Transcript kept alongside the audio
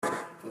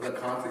For the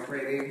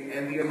consecrating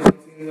and the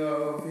anointing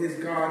of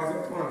his God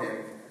is upon him.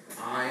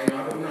 I am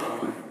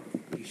Adonai.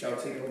 He shall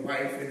take a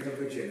wife into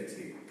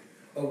virginity.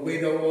 A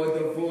widow or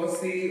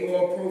divorcee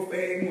or a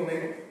profane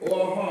woman or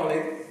a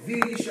harlot,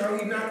 these shall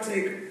he not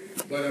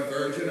take, but a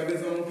virgin of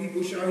his own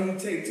people shall he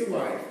take to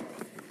wife.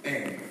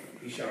 And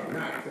he shall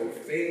not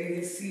profane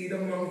his seed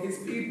among his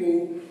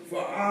people,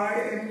 for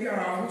I am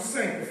Yah who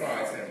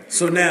sanctifies him.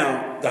 So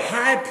now, the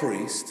high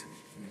priest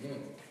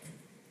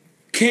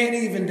can't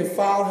even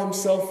defile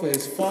himself for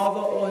his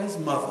father or his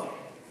mother.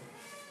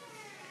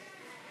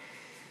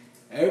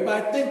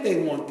 Everybody think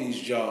they want these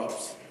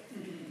jobs.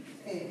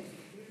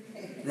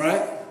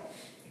 Right?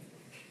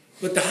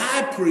 But the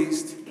high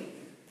priest,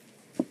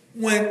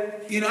 when,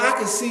 I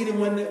can see them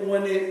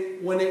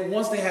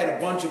once they had a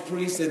bunch of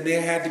priests and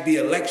there had to be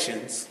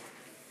elections,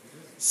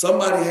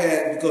 somebody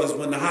had, because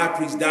when the high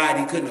priest died,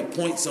 he couldn't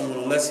appoint someone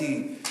unless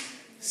he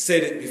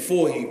said it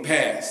before he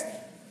passed.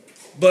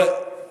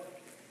 But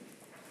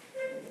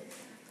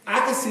I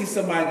can see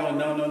somebody going,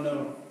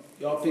 no.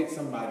 Y'all pick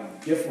somebody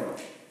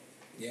different.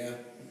 Yeah.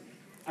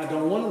 I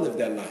don't want to live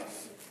that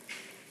life.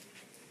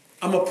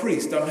 I'm a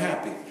priest. I'm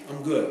happy.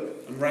 I'm good.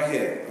 I'm right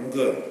here. I'm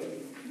good.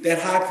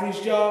 That high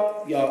priest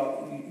job,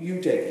 y'all,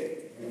 you take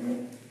it.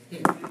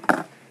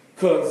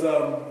 Because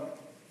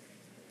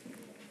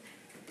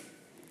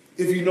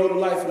if you know the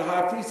life of the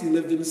high priest, he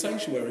lived in the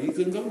sanctuary. He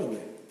couldn't go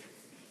nowhere.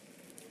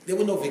 There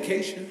were no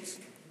vacations.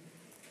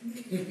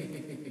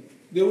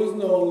 There was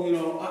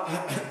no,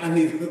 I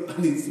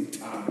need some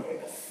time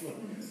off.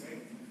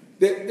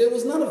 There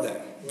was none of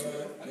that.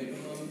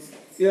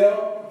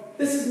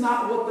 This is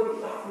not what the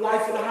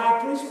life of the high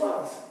priest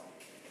was.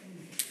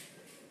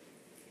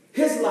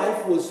 His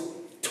life was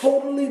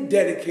totally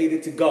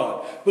dedicated to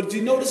God. But do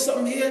you notice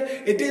something here?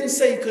 It didn't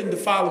say he couldn't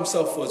defile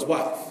himself for his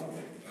wife.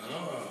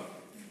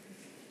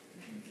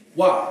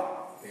 Why?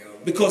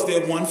 Because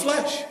they're one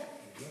flesh.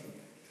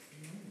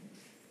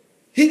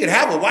 He could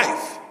have a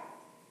wife.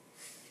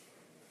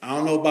 I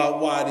don't know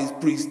about why these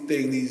priests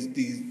think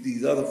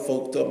these other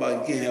folk talk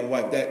about you can't have a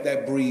wife.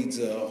 That breeds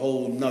a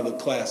whole nother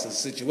class of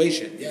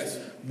situation. Yes.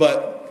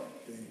 But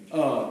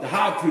the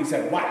high priest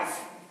had a wife.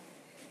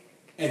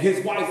 And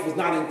his wife was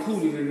not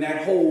included in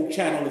that whole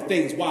channel of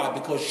things. Why?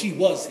 Because she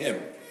was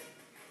him.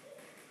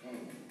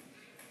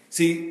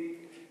 See?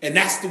 And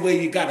that's the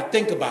way you got to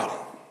think about it.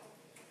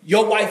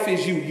 Your wife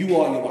is you. You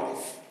are your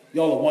wife.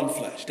 Y'all are one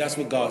flesh. That's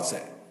what God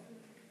said.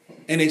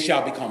 And they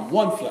shall become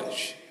one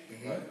flesh.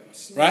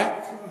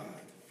 Right?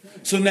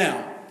 So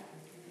now,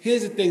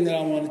 here's the thing that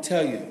I want to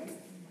tell you.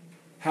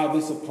 How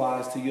this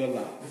applies to your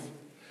life.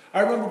 I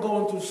remember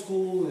going through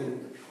school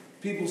and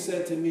people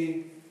said to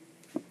me,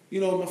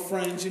 my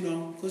friends,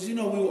 because, we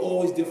were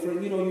always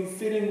different. You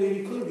fit in where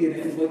you could get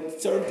in, but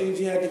certain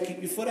things you had to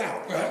keep your foot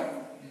out, right?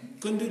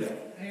 Couldn't do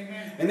that.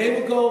 Amen. And they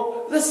would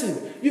go,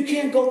 listen, you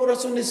can't go with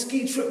us on this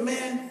ski trip,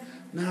 man.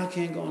 No, I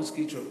can't go on a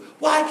ski trip.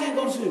 Why I can't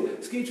go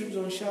on ski trips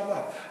on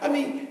Shabbat? I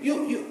mean, you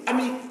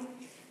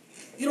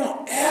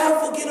don't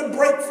ever get a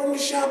break from the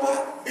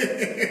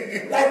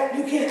Shabbat. Like,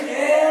 you can't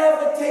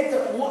ever take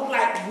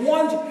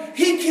one.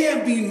 He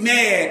can't be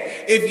mad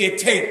if you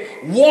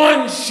take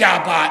one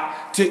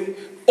Shabbat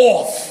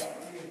off.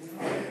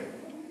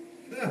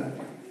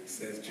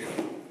 Says Joe.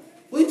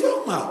 What are you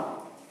talking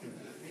about?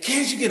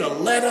 Can't you get a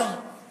letter?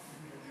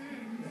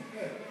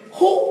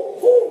 Who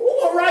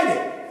gonna write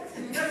it?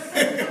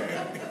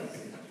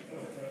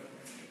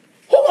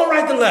 Who gonna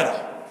write the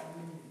letter?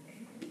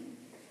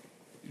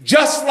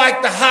 Just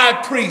like the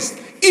high priest,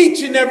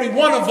 each and every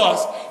one of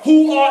us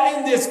who are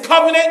in this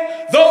covenant,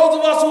 those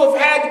of us who have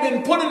had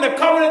been put in the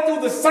covenant through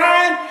the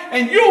sign,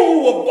 and you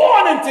who were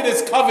born into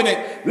this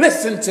covenant,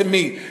 listen to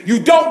me. You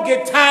don't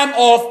get time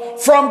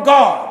off from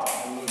God.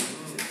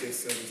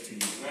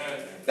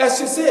 That's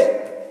just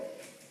it.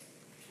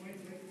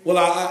 Well,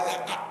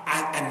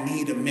 I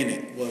need a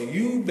minute. Well,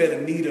 you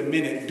better need a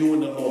minute doing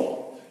the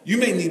law. You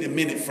may need a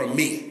minute from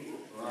me.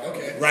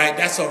 Okay. Right?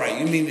 That's all right.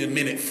 You need a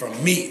minute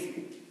from me.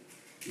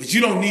 But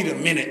you don't need a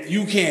minute.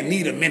 You can't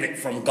need a minute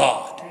from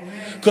God.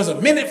 Because a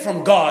minute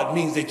from God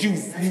means that you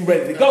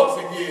ready to go.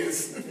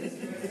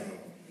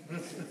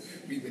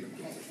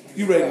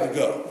 You ready to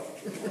go.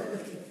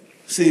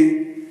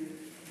 See,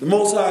 the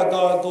Most High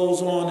God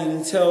goes on and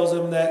he tells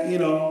him that,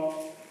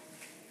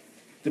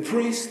 the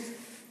priest,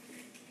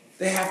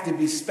 they have to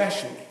be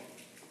special.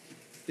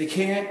 They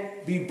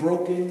can't be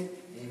broken,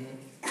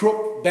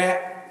 crook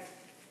back,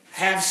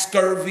 have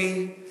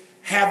scurvy,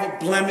 have a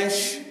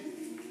blemish.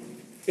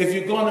 If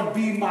you're going to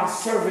be my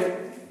servant,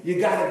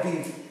 you got to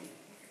be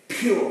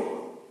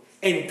pure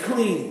and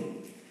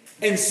clean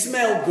and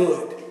smell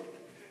good.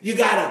 You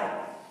got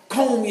to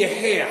comb your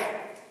hair.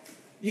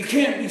 You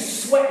can't be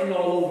sweating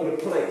all over the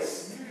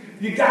place.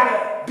 You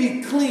got to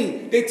be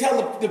clean. He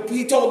told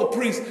the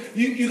priest,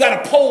 you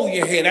got to pole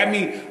your hair. That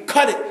means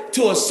cut it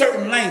to a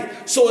certain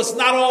length so it's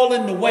not all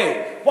in the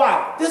way.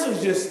 Why? This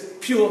was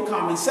just pure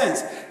common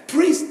sense.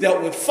 Priests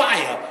dealt with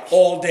fire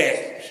all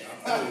day.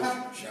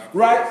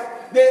 Right?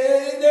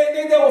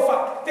 They were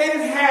fine. They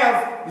didn't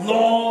have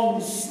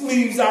long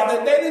sleeves out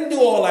there. They didn't do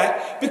all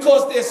that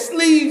because their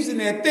sleeves and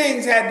their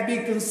things had to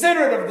be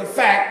considerate of the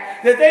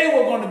fact that they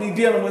were going to be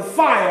dealing with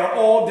fire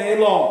all day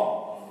long.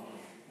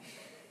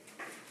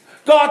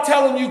 God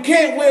telling you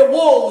can't wear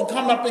wool and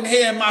come up in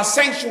here in my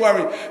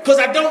sanctuary because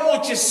I don't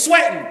want you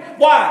sweating.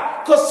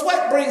 Why? Because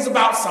sweat brings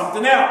about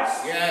something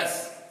else.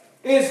 Yes.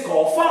 It's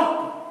called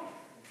funk.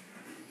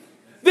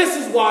 This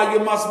is why you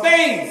must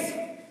bathe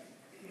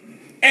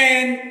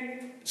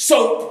and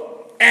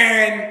soap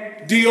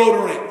and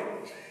deodorant.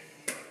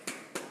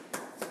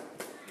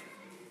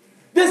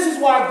 This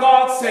is why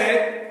God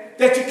said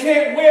that you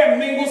can't wear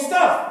mingled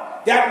stuff.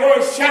 That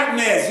word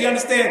shatnez, you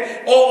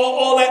understand?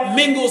 All that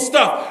mingled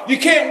stuff. You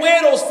can't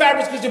wear those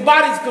fabrics because your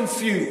body's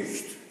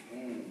confused.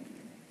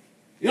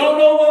 You don't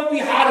know whether to be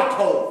hot or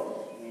cold.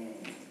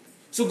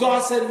 So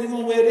God said, if you're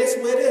going to wear this,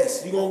 wear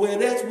this. You're going to wear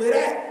this, wear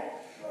that.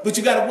 But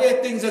you got to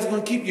wear things that's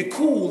going to keep you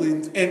cool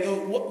and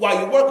while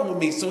you're working with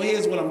me. So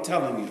here's what I'm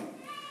telling you.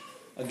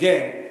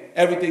 Again,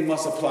 everything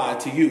must apply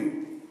to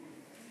you.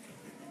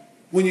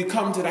 When you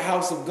come to the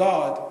house of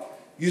God,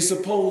 you're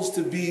supposed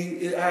to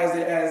be,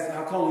 as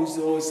how Colin used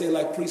to always say,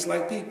 like priests,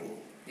 like people.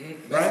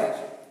 Right?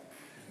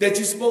 That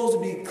you're supposed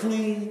to be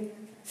clean,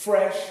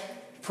 fresh,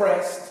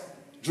 pressed,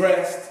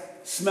 dressed,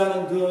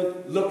 smelling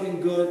good,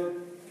 looking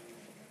good.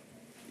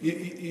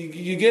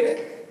 You get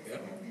it?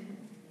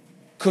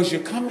 Because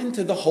you're coming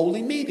to the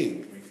holy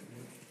meeting.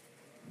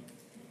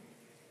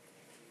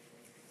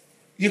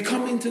 You're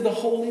coming to the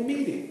holy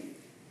meeting.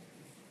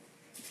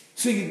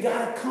 So you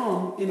got to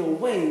come in a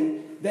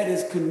way that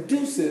is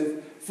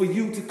conducive for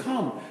you to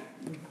come.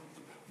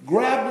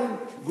 Grabbing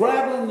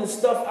the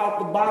stuff out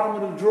the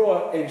bottom of the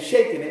drawer and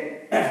shaking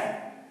it.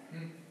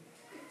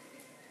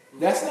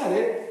 That's not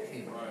it.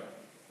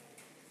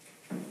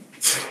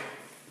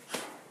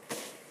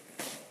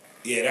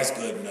 Yeah, that's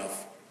good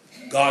enough.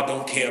 God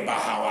don't care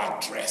about how I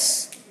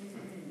dress.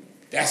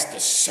 That's the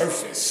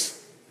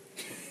surface.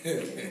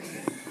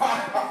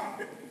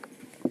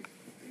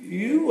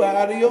 You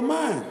out of your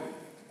mind.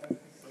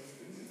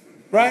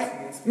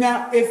 Right?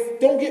 Now,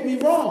 don't get me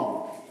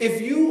wrong.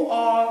 If you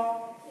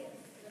are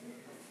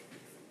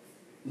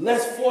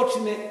less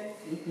fortunate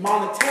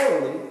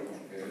monetarily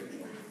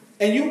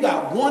and you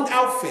got one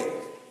outfit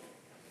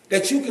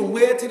that you can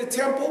wear to the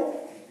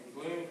temple,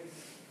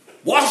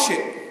 wash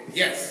it.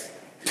 Yes.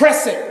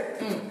 Press it.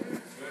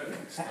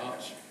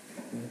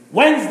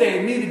 Wednesday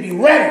it need to be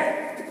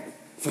ready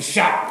for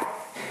shopping.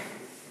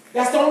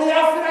 That's the only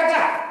outfit I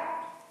got.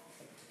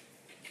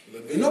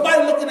 Ain't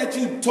nobody looking at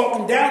you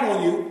talking down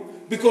on you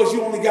because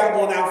you only got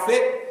one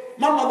outfit.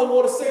 My mother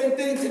wore the same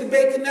thing to the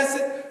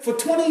B.A.K.B.Y for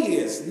 20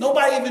 years.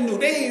 Nobody even knew.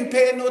 They ain't even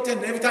paying no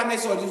attention. Every time they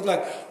saw it, it was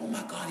like, oh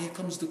my God, here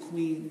comes the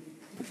queen.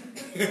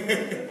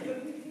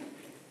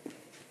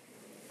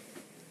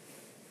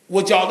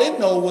 What y'all didn't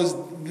know was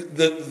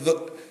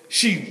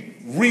she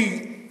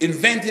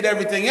reinvented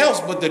everything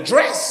else, but the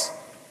dress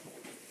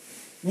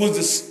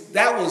was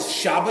that was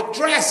Shabbat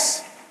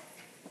dress.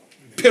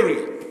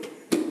 Period.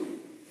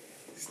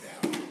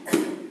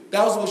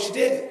 That was what she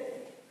did.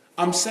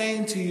 I'm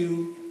saying to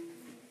you,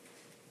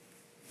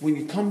 when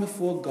you come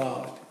before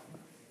God,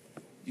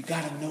 you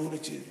got to know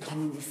that you're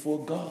coming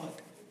before God.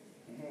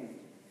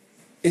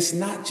 It's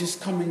not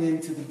just coming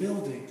into the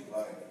building.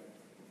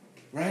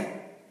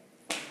 Right?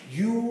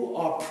 You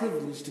are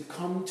privileged to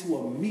come to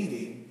a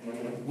meeting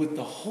with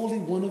the Holy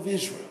One of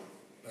Israel.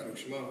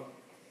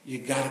 You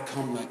got to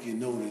come like you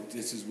know that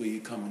this is where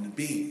you're coming to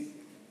be.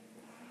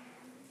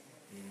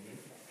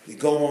 They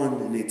go on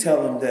and they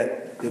tell them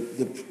that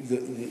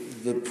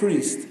the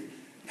priest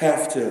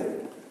have to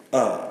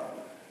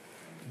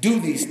do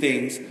these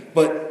things,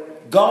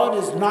 but God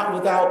is not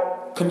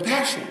without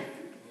compassion.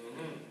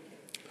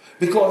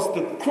 Because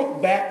the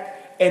crook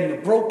back and the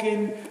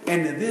broken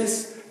and the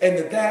this and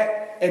the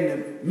that and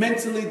the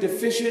mentally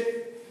deficient,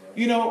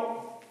 you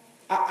know,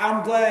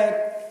 I'm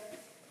glad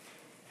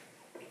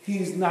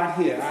he's not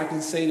here. I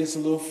can say this a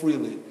little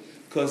freely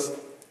because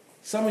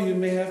some of you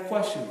may have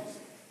questions.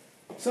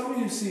 Some of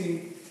you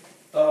see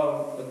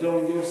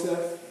Adon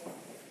Yosef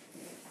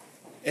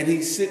and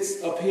he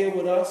sits up here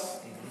with us.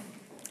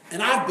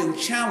 And I've been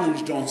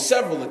challenged on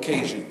several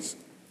occasions.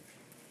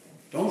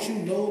 Don't you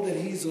know that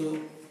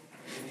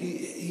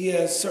he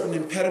has certain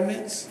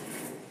impediments?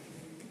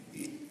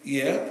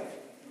 Yeah.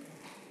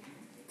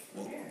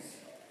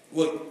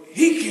 Well,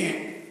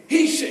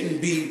 he shouldn't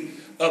be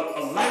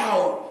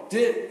allowed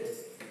to.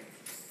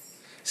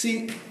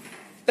 See,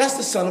 that's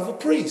the son of a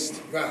priest.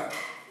 Right.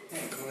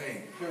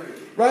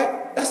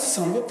 Right? That's the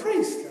son of a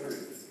priest.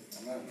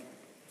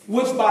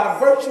 Which by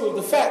virtue of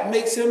the fact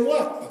makes him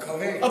what?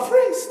 A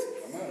priest.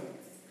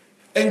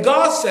 And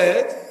God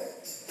said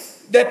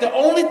that the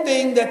only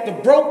thing that the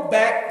broke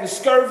back, the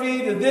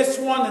scurvy, the this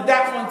one, and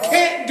that one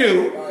can't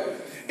do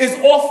is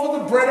offer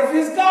the bread of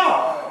his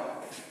God.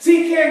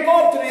 See, he can't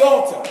go up to the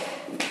altar.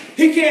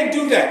 He can't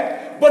do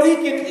that. But he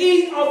can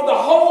eat of the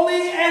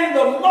holy and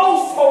the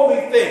most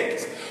holy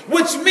things.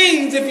 Which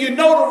means, if you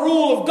know the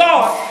rule of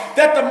God,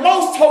 that the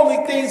most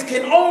holy things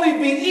can only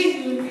be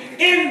eaten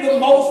in the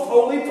most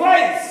holy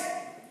place.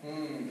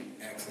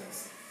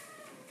 Access.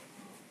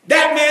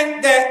 That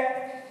meant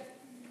that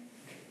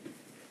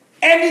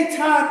any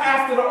time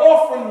after the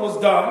offering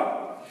was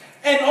done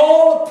and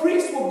all the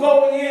priests were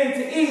going in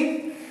to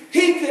eat,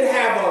 he could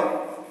have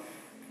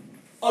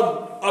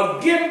a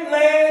gimp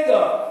leg,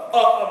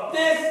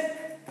 this.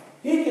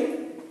 He could.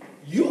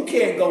 You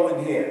can't go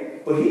in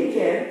here, but he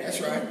can.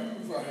 That's right.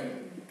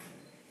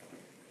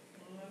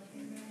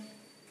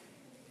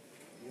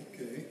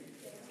 Okay.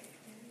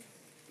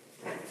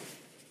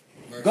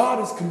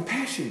 God is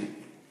compassionate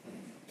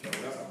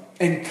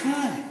and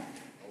kind.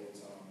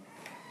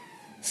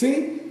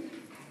 See?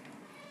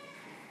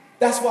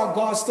 That's why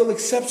God still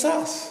accepts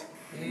us.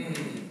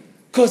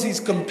 Because he's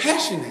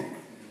compassionate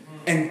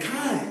and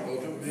kind.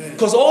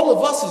 Because all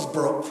of us is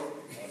broke.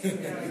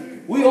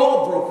 We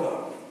all broke up.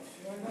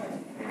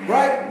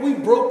 Right? We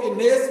broke in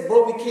this,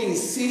 bro. We can't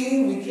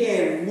see, we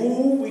can't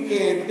move, we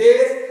can't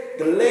this.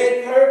 The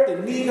leg hurt,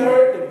 the knee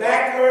hurt, the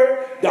back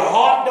hurt, the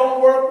heart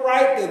don't work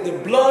right, the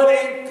blood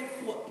ain't.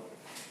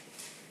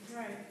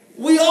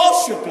 We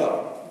all shook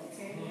up.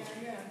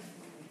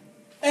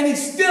 And he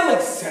still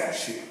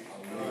accepts you.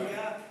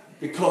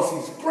 Because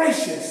he's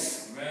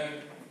gracious.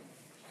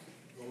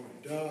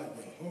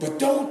 But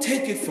don't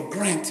take it for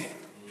granted.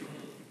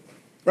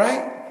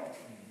 Right?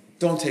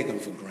 Don't take him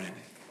for granted.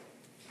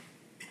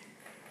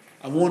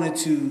 I wanted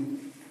to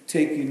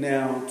take you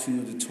now to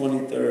the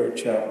 23rd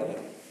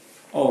chapter.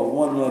 Oh,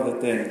 one other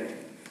thing.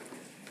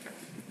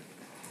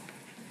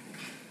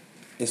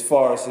 As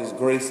far as his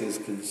grace is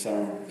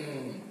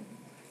concerned.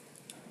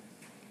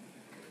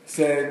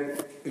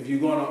 Said, if you're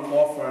going to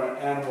offer an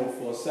animal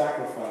for a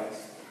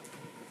sacrifice,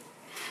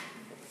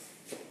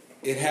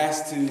 it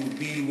has to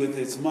be with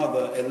its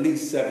mother at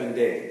least 7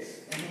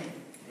 days.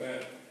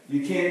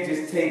 You can't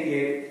just take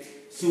it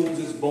as soon as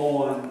it's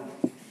born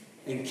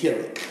and kill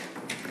it.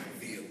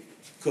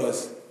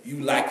 Because you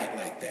like it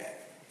like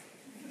that.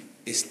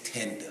 It's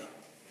tender.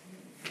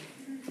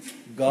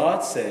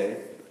 God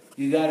said,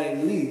 you got to at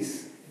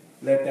least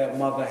let that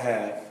mother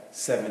have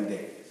 7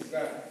 days.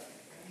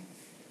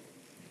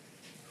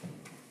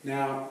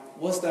 Now,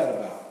 what's that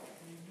about?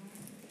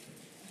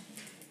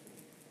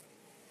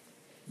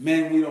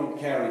 Men, we don't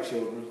carry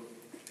children.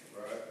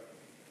 Right.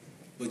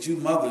 But you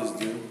mothers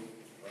do.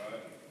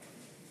 Right.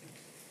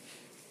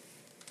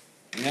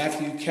 And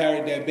after you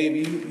carried that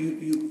baby,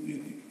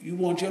 you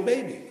want your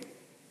baby.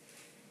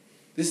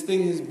 This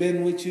thing has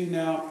been with you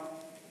now.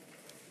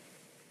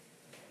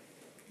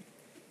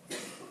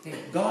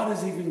 God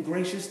is even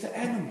gracious to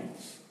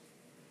animals.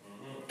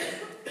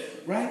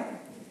 Right?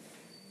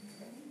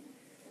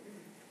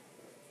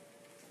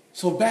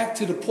 So back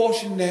to the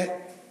portion that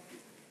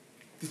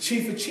the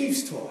chief of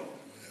chiefs taught.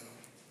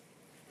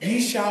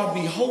 Ye shall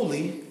be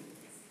holy,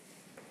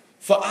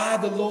 for I,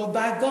 the Lord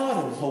thy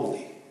God, am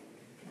holy.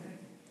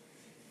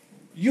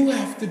 You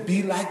have to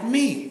be like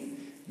me.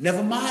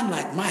 Never mind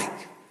like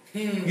Mike.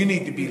 You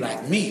need to be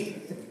like me.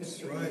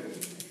 That's right.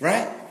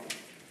 Right?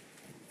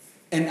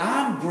 And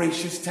I'm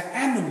gracious to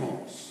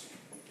animals.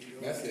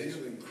 That's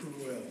usually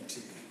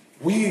cruelty.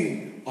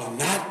 We are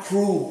not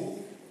cruel.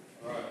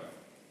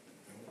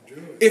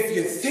 If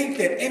you think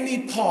that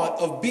any part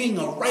of being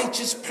a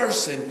righteous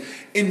person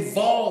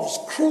involves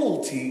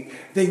cruelty,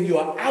 then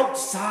you're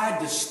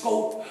outside the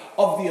scope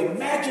of the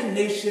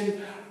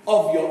imagination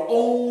of your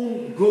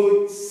own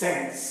good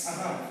sense.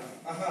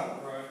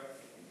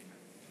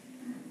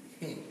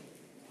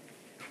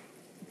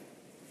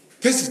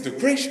 This is the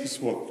gracious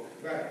one.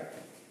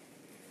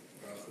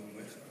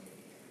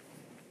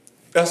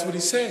 That's what he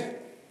said.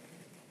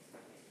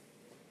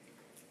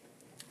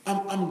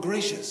 I'm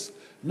gracious.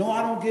 No,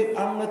 I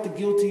don't let the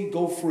guilty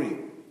go free.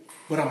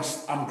 But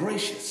I'm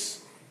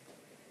gracious.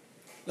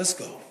 Let's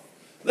go.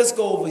 Let's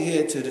go over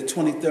here to the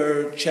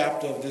 23rd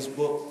chapter of this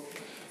book.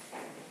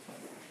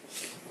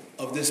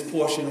 Of this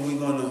portion, we're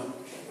going to...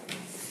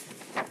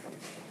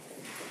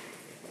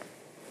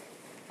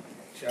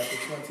 Chapter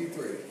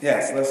 23.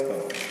 Yes, let's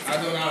go.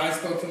 Adonai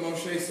spoke to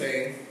Moshe,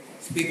 saying,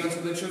 Speak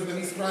unto the children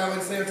of Yisrael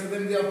and say unto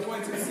them the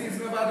appointed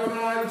season of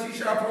Adonai, which ye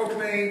shall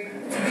proclaim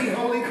to be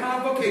holy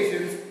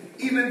convocations.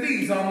 Even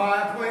these are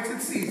my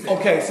appointed seasons.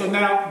 Okay, so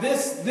now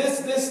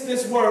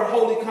this word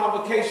holy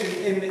convocation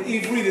in the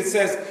Ivrit, it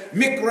says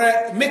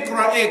Mikra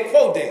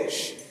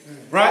Kodesh,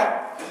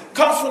 right?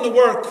 Comes from the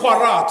word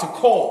Kwara, to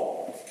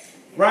call,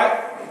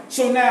 right?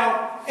 So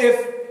now,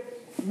 if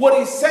what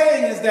he's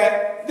saying is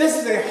that this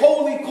is a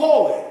holy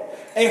calling,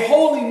 a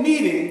holy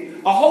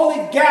meeting, a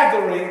holy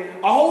gathering,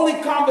 a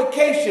holy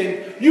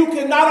convocation, you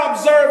cannot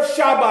observe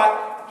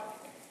Shabbat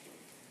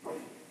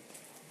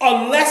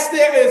unless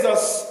there is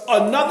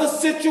another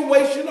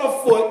situation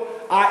afoot,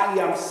 i.e.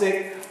 I'm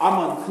sick,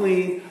 I'm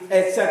unclean,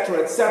 etc.,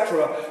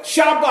 etc.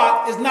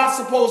 Shabbat is not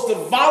supposed to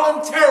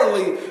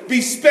voluntarily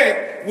be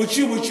spent with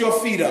you with your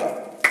feet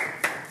up.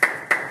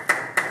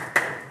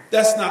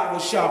 That's not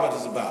what Shabbat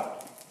is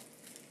about.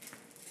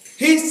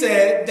 He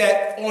said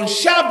that on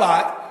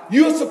Shabbat,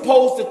 you're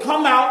supposed to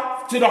come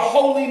out to the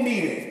holy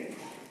meeting.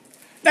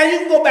 Now you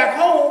can go back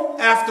home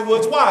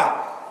afterwards.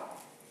 Why?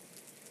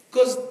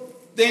 Because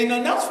there ain't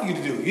nothing else for you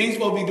to do. You ain't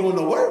supposed to be doing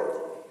no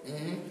work.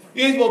 Mm-hmm.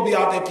 You ain't supposed to be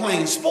out there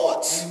playing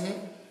sports.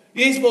 Mm-hmm.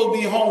 You ain't supposed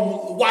to be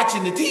home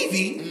watching the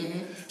TV. Mm-hmm.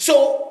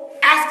 So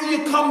after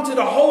you come to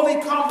the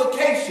holy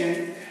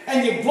convocation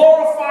and you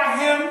glorify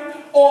him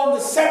on the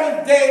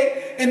seventh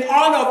day in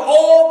honor of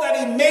all that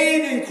he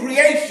made in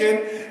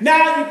creation,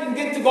 now you can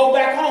get to go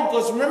back home.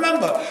 Because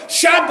remember,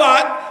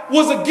 Shabbat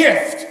was a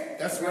gift.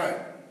 That's right.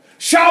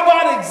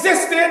 Shabbat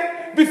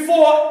existed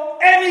before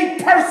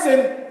any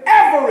person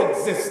ever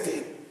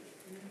existed.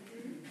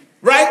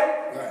 Right?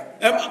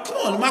 Come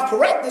on, am I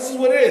correct? This is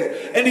what it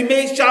is. And he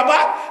made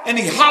Shabbat and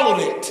he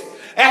hallowed it.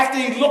 After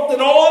he looked at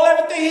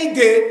everything he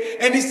did,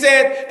 and he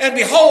said, and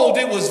behold,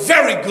 it was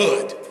very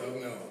good. Oh,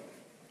 no.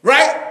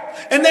 Right?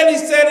 And then he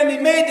said, and he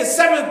made the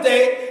seventh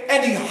day,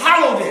 and he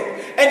hallowed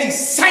it, and he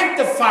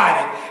sanctified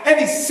it, and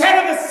he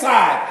set it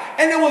aside.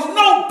 And there was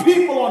no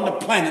people on the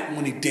planet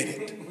when he did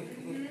it.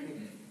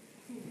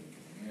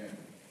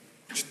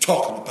 What you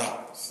talking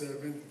about?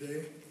 Seventh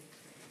day.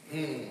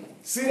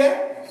 See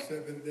that?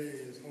 Seventh day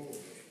is holy.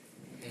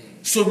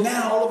 So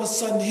now all of a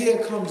sudden here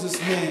comes this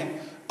man,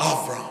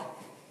 Avram.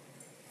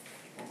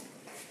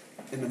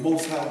 And the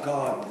Most High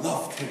God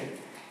loved him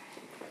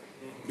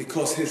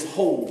because his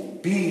whole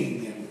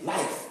being and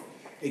life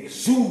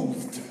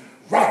exuded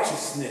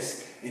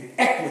righteousness and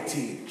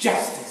equity and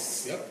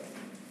justice. Yep.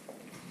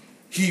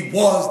 He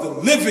was the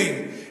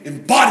living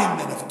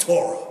embodiment of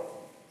Torah.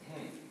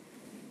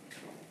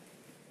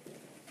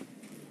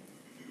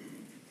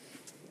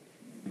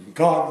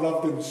 God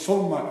loved him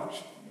so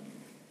much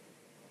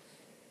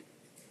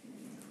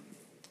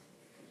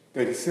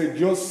that he said,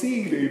 your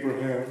seed,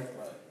 Abraham,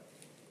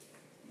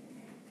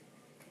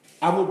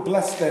 I will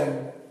bless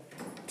them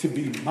to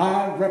be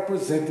my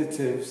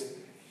representatives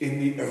in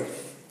the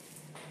earth,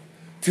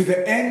 to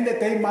the end that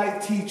they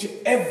might teach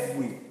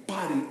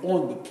everybody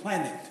on the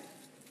planet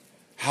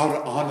how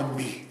to honor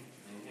me.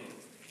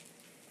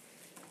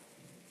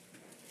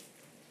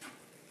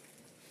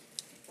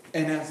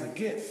 And as a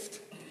gift,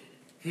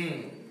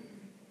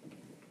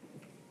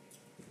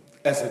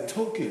 as a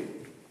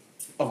token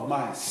of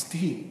my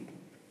esteem,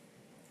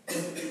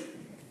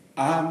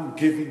 I'm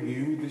giving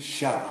you the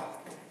Shabbat.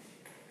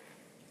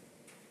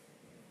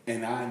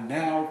 And I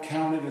now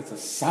count it as a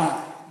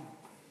sign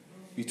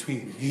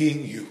between me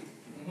and you.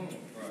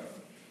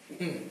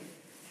 It's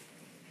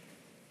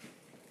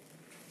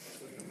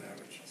like a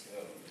marriage. It's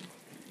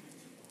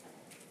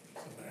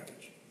a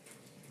marriage.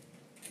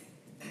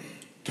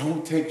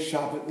 Don't take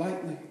Shabbat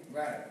lightly.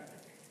 Right.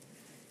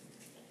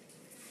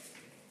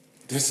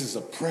 This is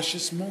a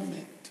precious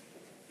moment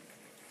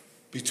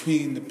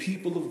between the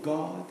people of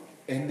God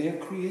and their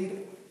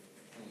Creator.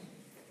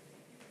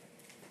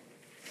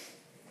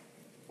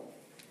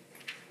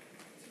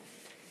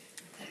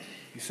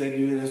 He said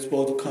you're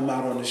supposed to come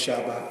out on the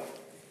Shabbat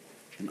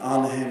and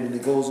honor him, and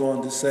it goes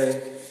on to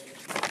say,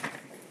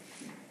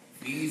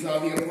 these are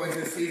the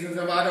appointed seasons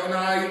of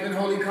Adonai, even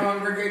holy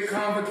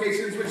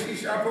convocations which he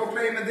shall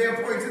proclaim in their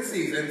appointed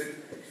seasons.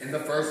 In the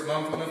first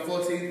month, on the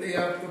 14th day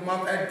of the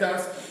month at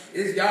dusk,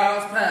 is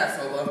Yah's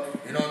Passover,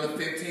 and on the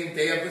 15th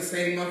day of the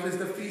same month is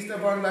the feast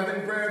of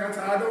unleavened bread unto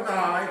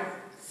Adonai.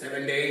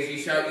 7 days ye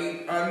shall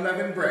eat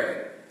unleavened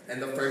bread. And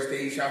the first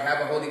day ye shall have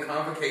a holy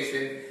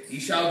convocation. Ye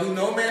shall do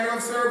no manner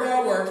of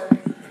servile work,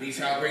 but ye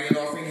shall bring an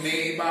offering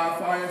made by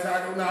fire unto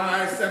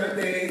Adonai 7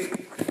 days.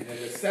 And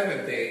the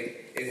seventh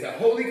day is a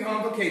holy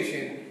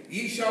convocation.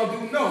 Ye shall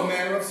do no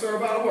manner of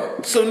servile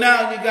work. So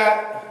now you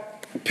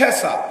got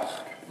Pesach.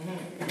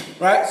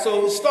 Right?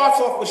 So it starts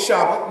off with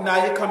Shabbat.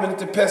 Now you're coming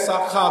into Pesach,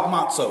 Chag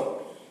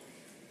Matzot.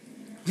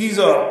 These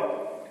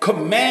are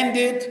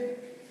commanded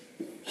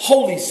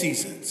holy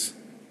seasons.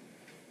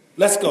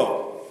 Let's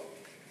go.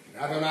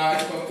 Adonai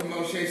spoke to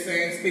Moshe,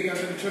 saying, speak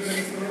unto the children of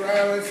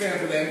Israel and say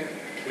unto them,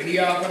 when ye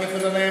are come into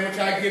the land which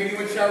I give you,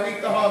 and shall reap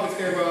the harvest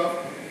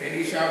thereof, then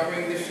ye shall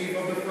bring the sheaf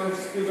of the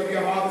first fruit of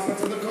your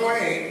harvest unto the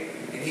Kohen,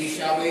 and he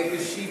shall wave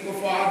the sheep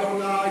before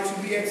Adonai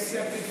to be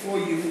accepted for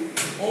you.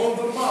 On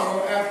the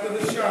morrow after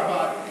the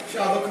Shabbat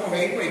shall the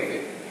Kohen wave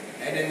it.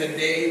 And in the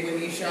day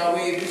when ye shall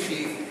wave the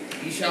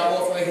sheaf, ye shall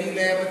offer a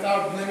he-lamb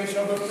without blemish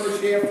of the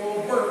first year for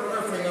a burnt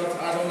offering unto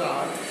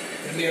Adonai.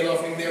 The meal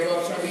offering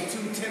thereof shall be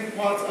 2/10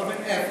 parts of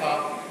an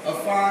ephah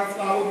of fine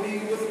flour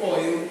beaten with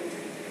oil,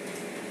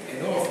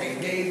 an offering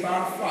made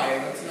by fire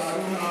unto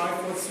Adonai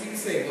for a sweet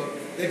savor.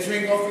 The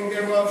drink offering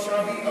thereof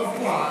shall be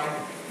of wine,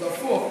 the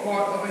 4th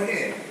part of a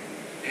hin.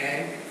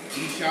 And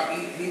ye shall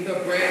eat neither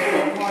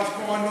bread nor parched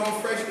corn nor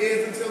fresh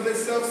ears until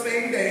this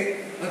self-same day,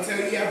 until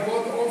ye have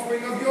brought the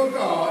offering of your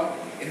God.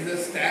 It is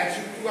a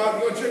statute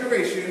throughout your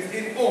generations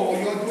in all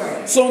your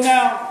dwellings. So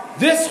now,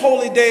 this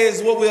holy day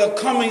is what we are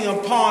coming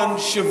upon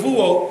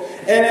Shavuot.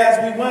 And as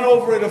we went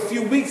over it a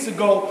few weeks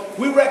ago,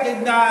 we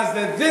recognize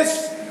that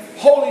this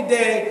holy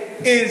day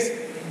is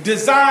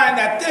designed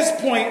at this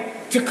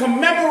point to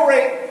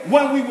commemorate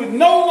when we would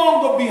no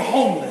longer be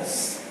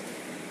homeless.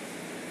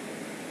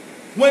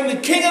 When the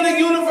King of the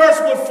universe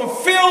would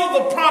fulfill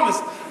the promise.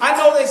 I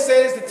know they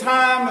say it's the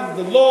time of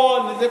the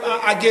Lord.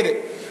 I get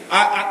it.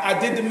 I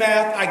did the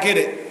math. I get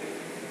it.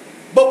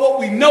 But what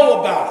we know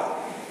about it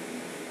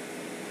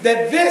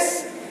that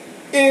this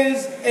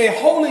is a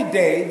holy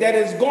day that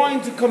is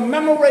going to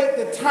commemorate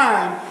the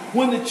time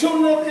when the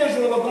children of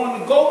Israel are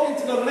going to go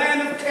into the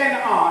land of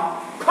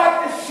Canaan,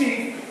 cut the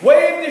sheaf,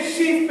 wave the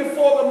sheaf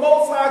before the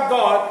Most High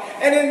God,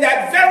 and in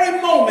that very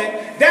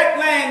moment, that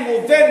land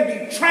will then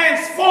be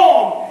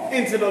transformed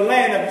into the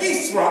land of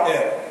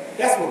Yisrael.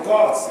 That's what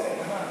God said.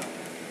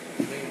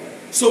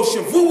 So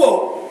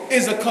Shavuot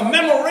is a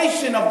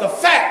commemoration of the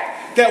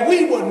fact that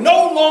we were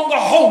no longer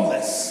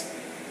homeless.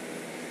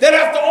 That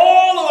after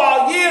all of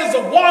our years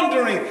of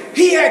wandering,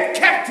 he had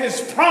kept his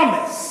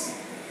promise.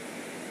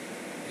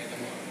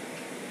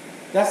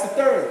 That's the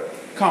third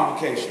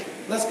convocation.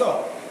 Let's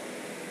go.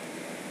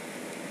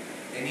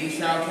 And he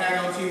shall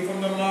count you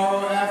from the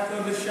morrow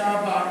after the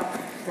Shabbat,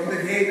 from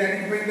the day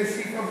that he bring the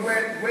sheaf of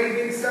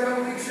waving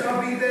 7 weeks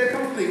shall be there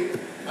complete,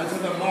 until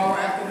the morrow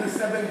after the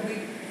 7th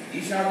week,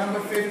 ye shall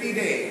number 50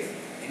 days.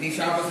 And ye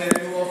shall present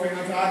a new offering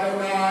unto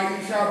Adonai.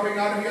 Ye shall bring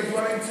out of your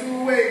dwelling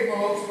 2 wave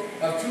loaves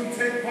of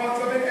 2/10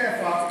 parts of an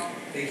ephah.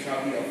 They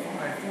shall be of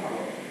fine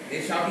flour.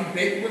 They shall be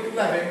baked with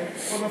leaven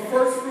for the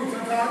first fruits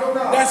unto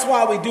Adonai. That's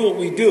why we do what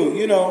we do.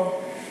 You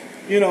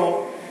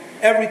know,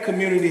 every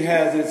community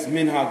has its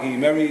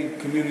minhagim. Every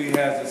community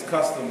has its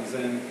customs.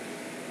 And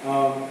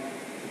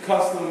the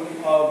custom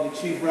of the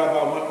chief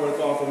Rabbi Wentworth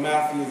off of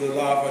Matthew, the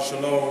Lav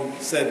HaShalom,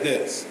 said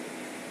this.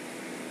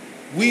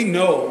 We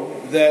know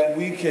that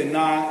we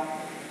cannot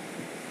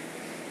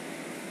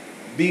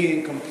be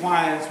in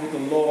compliance with the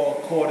law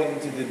according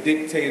to the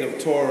dictate of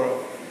Torah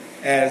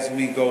as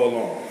we go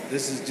along.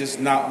 This is just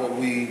not what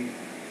we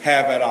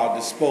have at our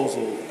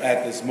disposal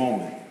at this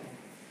moment.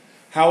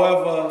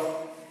 However,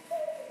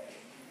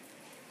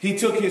 he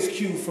took his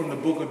cue from the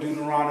book of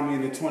Deuteronomy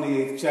in the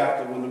 28th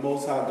chapter when the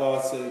Most High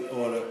God said,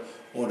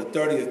 or the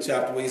 30th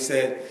chapter, where he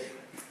said,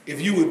 if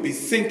you would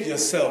bethink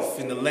yourself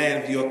in the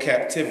land of your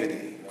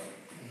captivity,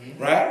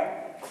 right?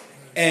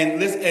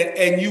 And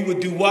you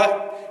would do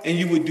what? And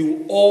you would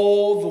do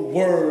all the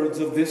words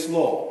of this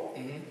law.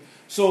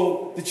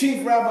 So the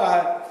chief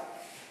rabbi,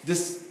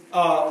 this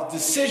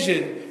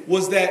decision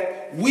was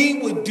that we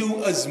would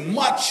do as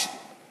much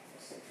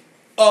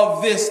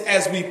of this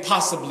as we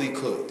possibly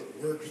could.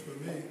 Works for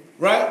me.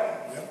 Right?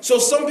 Yep. So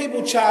some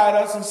people chide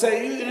us and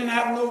say, you didn't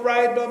have no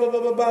right, blah, blah, blah,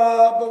 blah,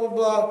 blah, blah, blah,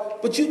 blah.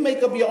 But you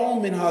make up your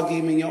own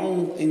minhagim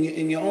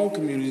in your own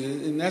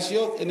community, and that's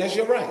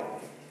your right.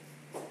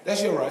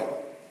 That's your right.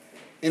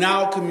 In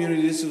our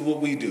community, this is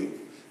what we do.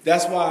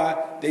 That's why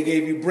they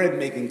gave you bread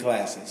making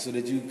classes, so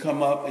that you could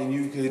come up and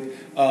you could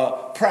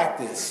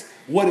practice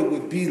what it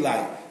would be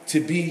like to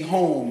be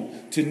home,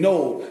 to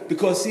know.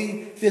 Because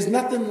see, there's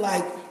nothing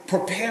like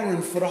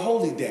preparing for the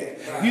holy day.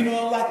 Right. You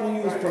know, like when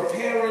you was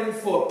preparing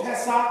for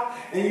Pesach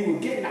and you were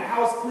getting the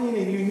house clean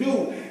and you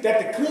knew that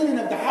the cleaning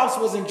of the house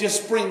wasn't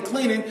just spring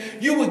cleaning.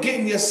 You were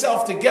getting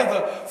yourself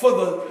together for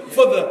the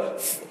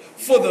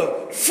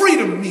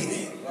freedom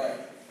meeting.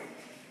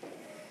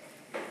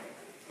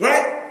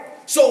 Right?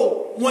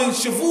 So when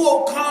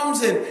Shavuot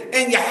comes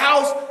and your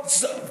house,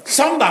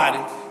 somebody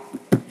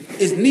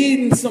is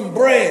needing some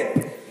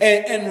bread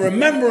and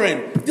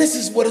remembering this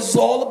is what it's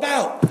all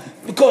about.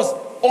 Because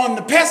on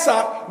the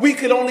Pesach, we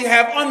could only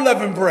have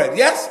unleavened bread,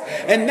 yes?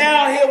 And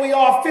now here we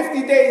are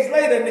 50 days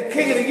later, and the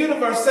King of the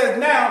universe says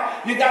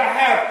now you got to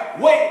have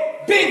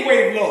big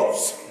wave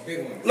loaves.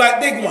 Big ones.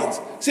 Like big ones.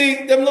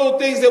 See, them little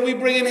things that we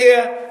bring in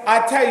here,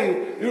 I tell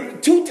you,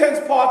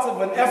 2/10 parts of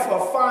an ephah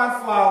of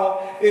fine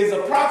flour is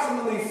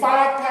approximately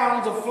 5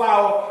 pounds of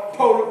flour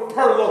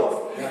per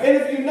loaf. Yeah. And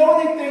if you know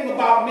anything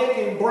about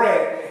making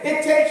bread,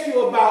 it takes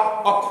you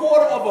about a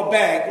quarter of a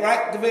bag,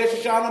 right?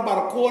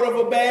 About a quarter of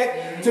a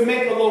bag to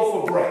make a loaf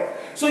of bread.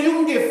 So you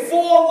can get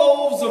 4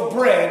 loaves of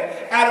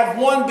bread out of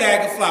 1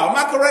 bag of flour. Am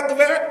I correct,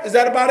 Devera? Is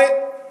that about it?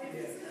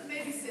 Yes.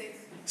 Maybe 6.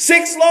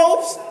 6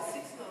 loaves?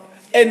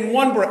 And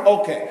 1 bread.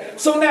 Okay.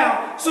 So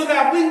now we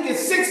can get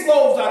 6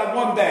 loaves out of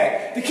 1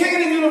 bag. The King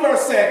of the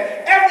universe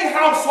said every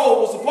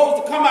household was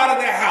supposed to come out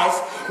of their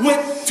house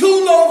with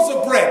 2 loaves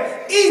of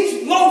bread.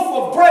 Each loaf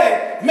of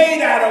bread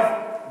made out of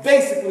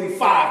basically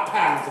 5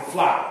 pounds of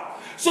flour.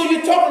 So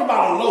you're talking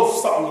about a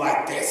loaf something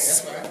like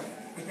this. That's right.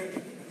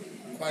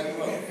 Quite a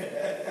loaf.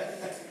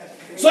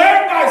 So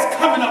everybody's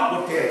coming up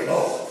with their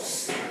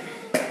loaves.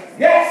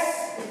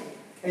 Yes.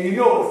 And you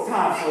know it's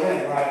time for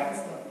them, right?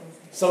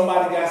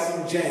 Somebody got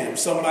some jam.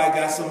 Somebody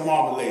got some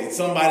marmalade.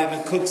 Somebody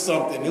to cook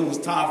something. It was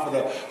time for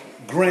the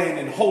grand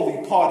and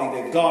holy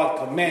party that God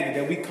commanded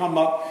that we come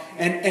up.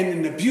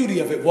 And the beauty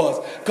of it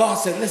was, God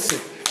said, listen,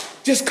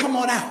 just come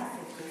on out.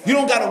 You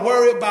don't got to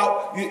worry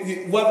about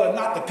whether or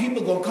not the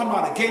people are going to come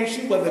out against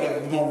you, whether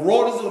the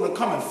marauders are going to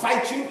come and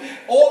fight you.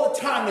 All the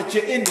time that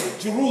you're in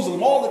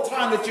Jerusalem, all the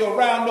time that you're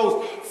around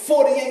those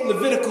 48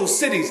 Levitical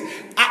cities,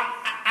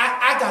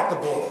 I got the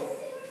border.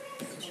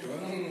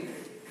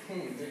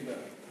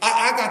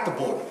 I got the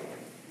border.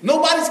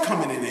 Nobody's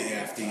coming in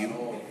there after you.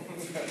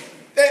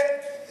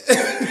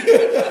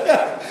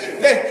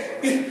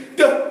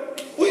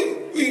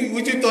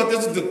 Would you thought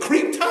this was the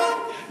creep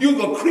time? You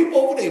were going to creep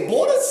over their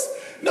borders?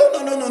 No.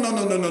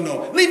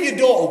 Leave your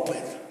door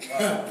open.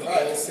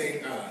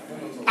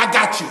 I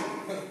got you.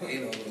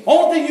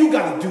 Only thing you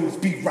got to do is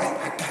be right.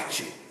 I got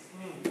you.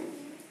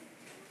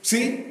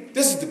 See,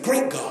 this is the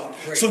great God.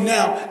 So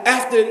now,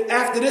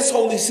 after this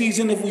holy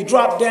season, if we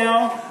drop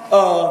down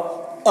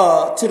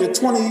to the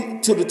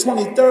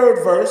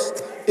 23rd verse,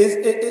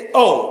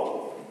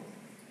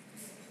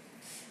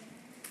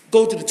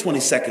 go to the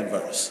 22nd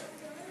verse.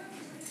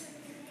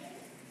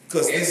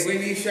 And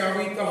when ye shall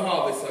reap the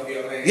harvest of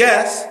your land,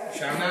 yes,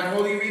 shall not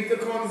wholly reap the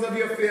corners of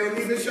your field,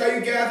 neither shall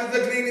you gather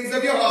the gleanings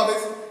of your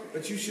harvest,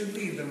 but you should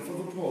leave them for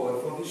the poor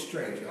and for the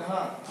stranger.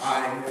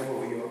 I am the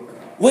Lord your God.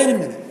 Wait a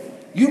minute.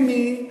 You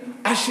mean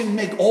I should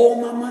make all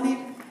my money?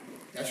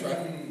 That's right.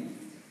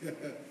 Wait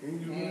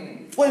a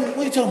minute, what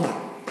are you talking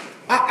about?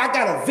 I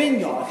got a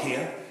vineyard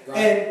here,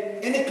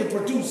 and it could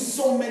produce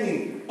so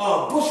many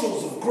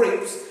bushels of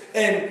grapes,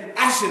 and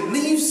I should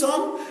leave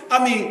some?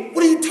 I mean,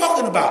 what are you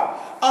talking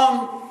about?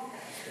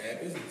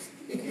 Bad business.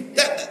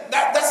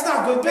 That's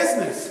not good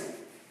business.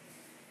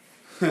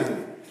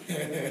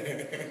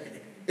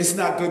 It's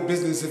not good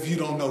business if you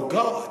don't know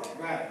God.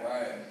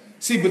 Right.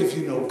 See, but if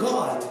you know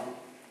God,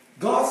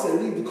 God said,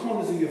 leave the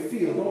corners of your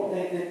field. Don't,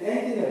 and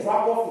anything that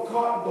drop off the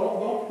cart,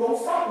 don't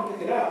stop and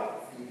pick it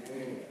up.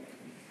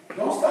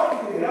 Don't stop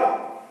and pick it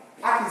up.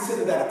 I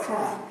consider that a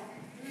crime.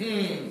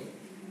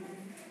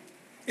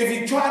 If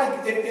you try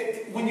to,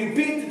 when you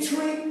beat the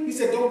tree, he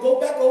said, don't go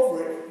back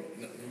over it.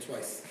 No,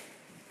 twice.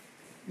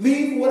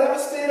 Leave whatever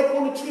stayed up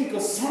on the tree,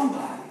 because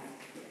somebody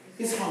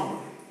is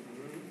hungry.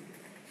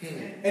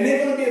 And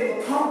they're going to be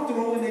able to come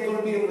through and they're going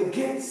to be able to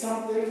get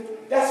something.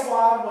 That's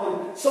why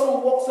when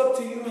someone walks up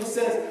to you and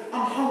says,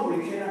 I'm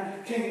hungry,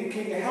 can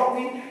you help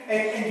me?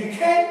 And you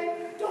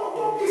can't,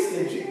 don't be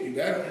stingy. You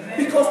better.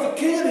 Because the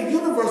King of the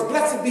universe,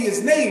 blessed be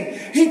his name,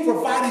 he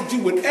provided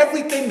you with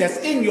everything that's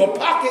in your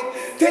pocket.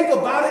 Think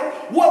about it.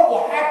 What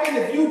will happen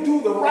if you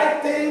do the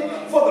right thing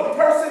for the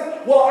person?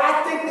 Well,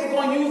 I think they're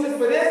going to use it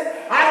for this.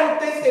 I don't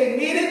think they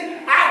need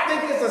it. I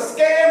think it's a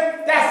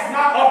scam. That's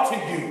not up to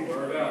you.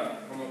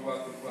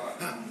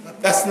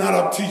 That's not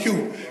up to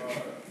you.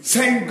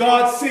 Same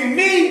God see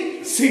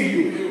me, see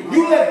you.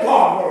 You let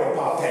God worry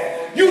about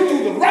that. You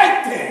do the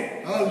right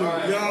thing.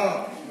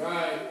 Hallelujah.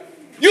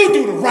 You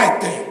do the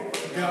right thing.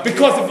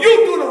 Because if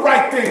you do the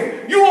right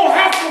thing, you won't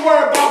have to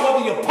worry about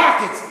whether your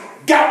pockets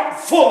got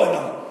full of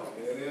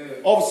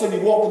them. All of a sudden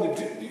you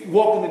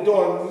walk in the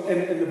door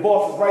and the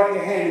boss is right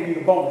there handing you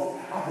the bonus.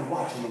 I've been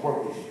watching the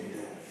work that you've been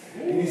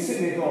doing. And you're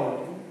sitting there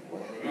going,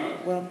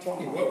 what I'm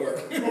talking about? What work?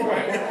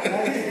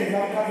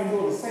 I've been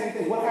doing the same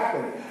thing. What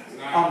happened?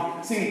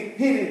 See,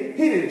 he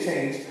didn't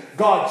change.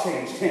 God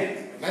changed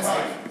him. That's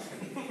right.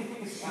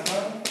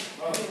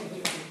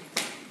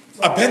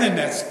 I've been in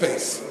that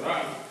space.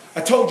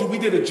 I told you we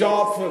did a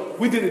job. The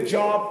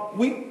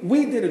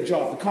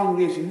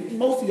congregation,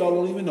 most of y'all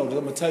don't even know this.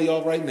 I'm going to tell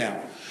y'all right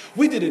now.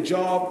 We did a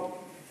job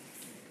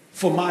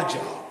for my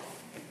job.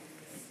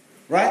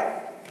 Right?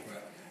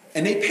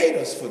 And they paid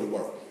us for the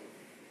work.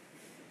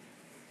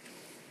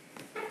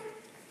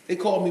 They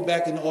called me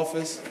back in the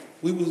office.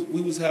 We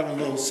was having a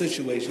little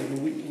situation.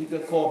 And we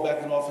got called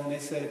back in the office and they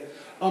said,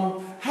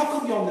 how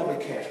come y'all never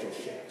cashed those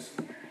checks?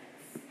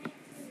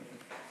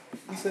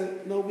 I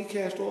said, no, we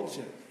cashed all the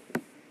checks.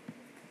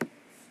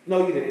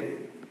 No, you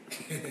didn't.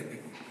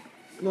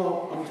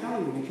 No, I'm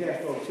telling you, we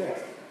cashed all the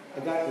checks. I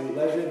got the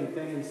ledger and the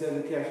thing and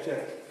said we cashed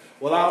checks.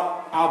 Well,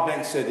 our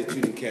bank said that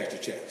you didn't cash the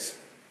checks.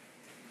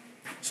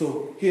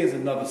 So here's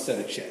another set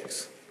of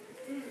checks.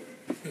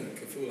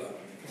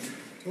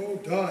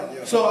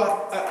 So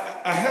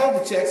I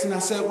held the checks and I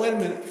said, wait a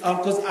minute,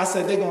 because I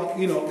said they got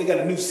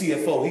a new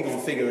CFO, he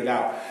gonna figure it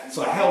out.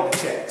 So I held the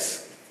checks.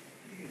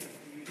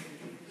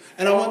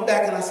 And I went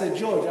back and I said,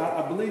 George,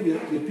 I believe your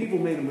people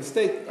made a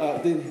mistake.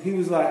 Then he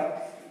was like,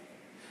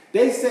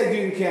 they said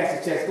you can cash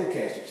the checks, go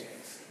cash the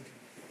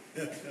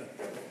checks.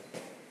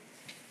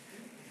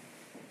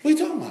 What are you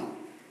talking about?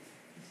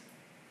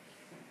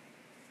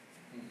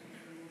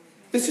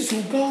 This is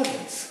who God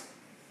is.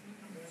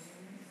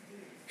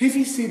 If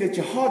he see that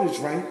your heart is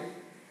right,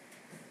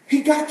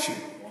 he got you.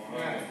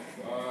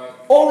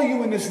 All of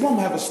you in this room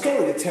have a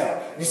story to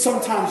tell.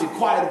 Sometimes you're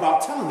quiet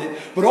about telling it,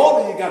 but all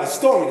of you got a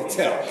story to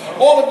tell.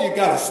 All of you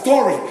got a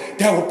story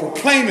that will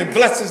proclaim and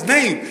bless his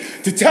name,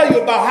 to tell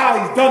you about how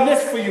he's done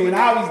this for you and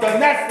how he's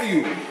done that for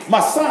you. My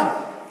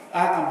son,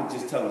 I'm going to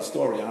just tell a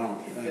story.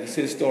 It's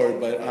his story,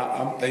 but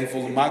I'm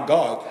thankful to my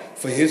God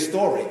for his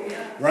story.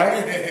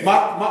 Right?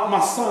 My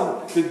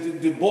son,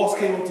 the boss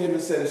came up to him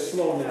and said, it's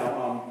slow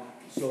now.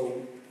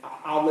 So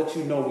I'll let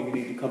you know when you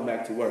need to come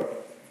back to work.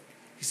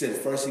 He said at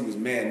first he was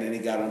mad, and then he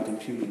got on the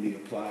computer and he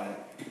applied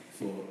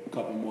for a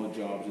couple more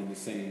jobs in the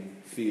same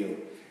field.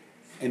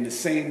 And the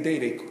same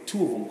day,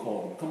 two of them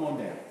called him, come on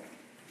down.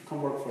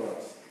 Come work for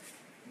us.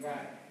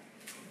 Right.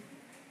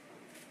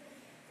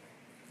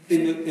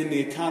 In the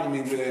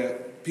economy where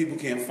people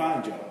can't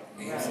find jobs.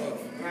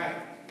 Right.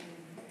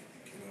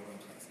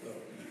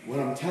 What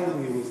I'm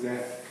telling you is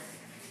that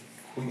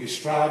when you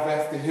strive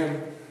after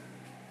him,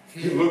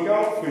 he'll look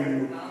out for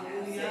you.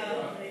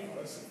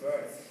 That's a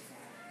fact.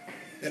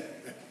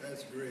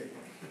 That's great.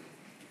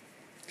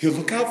 He'll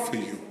look out for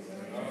you.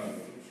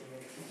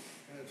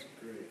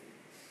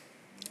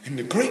 And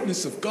the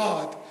greatness of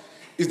God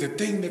is the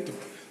thing that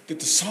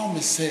the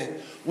psalmist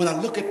said, when I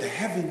look at the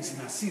heavens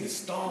and I see the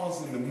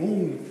stars and the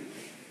moon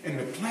and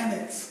the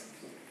planets,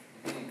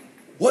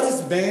 what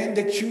is man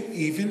that you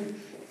even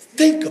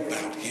think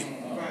about him?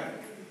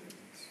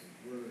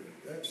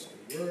 That's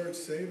the word,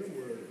 say the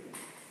word.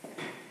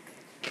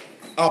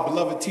 Our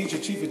beloved teacher,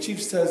 Chief of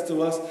Chiefs, says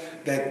to us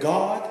that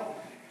God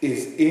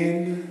is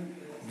in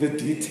the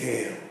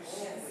details.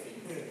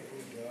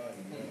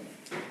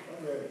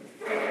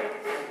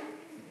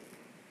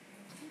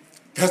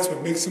 That's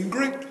what makes him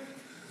great.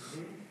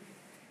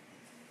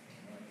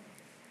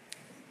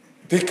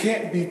 There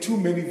can't be too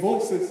many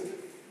voices.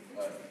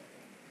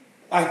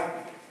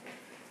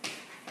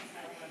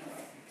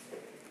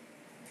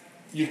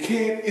 You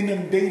can't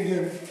inundate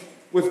him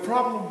with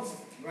problems.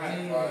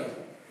 Right.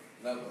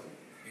 Never.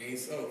 Ain't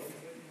so.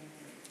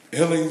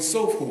 El ain't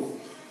so who.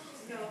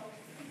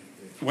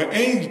 When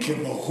ain't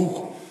can know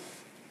who.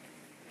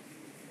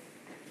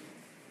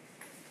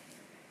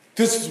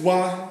 This is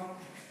why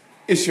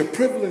it's your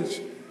privilege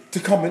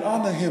to come and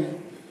honor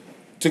him,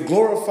 to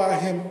glorify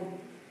him,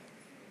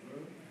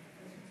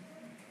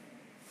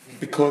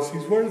 because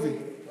he's worthy.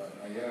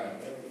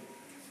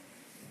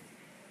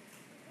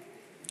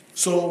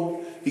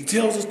 So he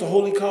tells us the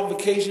holy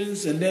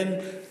convocations, and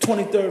then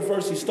 23rd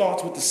verse, he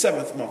starts with the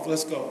 7th month.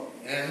 Let's go.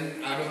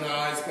 And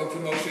Adonai spoke to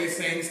Moshe,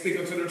 saying, speak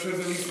unto the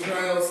children of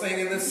Israel, saying,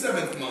 in the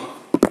 7th month,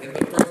 in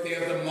the first day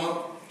of the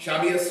month, shall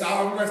be a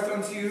solemn rest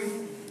unto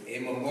you, a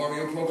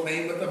memorial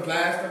proclaimed with the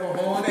blast of a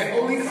horn, a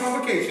holy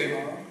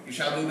convocation. You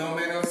shall do no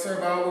manner of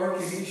servile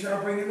work, and ye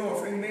shall bring an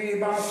offering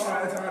made by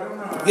fire to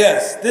Adonai.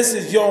 Yes, this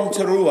is Yom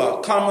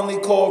Teruah, commonly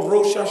called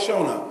Rosh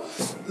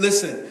Hashanah.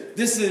 Listen,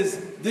 this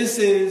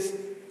is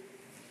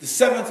the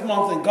 7th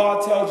month, and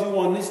God tells you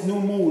on this new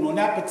moon, on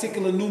that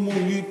particular new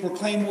moon, you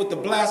proclaim with the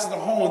blast of the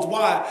horns.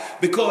 Why?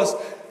 Because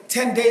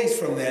 10 days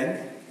from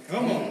then,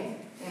 Come on.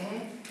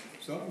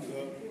 Something's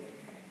up.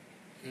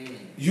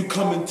 you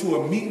come into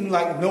a meeting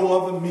like no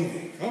other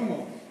meeting. Come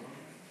on.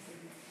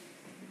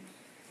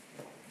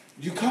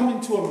 You come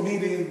into a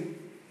meeting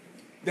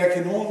that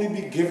can only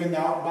be given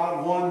out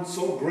by one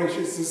so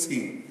gracious as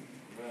he.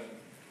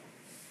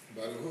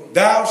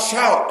 Thou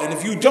shalt, and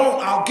if you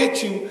don't, I'll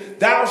get you.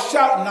 Thou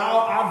shalt, and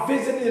I'll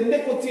visit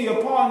iniquity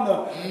upon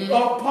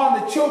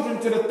the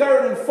children to the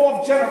 3rd and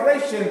 4th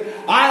generation.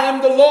 I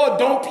am the Lord.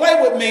 Don't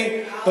play with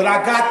me, but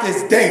I got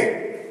this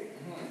day.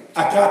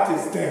 I got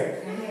this day.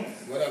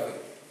 Whatever.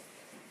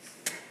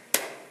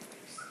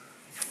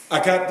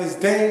 I got this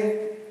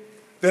day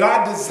that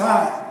I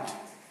designed.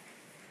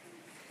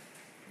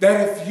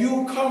 That if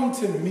you come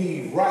to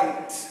me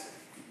right,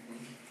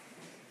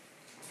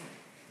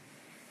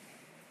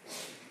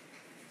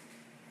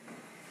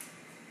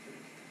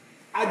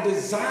 I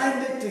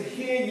designed it to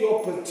hear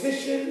your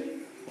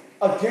petition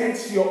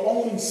against your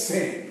own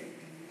sin.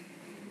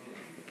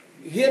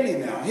 Hear me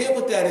now. Hear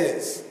what that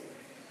is.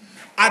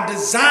 I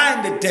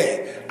designed the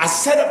day. I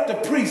set up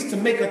the priest to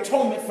make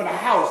atonement for the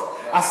house.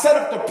 I set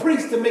up the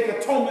priest to make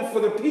atonement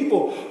for the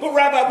people. But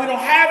Rabbi, we don't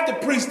have the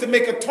priest to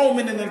make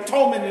atonement, and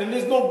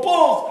there's no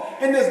bulls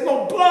and there's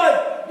no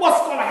blood. What's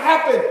going to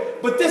happen?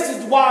 But this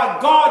is why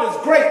God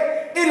is great.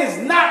 It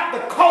is not the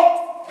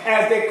cult,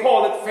 as they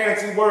call it,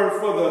 fancy word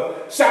for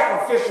the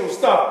sacrificial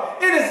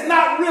stuff. It is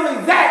not really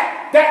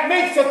that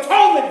makes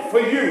atonement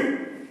for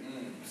you.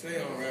 Say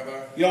on,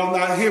 Rabbi. Y'all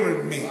not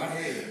hearing me. I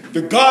hear you.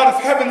 The God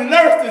of heaven and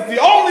earth is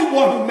the only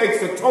one who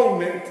makes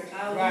atonement.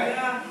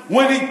 Right.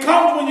 When you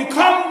come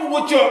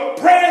with your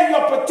prayer and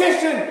your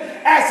petition,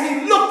 as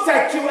he looks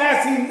at you,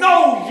 as he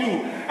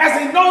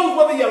knows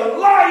whether you're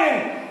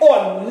lying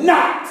or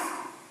not.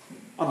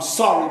 I'm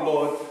sorry,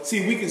 Lord.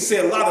 See, we can say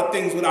a lot of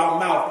things with our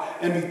mouth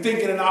and be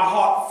thinking in our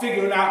heart,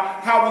 figuring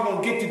out how we're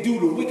going to get to do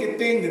the wicked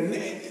thing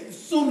as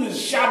soon as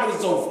Shabbat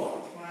is over.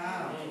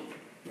 Wow.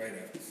 Right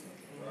after something.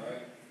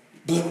 Right.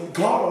 But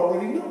God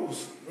already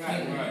knows.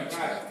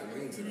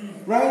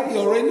 Right? He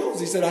already knows.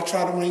 He said, I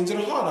try to range in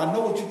the heart. I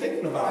know what you're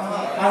thinking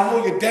about. I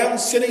know you're down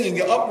sitting and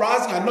you're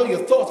uprising. I know your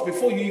thoughts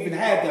before you even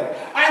had them.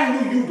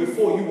 I knew you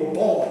before you were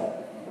born.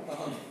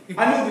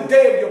 I knew the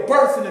day of your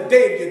birth and the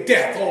day of your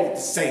death all at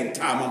the same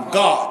time. I'm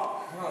God.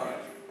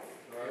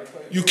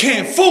 You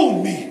can't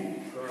fool me.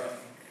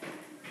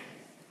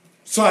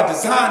 So I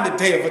designed the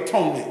Day of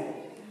Atonement.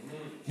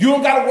 You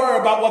don't got to worry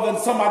about whether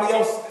somebody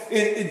else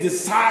it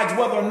decides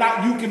whether or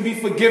not you can be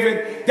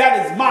forgiven.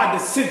 That is my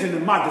decision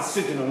and my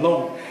decision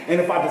alone.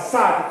 And if I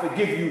decide to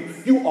forgive you,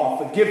 you are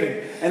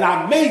forgiven. And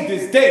I made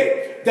this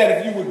day that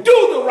if you would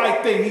do the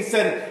right thing, he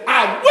said,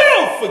 I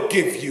will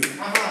forgive you.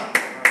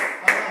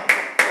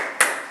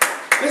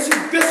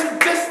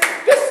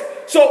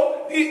 So,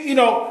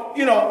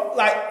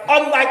 like,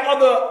 unlike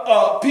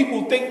other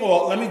people think,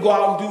 well, let me go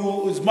out and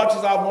do as much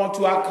as I want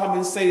to. I come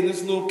and say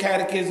this little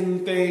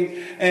catechism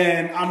thing,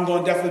 and I'm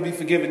going to definitely be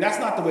forgiven. That's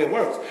not the way it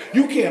works.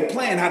 You can't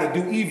plan how to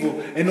do evil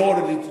in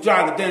order to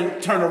try to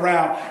then turn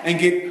around and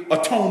get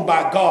atoned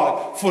by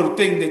God for the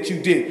thing that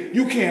you did.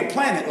 You can't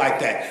plan it like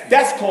that.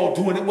 That's called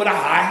doing it with a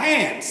high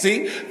hand.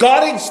 See,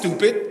 God ain't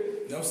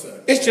stupid. No,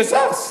 sir. It's just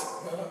us.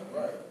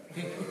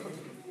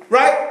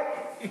 Right?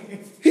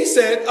 He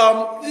said,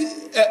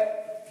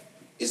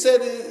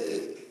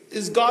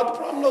 is God the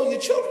problem? No, your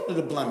children are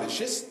the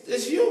blemish.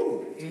 It's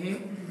you.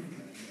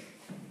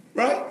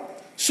 Right?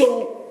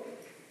 So,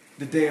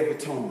 the Day of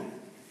Atonement.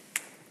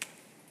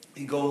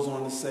 He goes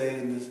on to say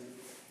in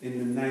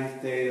the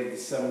 9th day of the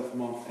 7th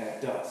month at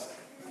dusk.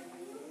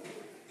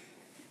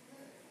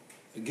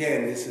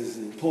 Again, this is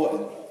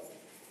important.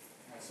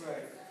 That's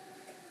right.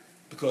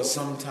 Because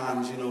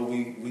sometimes,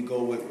 we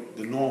go with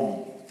the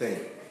normal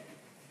thing.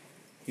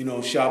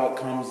 Shabbat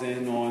comes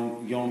in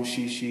on Yom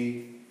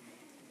Shishi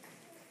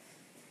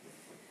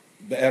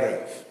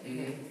Be'erev.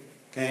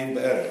 Okay,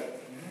 Be'erev.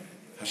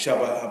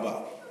 HaShabbat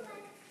Haba.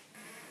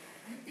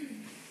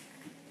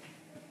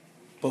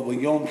 But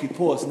with Yom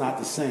Kippur, it's not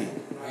the same.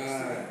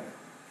 Right.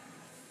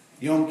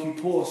 Yom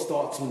Kippur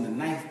starts on the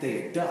 9th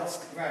day at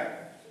dusk. Right.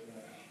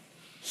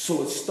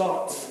 So it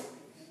starts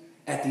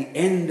at the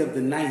end of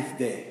the 9th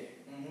day,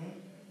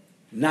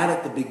 not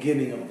at the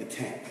beginning of the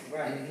 10th.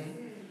 Right.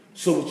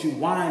 So what you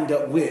wind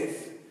up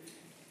with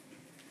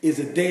is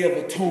a Day of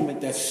Atonement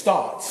that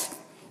starts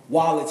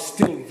while it's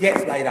still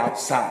yet light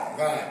outside,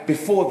 Right.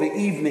 before the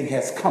evening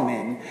has come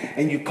in,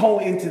 and you go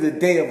into the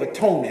Day of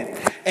Atonement,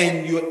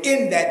 and you're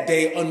in that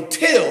day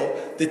until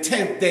the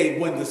 10th day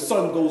when the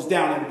sun goes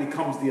down and it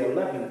becomes the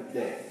 11th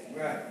day.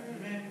 Right.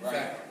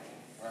 Right.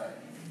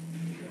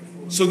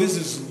 So this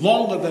is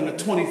longer than a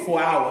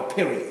 24-hour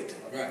period.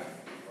 Right.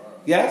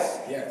 Yes?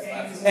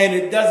 Yes. And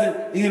it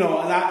doesn't, and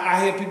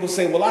I hear people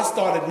say, well, I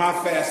started my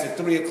fast at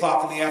 3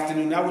 o'clock in the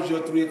afternoon. That was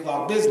your 3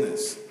 o'clock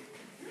business.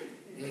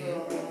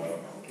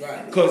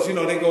 Right. Because,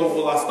 they go,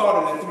 well, I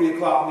started at 3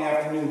 o'clock in the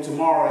afternoon.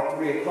 Tomorrow at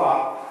 3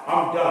 o'clock,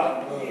 I'm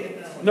done.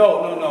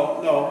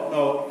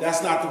 No.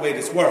 That's not the way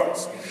this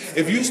works.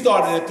 If you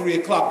started at 3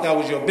 o'clock, that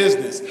was your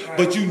business.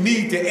 But you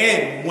need to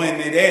end when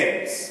it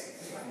ends.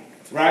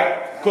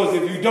 Right? Because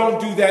if you don't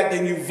do that,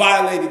 then you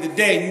violated the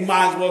day. You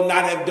might as well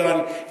not have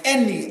done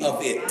any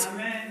of it.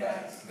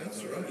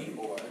 That's right.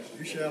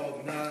 You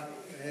shall not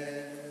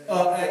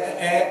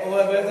okay.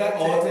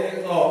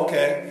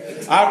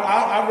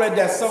 I read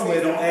that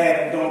somewhere. Don't add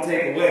and don't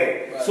take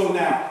away. So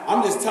now,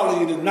 I'm just telling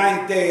you the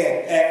 9th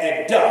day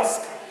at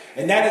dusk.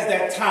 And that is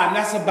that time.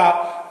 That's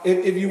about,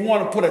 if you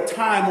want to put a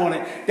time on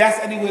it, that's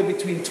anywhere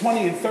between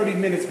 20 and 30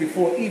 minutes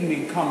before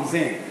evening comes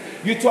in.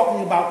 You're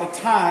talking about the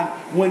time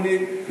when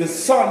the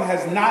sun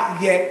has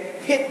not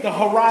yet hit the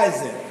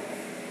horizon.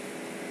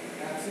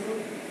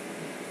 Absolutely.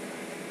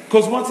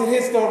 Because once it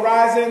hits the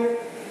horizon,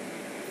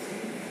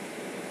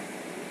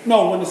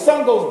 when the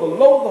sun goes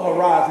below the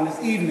horizon, it's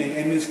evening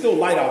and there's still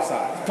light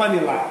outside. There's plenty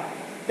of light.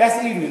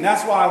 That's evening.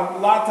 That's why a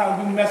lot of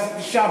times we mess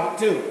with the Shabbat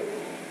too.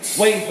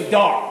 Waiting for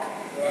dark.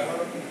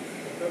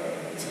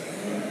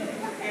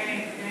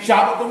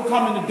 Shabbat don't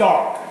come in the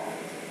dark.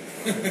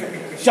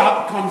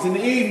 Shabbat comes in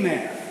the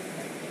evening.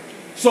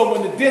 So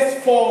when the disk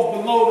falls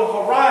below the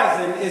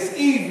horizon, it's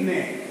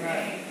evening.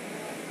 Right.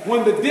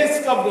 When the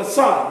disk of the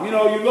sun,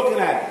 you're looking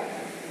at it.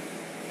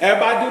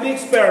 Everybody do the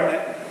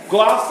experiment.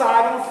 Go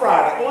outside on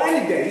Friday, or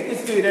any day. You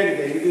can do it any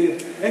day.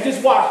 And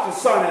just watch the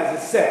sun as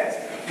it sets.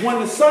 When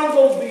the sun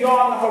goes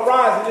beyond the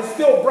horizon, it's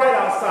still bright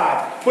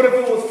outside. But if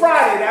it was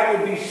Friday, that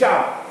would be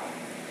Shabbat.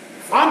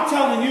 I'm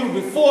telling you,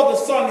 before the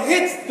sun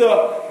hits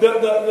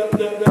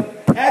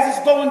as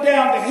it's going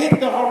down to hit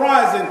the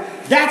horizon,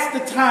 that's the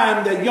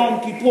time that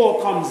Yom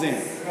Kippur comes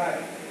in. Right.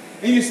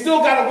 And you still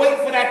got to wait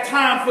for that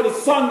time for the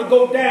sun to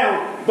go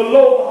down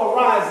below the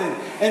horizon.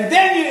 And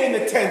then you're in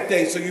the 10th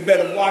day, so you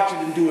better watch it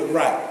and do it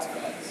right.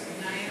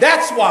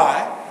 That's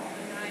why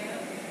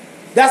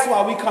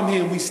we come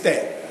here and we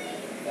stay.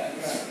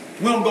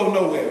 We don't go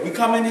nowhere. We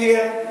come in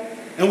here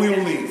and we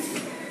don't leave.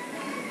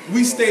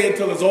 We stay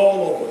until it's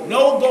all over.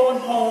 No going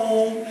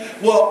home.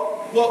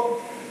 Well,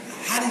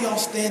 how do y'all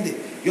stand it?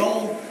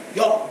 Y'all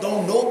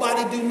don't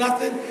nobody do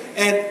nothing?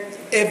 And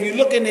if you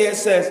look in there, it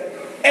says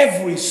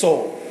every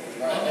soul.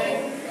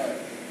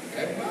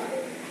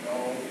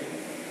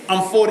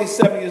 I'm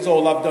 47 years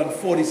old. I've done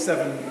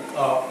 47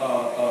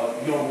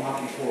 Yom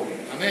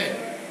HaKippurim. Amen.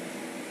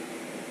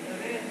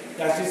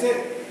 That's just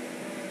it.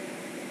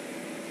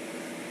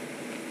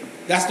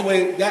 That's the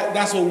way.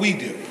 That's what we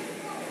do.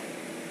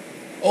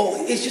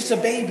 Oh, it's just a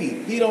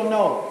baby. He don't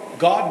know.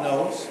 God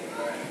knows.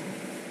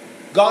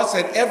 God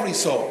said every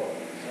soul.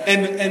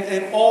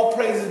 And all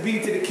praises be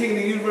to the King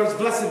of the universe.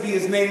 Blessed be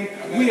his name.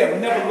 Amen. We have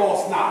never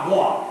lost not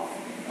one.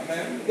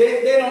 Amen.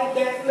 They don't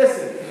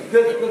listen.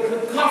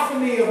 The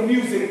cacophony of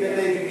music that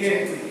they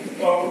begin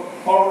to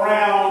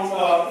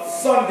around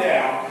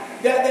sundown.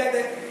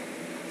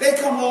 They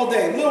come all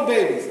day. Little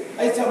babies.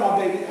 I tell my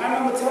baby. I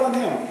remember telling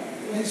him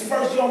his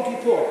first Yom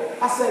Kippur.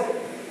 I said,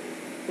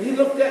 and he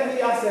looked at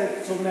me. I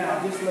said, so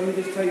now, let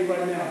me tell you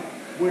right now.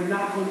 We're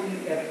not going to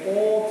eat at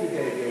all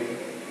today, baby.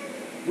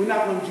 We're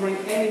not going to drink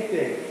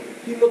anything.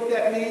 He looked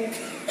at me.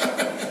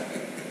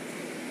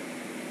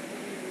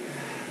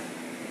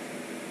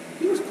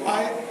 He was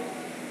quiet.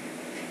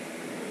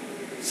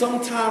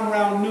 Sometime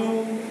around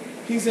noon,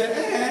 he said,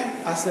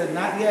 I said,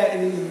 not yet.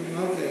 And he said,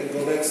 okay,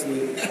 go back to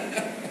sleep.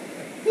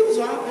 It was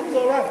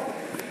all right.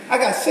 I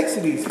got 6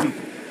 of these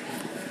people.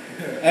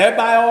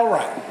 Everybody all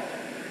right?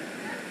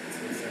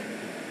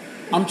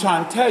 I'm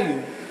trying to tell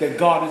you that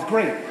God is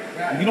great.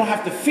 And you don't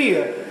have to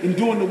fear in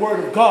doing the word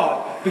of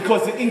God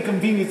because it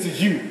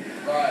inconveniences you.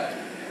 Right.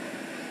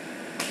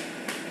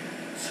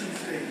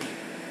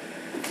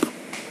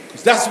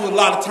 Because that's what a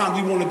lot of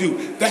times we want to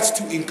do. That's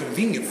too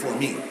inconvenient for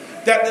me.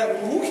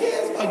 Who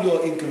cares about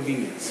your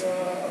inconvenience?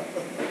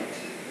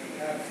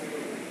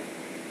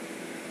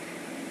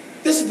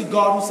 This is the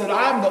God who said,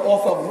 I am the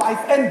author of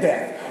life and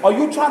death. Are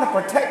you trying to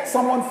protect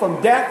someone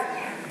from death?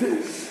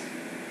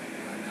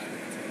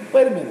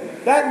 Wait a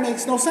minute. That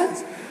makes no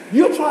sense.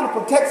 You're trying to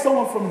protect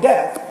someone from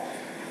death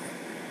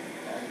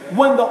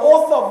when the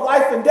author of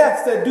life and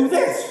death said, do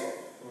this.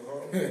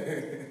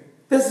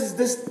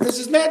 This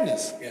is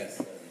madness.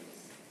 Yes.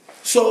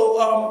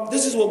 So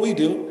this is what we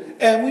do.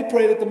 And we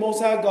pray that the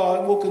Most High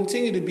God will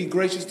continue to be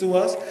gracious to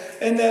us.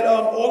 And that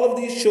all of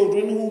these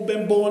children who've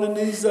been born in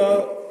these...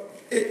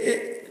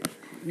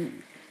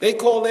 they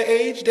call their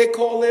age, they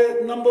call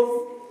their number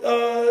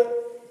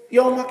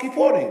Yom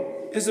HaKippurim.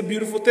 It's a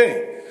beautiful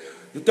thing.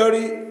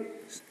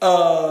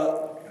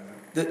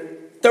 The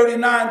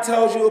 39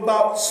 tells you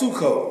about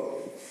Sukkot.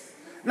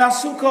 Now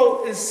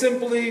Sukkot is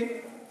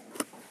simply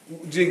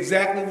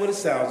exactly what it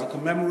sounds, a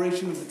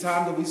commemoration of the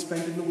time that we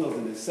spent in the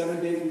wilderness. 7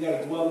 days we got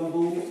to dwell in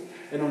booths,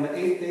 and on the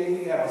 8th day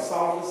we have a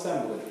solemn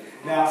assembly.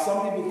 Now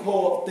some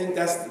people think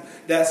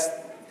that's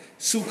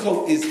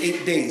Sukkot is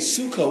 8 days.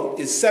 Sukkot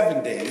is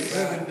 7 days.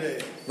 7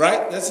 days.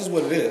 Right? This is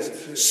what it is.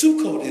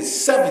 Sukkot is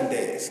 7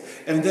 days.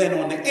 And then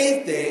on the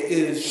 8th day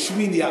is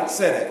Shmini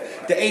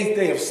Atzeret, the 8th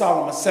day of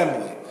solemn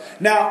assembly.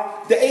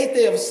 Now, the 8th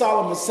day of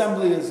solemn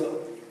assembly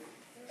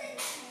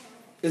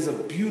is a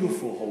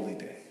beautiful holy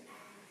day.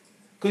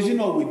 Because you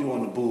know what we do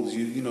on the booths.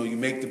 You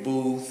make the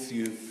booth,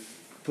 you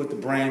put the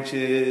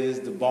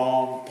branches, the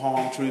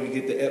palm tree, we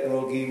get the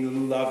etrogim, the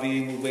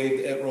lulavim, we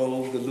wave the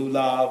etrog, the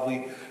lulav,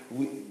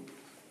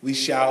 we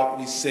shout,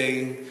 we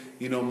sing,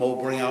 Mo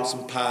bring out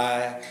some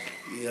pie,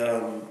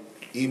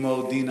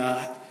 Emo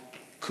Dina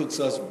cooks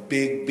us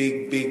big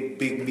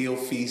meal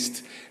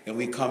feast, and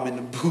we come in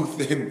the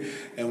booth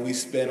and we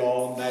spend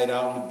all night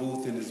out in the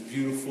booth, and it's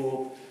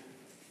beautiful.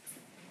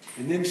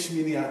 And then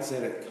Shmini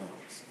Atzeret comes.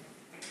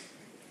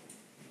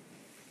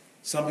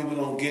 Some people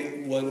don't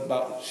get what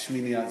about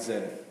Shmini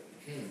Atzeret.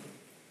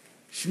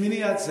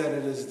 Shmini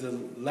Atzeret is the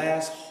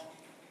last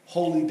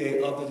holy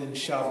day other than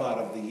Shabbat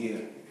of the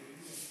year.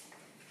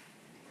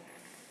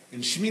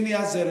 And Shmini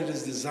Atzeret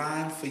is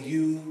designed for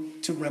you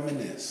to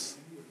reminisce.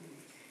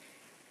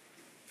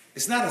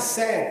 It's not a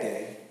sad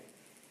day.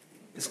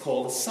 It's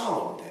called a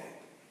solemn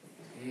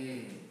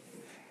day.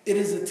 It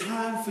is a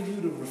time for you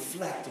to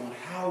reflect on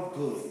how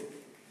good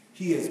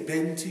He has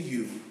been to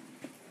you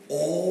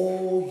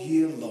all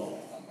year long.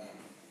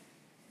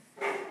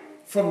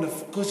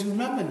 Because you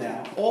remember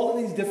now, all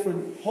of these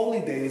different holy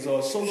days are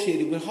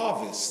associated with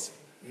harvest.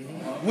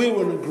 We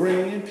were an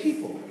agrarian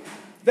people.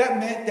 That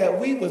meant that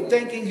we were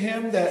thanking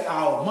Him that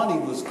our money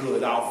was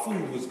good, our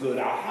food was good,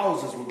 our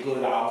houses were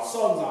good, our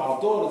sons,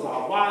 our daughters,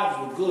 our wives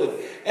were good.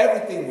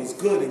 Everything was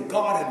good, and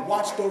God had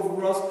watched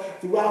over us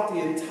throughout the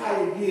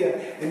entire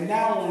year. And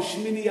now on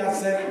Shmini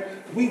Atzeret,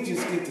 we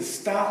just get to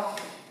stop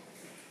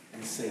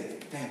and say,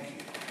 thank you.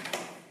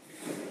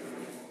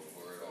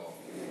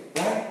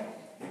 Right?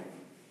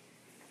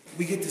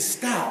 We get to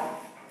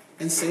stop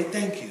and say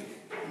thank you.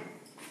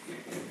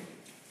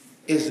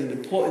 It's an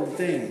important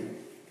thing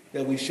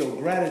that we show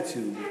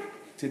gratitude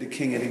to the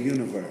King of the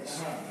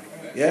universe.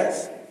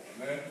 Yes?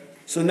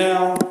 So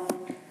now,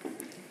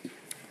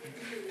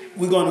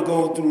 we're going to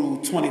go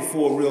through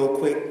 24 real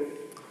quick.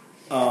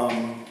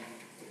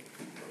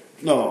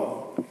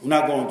 No, we're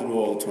not going through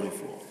all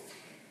 24.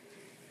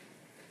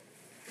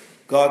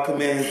 God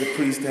commands the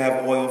priest to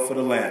have oil for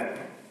the lamp.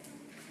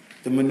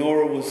 The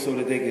menorah was so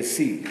that they could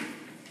see.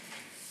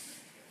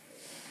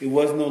 It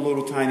was no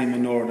little tiny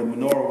menorah. The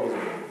menorah was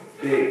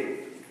big.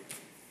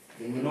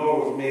 The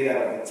menorah was made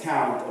out of a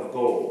talent of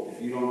gold.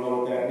 If you don't know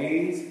what that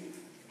means,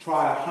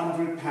 try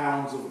 100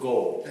 pounds of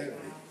gold.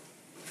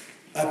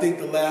 I think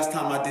the last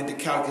time I did the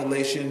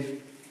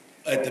calculation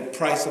at the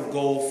price of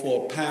gold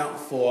for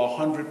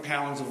 100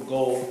 pounds of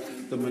gold,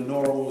 the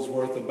menorah was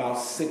worth about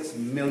 $6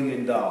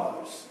 million.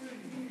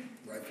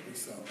 Rightfully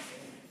so.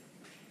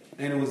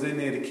 And it was in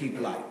there to keep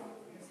light.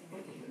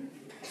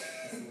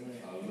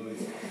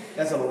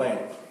 That's a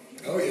lamp.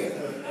 Oh yeah,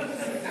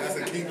 that's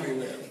a keeping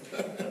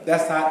lamp.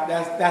 That's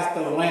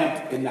the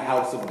lamp in the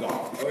house of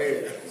God. Oh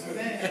yeah.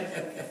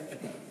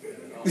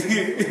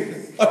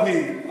 I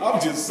mean,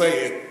 I'm just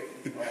saying,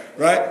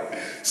 right?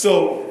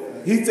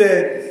 So he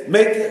said,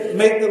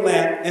 make the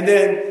lamp, and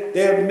then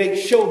they would make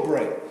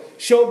showbread.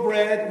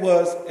 Showbread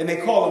was, and they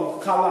call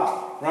them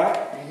kala, right?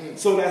 Mm-hmm.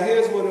 So now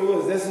here's what it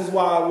was. This is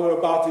why we're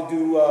about to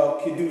do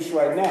kiddush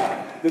right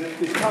now.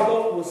 The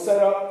kala was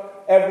set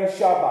up every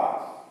Shabbat.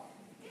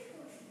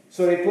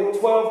 So they put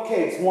 12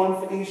 cakes, one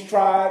for each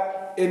tribe,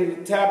 in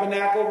the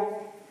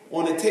tabernacle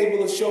on a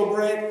table of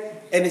showbread,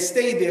 and it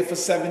stayed there for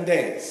 7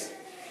 days.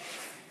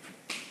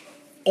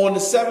 On the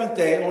 7th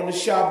day, on the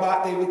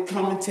Shabbat, they would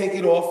come and take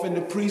it off, and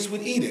the priest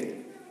would eat it.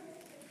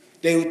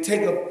 They would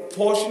take a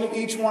portion of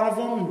each one of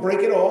them and break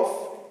it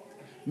off,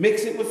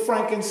 mix it with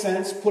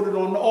frankincense, put it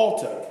on the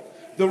altar.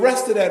 The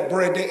rest of that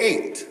bread they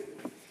ate.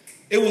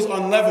 It was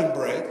unleavened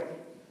bread,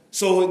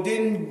 so it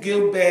didn't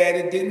get bad,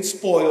 it didn't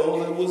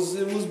spoil. It was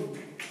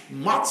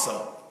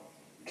matzah,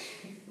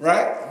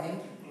 right?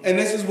 And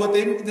this is what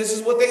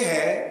they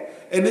had,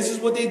 and this is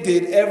what they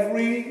did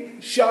every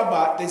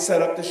Shabbat. They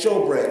set up the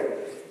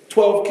showbread,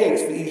 12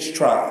 cakes for each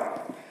tribe.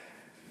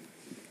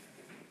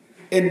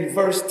 In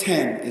verse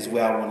 10 is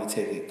where I want to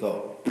take it.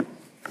 Go.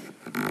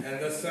 And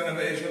the son of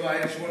an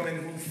Israelitish woman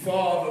whose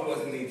father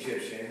was an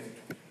Egyptian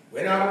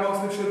went out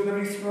amongst the children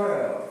of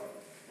Yisrael.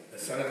 The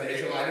son of the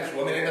Israelitish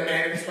woman and the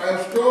man of Israel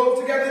strove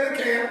together in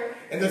the camp,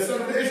 and the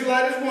son of the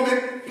Israelitish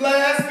woman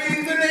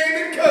blasphemed the name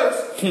and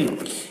cursed. And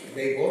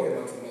they brought him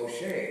unto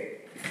Moshe.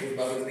 His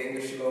mother's name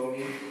was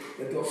Shlomi,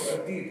 the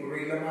daughter of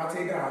Dibri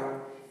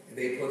Lamatedan. And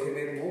they put him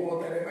in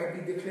war that it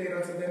might be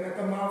declared unto them at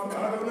the mouth of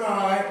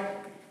Adonai.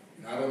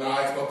 And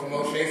Adonai spoke to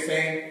Moshe,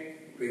 saying,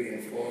 bring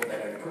him forth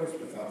that had cursed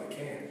without the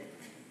camp.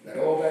 Let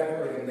all that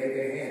heard him lay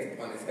their hands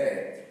upon his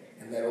head,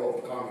 and let all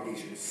the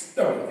congregation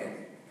stone him.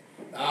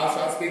 Thou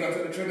shalt speak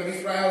unto the children of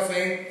Israel,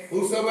 saying,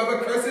 whosoever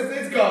curseth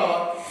his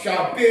God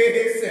shall bear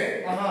his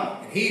sin.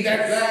 And he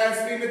that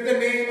blasphemeth the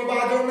name of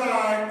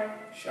Adonai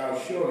shall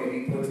surely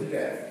be put to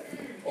death.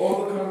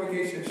 All the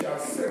congregation shall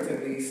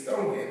certainly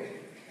stone him,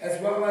 as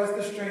well as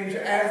the stranger,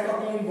 as the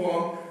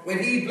homeborn, when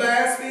he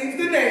blasphemes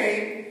the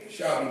name,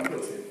 shall be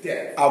put to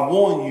death. I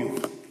warn you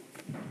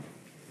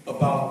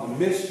about the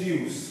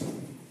misuse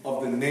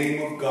of the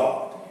name of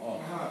God.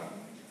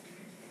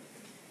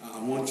 I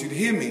want you to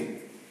hear me,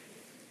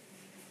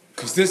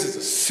 because this is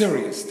a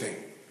serious thing.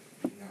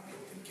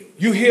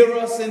 You hear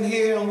us in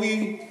here and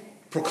we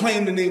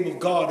proclaim the name of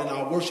God in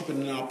our worship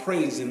and in our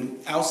praise, and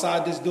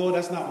outside this door,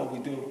 that's not what we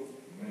do.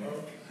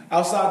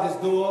 Outside this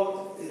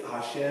door,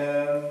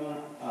 Hashem,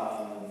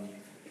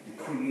 the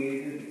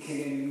Creator, the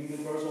King of the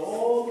universe,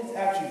 all these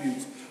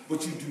attributes,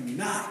 but you do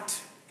not.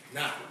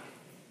 Now,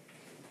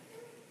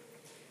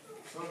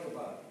 Talk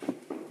about it.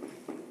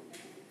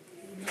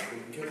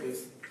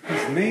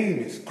 His name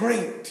is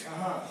great.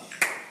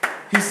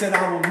 He said,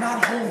 I will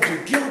not hold you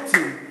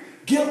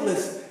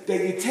guiltless,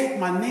 that you take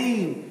my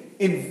name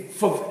in.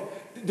 For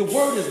the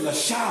word is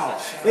lashal.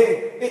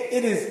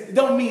 It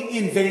don't mean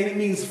in vain. It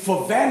means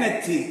for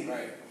vanity.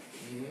 right.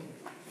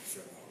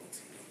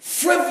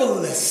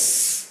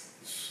 Frivolous.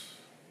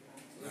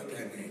 Not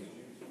that name.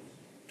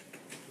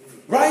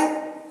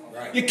 Right?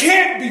 Right. You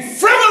can't be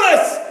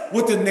frivolous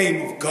with the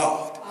name of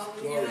God.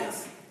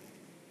 Glorious.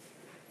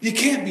 You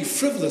can't be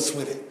frivolous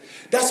with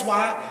it. That's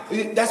why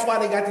they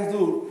got these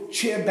little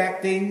chair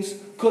back things.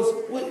 Because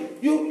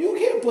you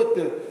can't put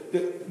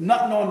the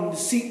nothing on the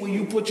seat where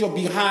you put your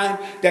behind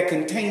that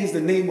contains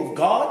the name of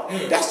God.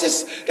 That's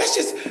just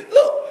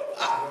look.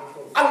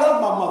 I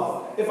love my mother.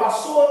 If I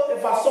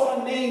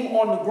saw a name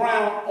on the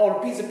ground on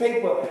a piece of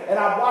paper and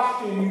I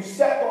watched you and you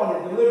stepped on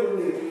it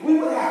deliberately, we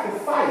would have to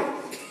fight.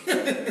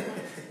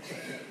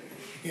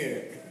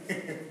 Yeah.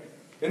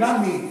 And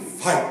I mean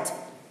fight.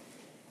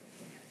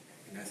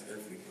 And that's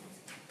earthly.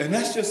 And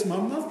that's just my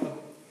mother.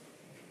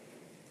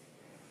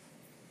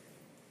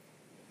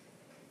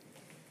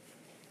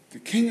 The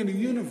King of the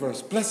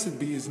universe, blessed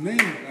be his name.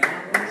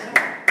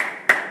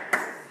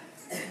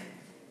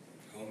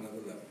 Whole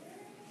nother level.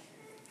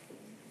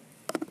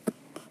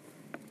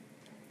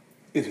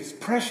 It is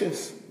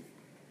precious.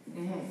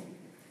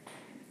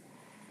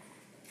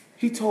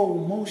 He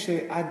told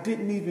Moshe, I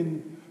didn't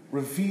even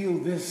reveal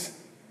this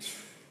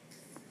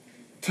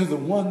to the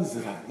ones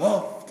that I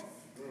loved.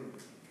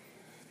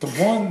 The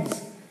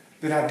ones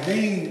that I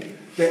named,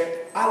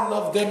 that I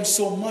love them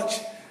so much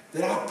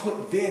that I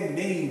put their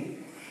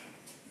name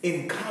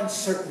in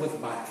concert with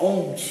my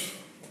own.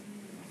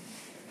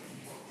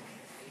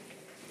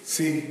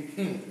 See,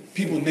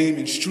 people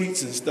naming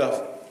streets and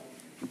stuff.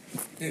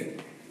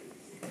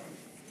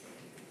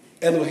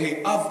 Elohei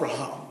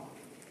Abraham,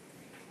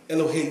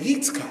 Elohei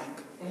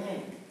Yitzchak,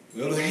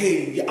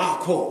 Elohei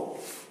Yaakov.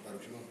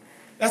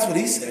 That's what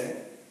he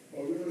said.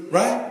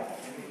 Right?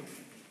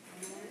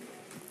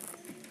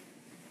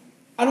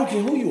 I don't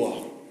care who you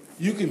are.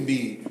 You can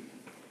be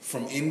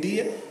from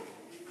India,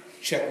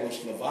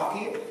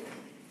 Czechoslovakia,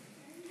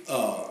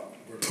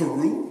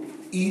 Peru,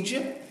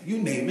 Egypt, you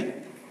name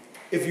it.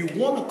 If you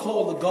want to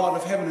call the God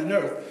of heaven and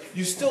earth,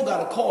 you still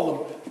got to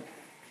call him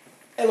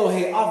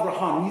Elohei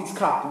Abraham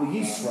Yitzchak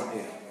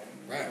Yisrael.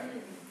 Right.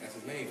 That's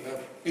his name,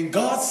 brother. And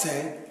God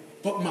said,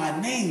 but my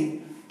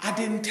name, I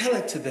didn't tell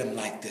it to them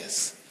like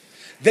this.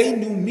 They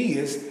knew me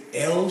as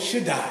El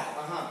Shaddai.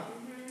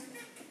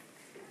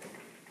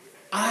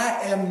 I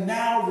am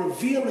now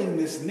revealing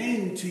this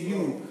name to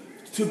you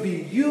to be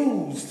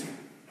used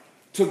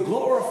to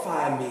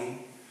glorify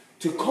me,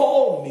 to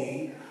call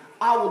me.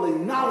 I will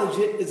acknowledge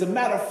it. As a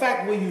matter of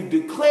fact, when you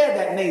declare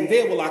that name,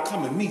 there will I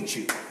come and meet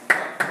you.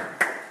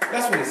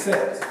 That's what it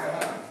says.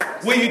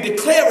 When you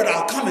declare it,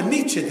 I'll come and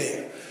meet you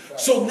there.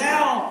 So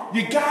now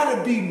You got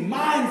to be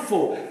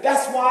mindful.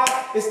 That's why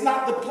it's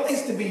not the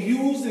place to be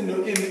used in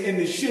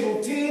the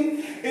shittle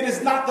team. It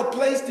is not the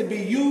place to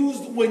be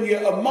used when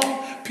you're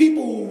among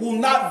people who will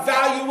not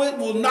value it,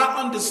 will not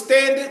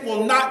understand it,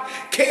 will not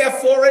care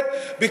for it.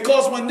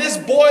 Because when this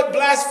boy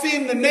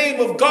blasphemed the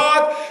name of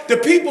God, the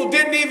people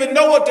didn't even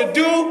know what to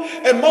do.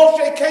 And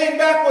Moshe came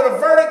back with a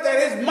verdict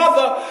that his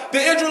mother, the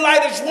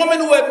Israelitish woman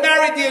who had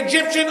married the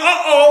Egyptian,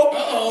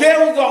 there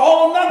was a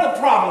whole nother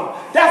problem.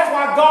 That's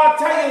why God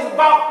tells us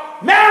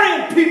about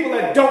marrying people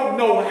that don't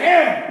know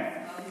him.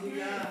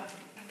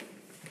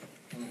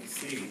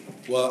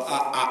 Well,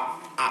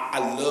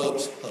 I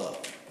loves her.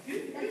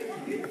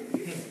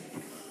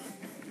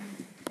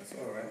 That's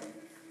all right.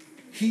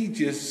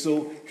 He's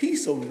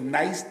so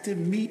nice to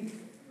me.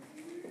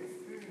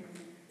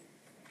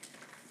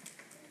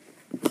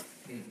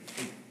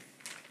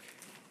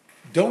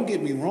 Don't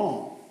get me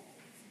wrong.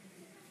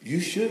 You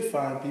should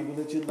find people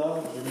that you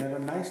love and that are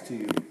nice to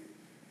you.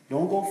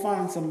 Don't go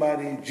find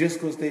somebody just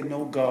because they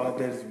know God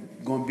that's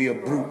going to be a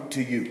brute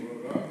to you.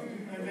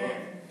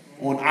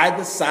 On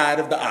either side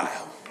of the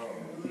aisle.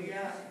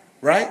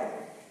 Right?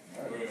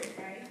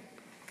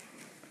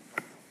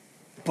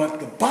 But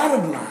the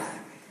bottom line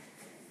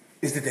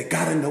is that they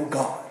got to know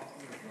God.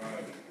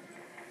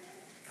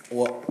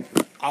 Or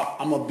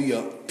I'm going to be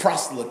a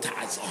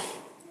proselytizer.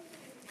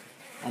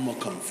 I'm going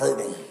to convert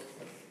them.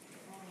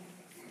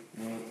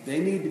 Well, they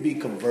need to be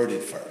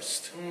converted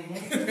first.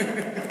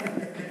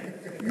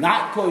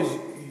 Not because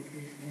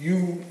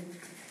you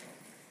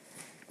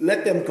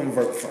let them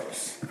convert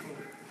first.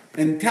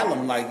 And tell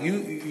them, like,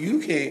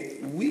 we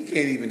can't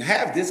even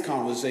have this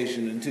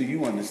conversation until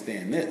you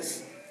understand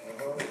this.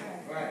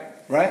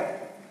 Right?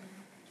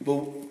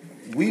 But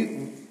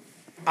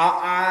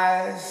our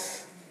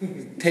eyes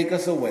take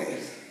us away.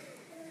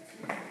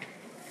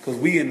 Because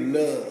we in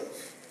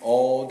love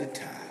all the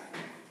time.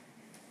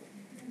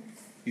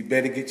 You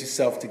better get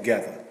yourself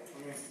together.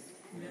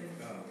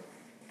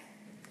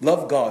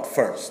 Love God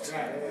first.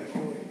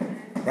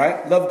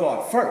 Right? Love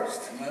God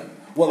first.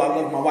 Well, I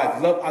love my wife.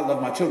 I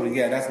love my children.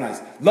 Yeah, that's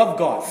nice. Love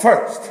God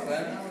first.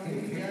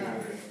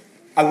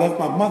 I love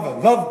my mother.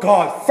 Love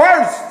God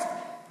first.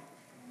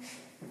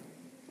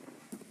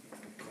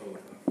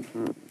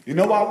 You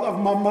know why I love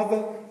my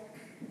mother?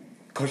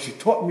 Because she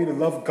taught me to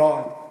love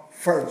God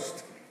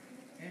first.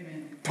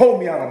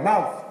 Told me out of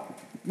mouth.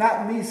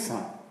 Not me,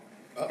 son.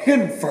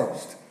 Him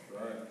first.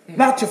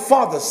 Not your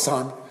father's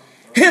son.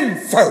 Him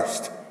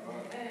first.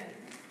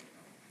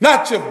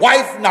 Not your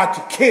wife, not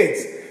your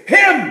kids.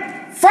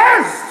 Him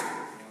first.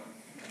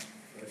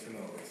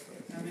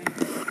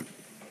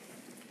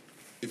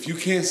 If you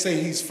can't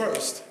say he's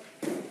first,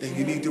 then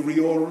you need to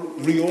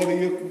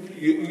reorder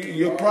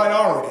your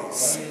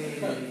priorities.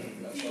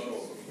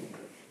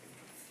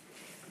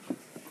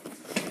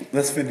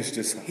 Let's finish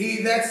this.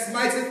 He that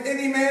smiteth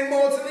any man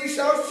mortally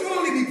shall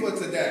surely be put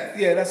to death.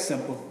 Yeah, that's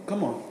simple.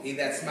 Come on. He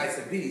that smites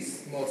a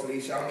beast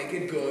mortally shall make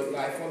it good,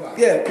 life for life.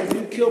 Yeah, because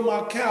you killed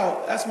my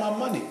cow. That's my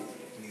money.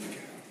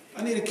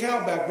 I need a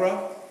cow back,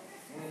 bro.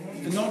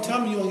 And don't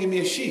tell me you won't give me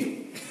a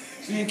sheep.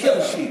 You didn't kill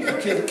a sheep. You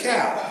killed a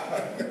cow.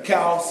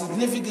 Cow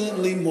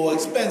significantly more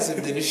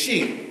expensive than a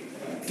sheep.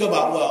 Talk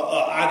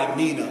about, I didn't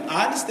mean it.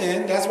 I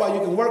understand. That's why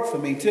you can work for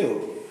me,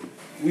 too.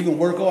 We can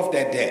work off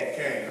that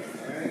debt.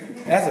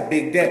 That's a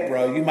big debt,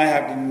 bro. You might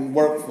have to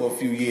work for a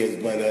few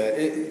years, but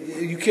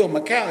you killed my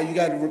cow, you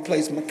got to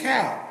replace my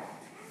cow.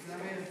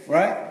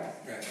 Right?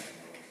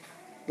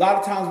 A lot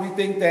of times we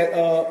think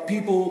that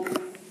people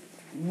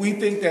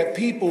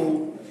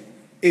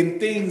in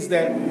things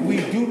that we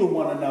do to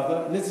one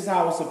another, and this is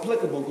how it's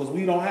applicable because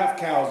we don't have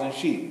cows and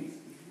sheep.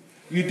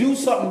 You do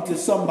something to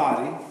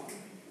somebody,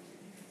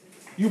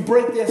 you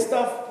break their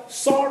stuff,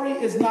 sorry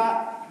is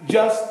not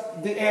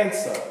just the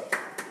answer.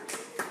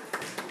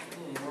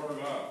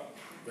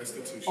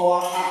 Oh,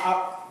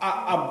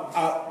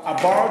 I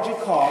borrowed your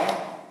car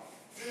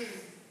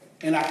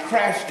and I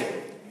crashed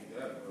it.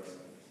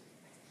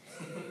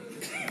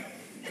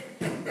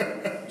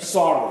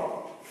 Sorry.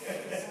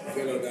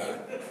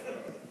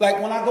 Like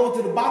when I go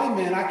to the body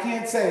man, I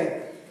can't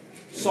say,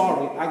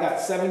 sorry, I got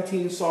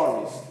 17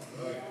 sorries.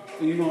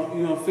 You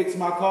gonna fix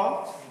my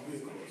car?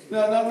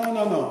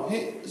 No.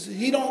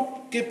 He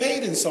don't get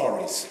paid in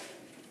sorries.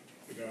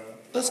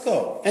 Let's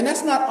go. And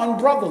that's not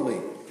unbrotherly.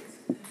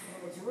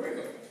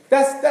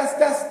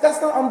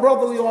 That's not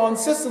unbrotherly or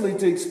unsisterly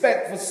to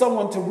expect for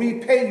someone to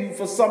repay you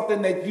for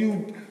something that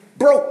you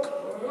broke.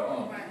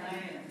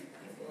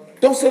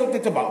 Don't sit up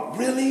there about,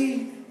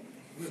 really?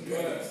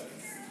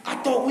 I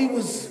thought we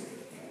was...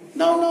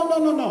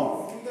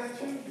 No.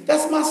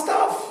 That's my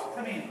stuff.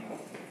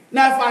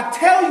 Now, if I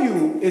tell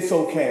you it's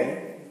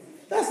okay,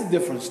 that's a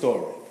different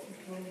story.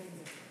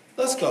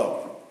 Let's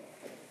go.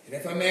 And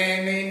if a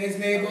man name his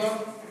neighbor,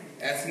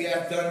 as he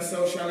hath done,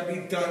 so shall it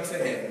be done to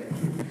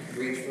him.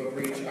 Breach for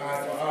breach,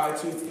 eye for eye,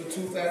 tooth for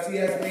tooth, as he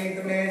has named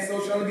the man,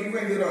 so shall it be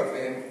rendered unto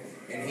him.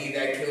 And he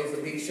that kills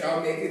a beast shall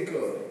make it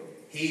good.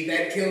 He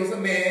that kills a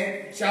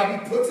man shall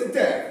be put to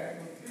death.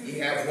 Ye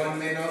have one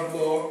man of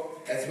law,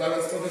 as well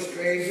as for the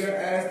stranger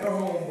as the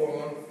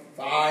homeborn.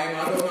 For I am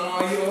Adonai.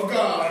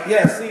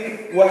 Yeah,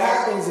 see, what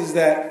happens is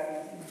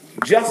that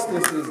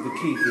justice is the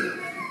key here.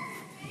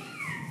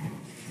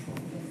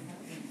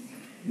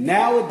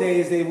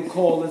 Nowadays, they would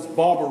call this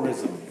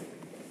barbarism.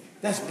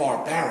 That's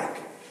barbaric.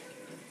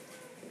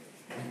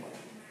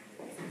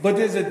 But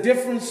there's a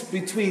difference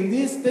between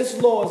these. This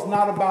law is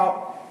not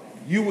about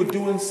you were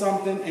doing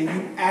something and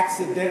you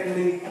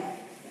accidentally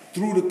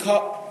threw the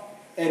cup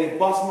and it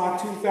bust my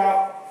tooth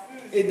out.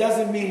 It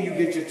doesn't mean you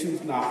get your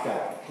tooth knocked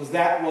out, because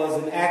that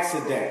was an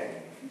accident.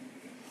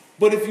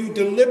 But if you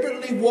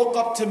deliberately walk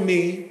up to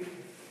me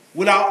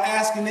without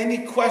asking any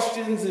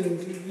questions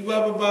and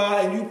blah, blah, blah,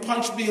 and you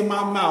punch me in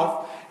my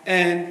mouth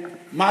and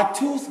my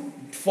tooth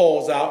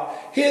falls out,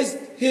 here's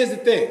the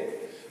thing.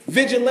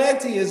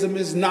 Vigilantism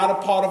is not a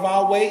part of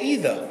our way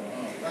either.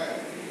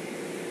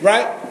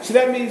 Right? So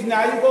that means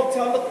now you go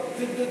tell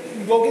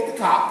you go get the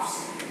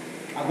cops.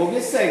 I go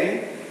get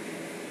Sagan.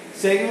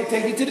 Sagan will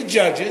take you to the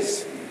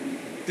judges.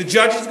 The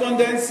judge is going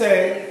to then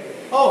say,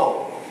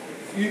 so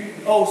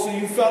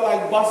you felt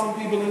like busting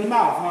people in the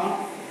mouth,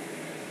 huh?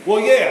 Well,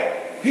 yeah.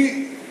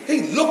 He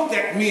looked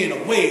at me in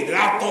a way that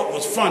I thought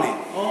was funny.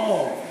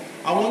 Oh,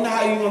 I wonder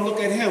how you're going to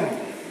look at him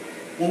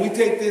when we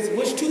take this.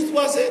 Which tooth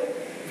was it?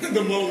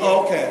 The molar.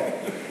 Oh, okay.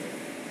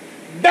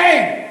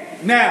 Bang!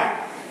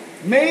 Now,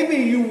 maybe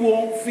you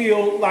won't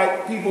feel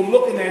like people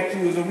looking at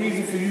you is a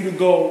reason for you to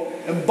go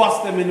and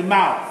bust them in the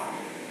mouth.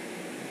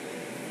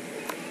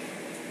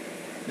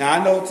 Now,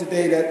 I know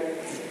today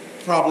that's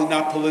probably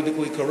not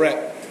politically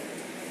correct,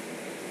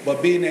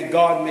 but being that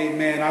God made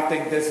man, I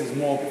think this is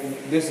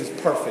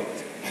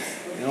perfect.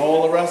 And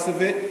all the rest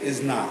of it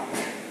is not.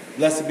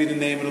 Blessed be the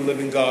name of the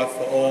living God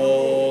for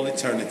all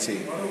eternity.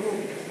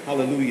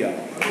 Hallelujah.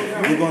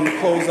 We're going to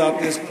close out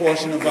this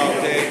portion of our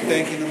day,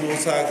 thanking the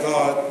Most High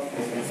God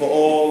for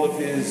all of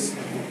His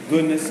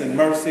goodness and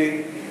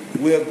mercy.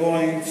 We're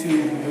going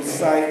to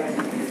recite,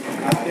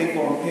 I think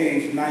on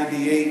page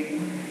 98,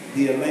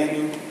 the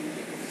Elenu.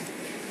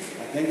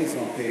 I think it's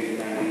on page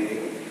 98.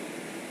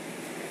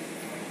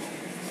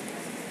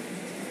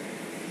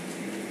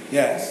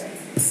 Yes.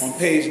 On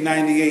page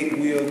 98,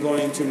 we are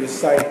going to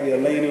recite the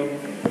Elenu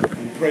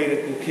and pray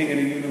that the King of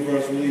the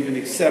universe will even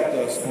accept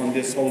us on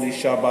this holy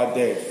Shabbat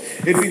day.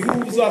 It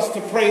behooves us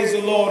to praise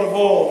the Lord of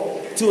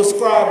all, to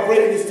ascribe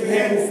greatness to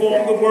Him who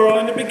formed the world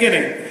in the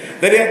beginning,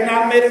 that He hath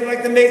not made it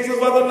like the nations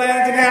of other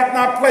lands, and hath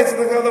not placed it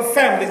like other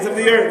families of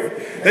the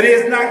earth, that He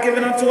has not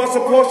given unto us a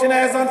portion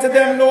as unto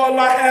them, nor a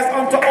lot as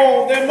unto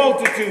all their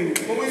multitude.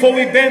 For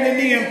we bend the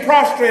knee and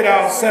prostrate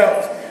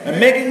ourselves, and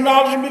make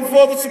acknowledgement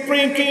before the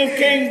Supreme King of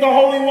Kings, the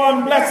Holy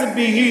One, blessed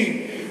be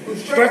He, who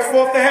stretched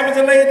forth the heavens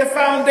and laid the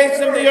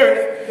foundation of the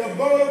earth,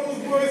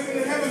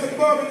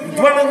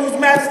 dwelling whose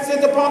majesty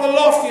is upon the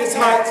loftiest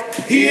heights.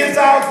 He is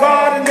our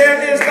God, and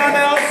there is none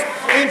else.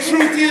 In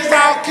truth, He is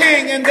our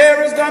King, and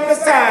there is none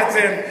besides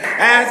Him.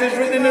 As is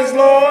written in His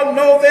law,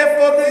 know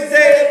therefore this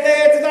day and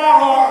lay it in our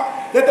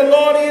heart, that the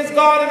Lord He is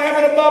God in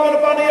heaven above and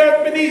upon the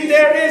earth beneath,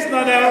 there is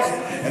none else.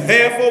 And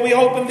therefore we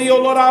hope in Thee, O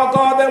Lord our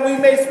God, that we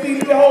may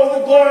speedily behold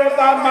the glory of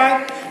Thy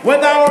might,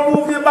 when Thou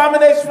remove the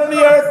abomination from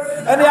the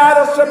earth, and the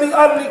idols shall be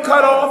utterly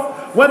cut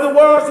off, when the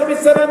world shall be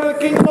set under the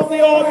kingdom of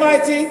the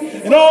Almighty,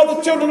 and all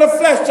the children of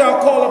flesh shall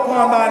call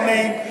upon Thy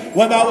name,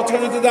 when Thou wilt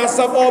turn unto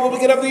Thyself all the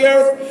wicked of the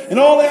earth, and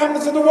all the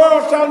inhabitants of the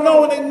world shall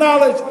know and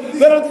acknowledge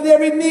that unto Thee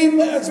every knee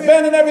must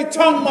bend and every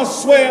tongue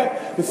must swear.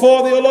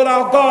 Before Thee, O Lord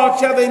our God,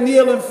 shall they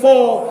kneel and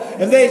fall,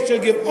 and they shall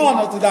give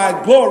honor to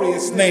Thy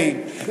glorious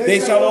name. They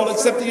shall all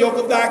accept the yoke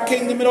of Thy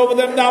kingdom, and over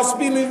them Thou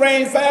speedily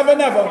reign forever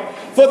and ever.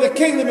 For the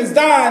kingdom is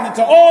Thine, and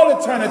to all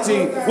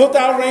eternity wilt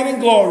Thou reign in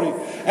glory.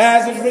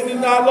 As is written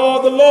in Thy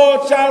law, the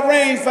Lord shall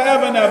reign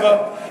forever and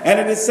ever. And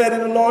it is said,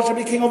 and the Lord shall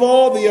be king of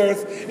all the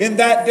earth. In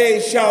that day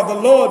shall the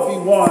Lord be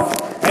one,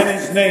 and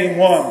His name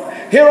one.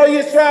 Hear, O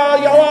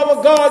Yisrael, Yahweh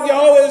our God,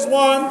 Yahweh is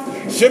one.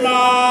 Shema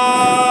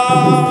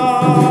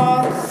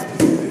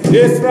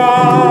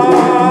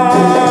Yisrael.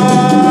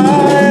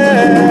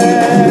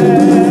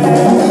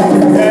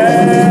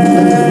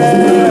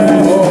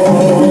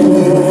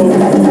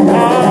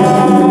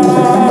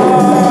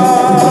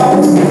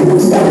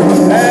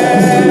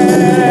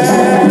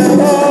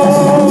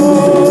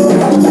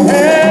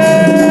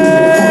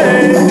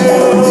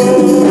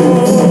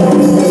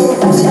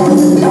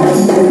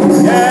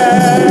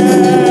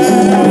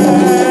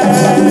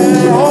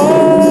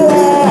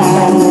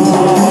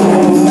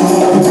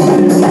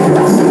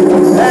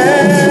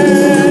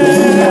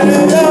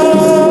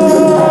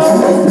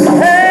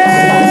 Hey!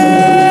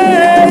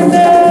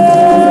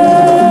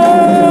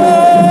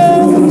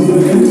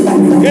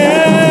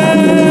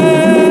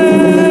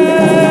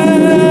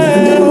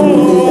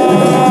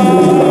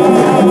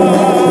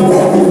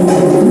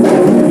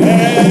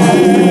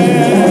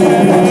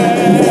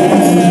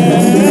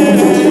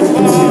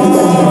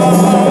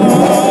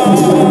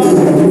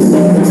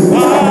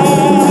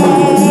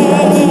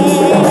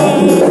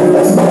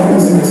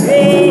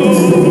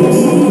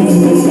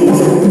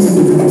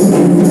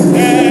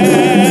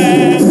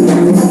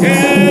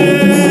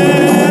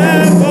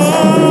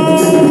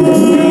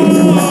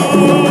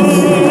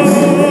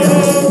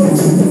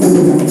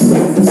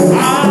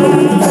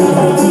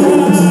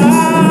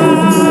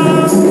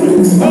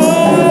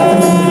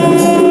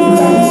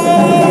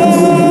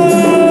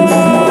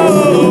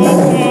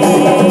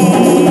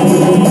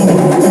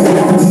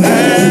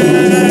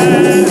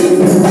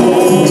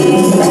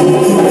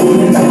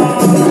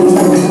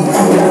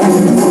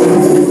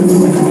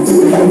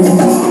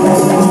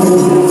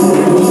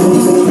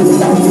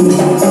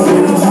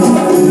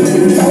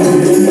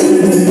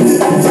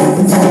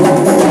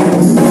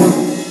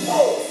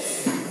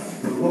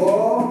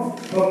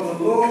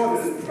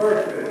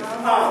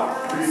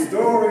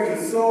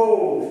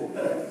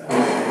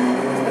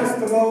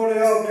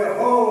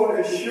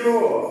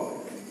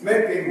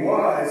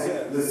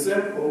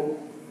 simple.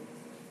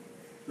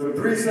 The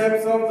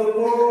precepts of the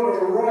Lord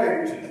are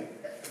right,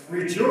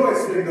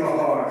 rejoicing the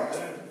heart.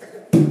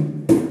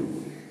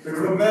 The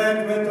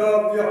commandment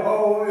of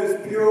Yahweh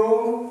is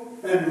pure,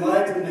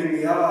 enlightening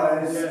the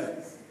eyes.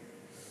 Yes.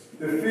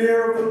 The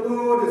fear of the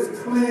Lord is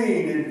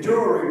clean,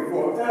 enduring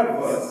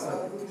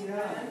forever.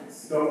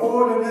 The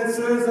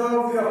ordinances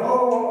of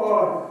Yahweh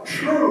are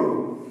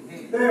true.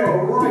 They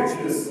are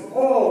righteous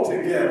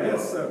altogether.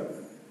 Yes, sir.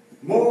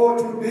 More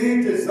to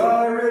be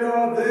desired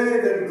are they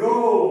than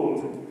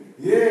gold,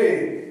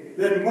 yea,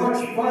 than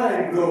much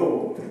fine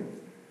gold.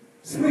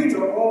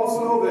 Sweeter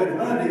also than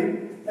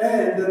honey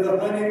and the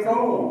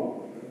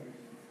honeycomb.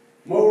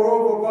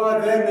 Moreover,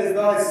 by them is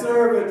thy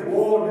servant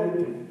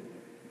warned.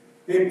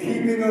 In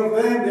keeping of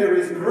them there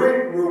is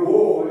great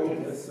reward.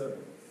 Yes, sir.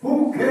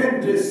 Who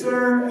can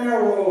discern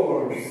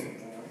errors?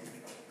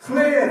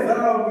 Clear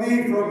thou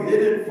me from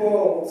hidden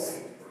faults.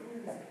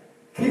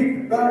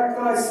 Keep back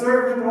thy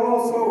servant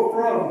also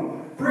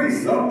from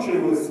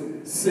presumptuous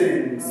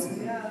sins,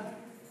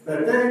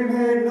 that they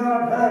may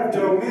not have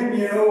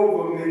dominion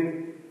over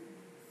me.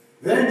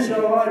 Then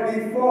shall I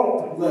be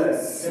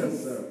faultless,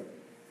 Yes, sir.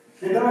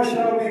 and I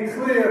shall be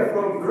clear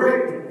from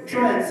great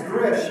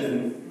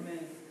transgression.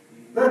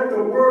 Let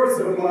the words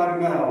of my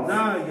mouth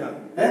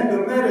and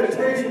the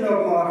meditation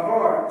of my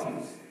heart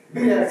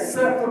be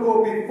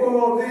acceptable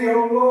before thee,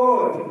 O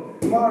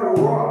Lord, my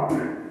rock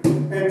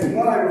and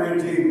my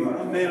Redeemer.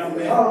 Amen,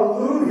 amen.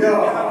 Hallelujah.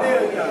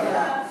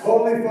 Hallelujah.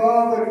 Holy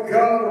Father,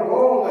 God of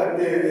all that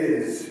there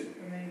is,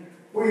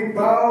 we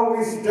bow,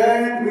 we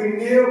stand, we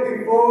kneel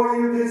before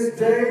you this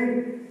day,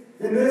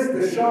 in this,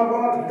 the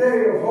Shabbat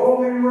day of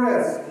holy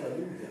rest.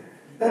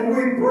 And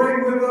we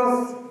bring with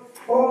us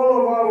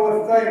all of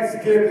our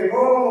thanksgiving,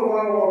 all of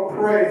our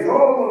praise,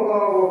 all of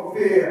our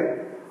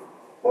fear,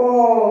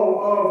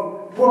 all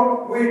of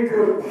what we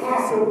could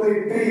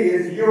possibly be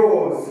is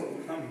yours.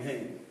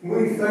 Amen.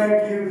 We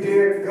thank you,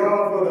 dear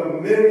God, for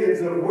the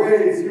millions of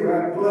ways you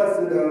have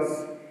blessed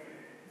us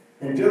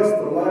in just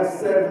the last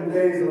 7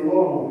 days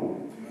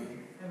alone.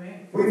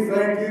 Amen. We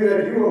thank you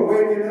that you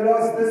awakened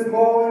us this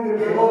morning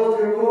to behold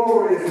your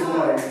glorious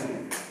light.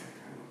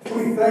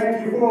 We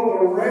thank you for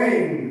the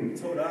rain.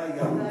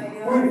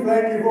 We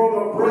thank you for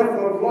the breath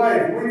of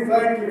life. We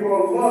thank you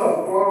for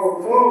love, for our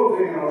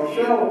clothing, our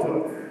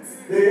shelter,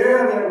 the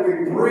air that we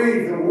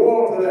breathe, the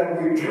water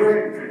that we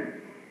drink.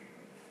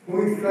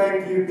 We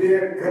thank you,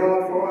 dear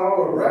God, for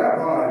our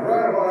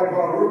Rabbi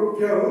Baruch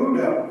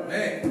Yehuda.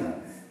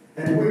 Amen.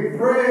 And we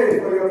pray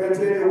for your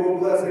continual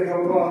blessing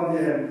upon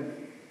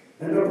him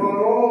and upon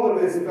all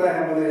of his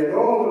family and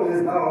all of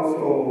his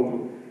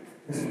household,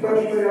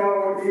 especially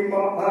our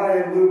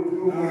Emor and Luke,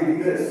 whom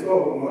we miss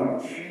so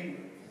much.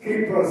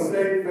 Keep us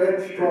safe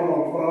and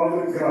strong,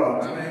 Father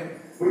God. Amen.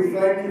 We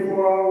thank you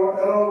for our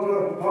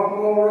elder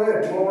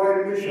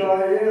Emor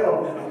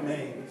Mishael.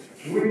 Amen.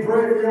 We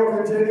pray for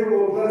your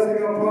continual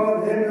blessing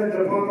upon him and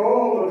upon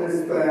all of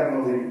his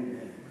family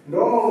and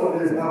all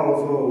of his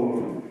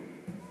household.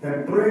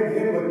 And bring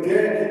him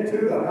again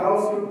into the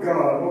house of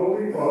God,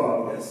 Holy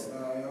Father. Yes.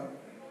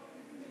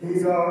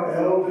 He's our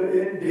elder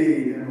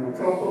indeed. In a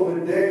couple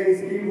of days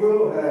he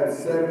will have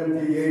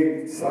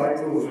 78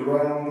 cycles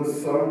around the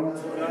sun.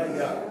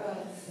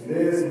 And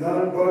there's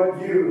none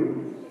but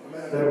you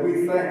that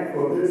we thank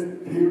for this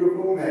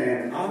beautiful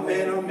man.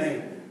 Amen,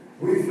 amen.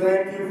 We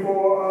thank you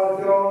for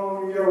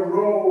Adon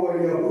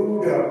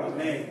Yehuda.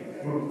 Amen.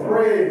 We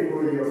pray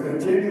for your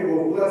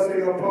continual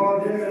blessing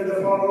upon him and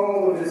upon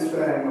all of his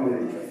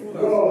family,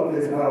 all of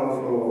his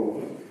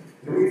household.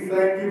 We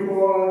thank you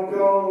for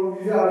Adon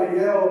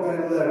Yadiel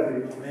Ben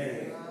Levi.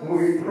 Amen.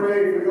 We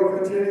pray for your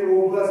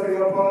continual blessing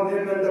upon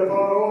him and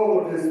upon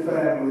all of his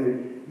family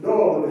and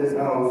all of his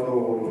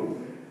household.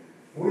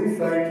 We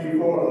thank you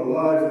for the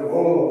lives of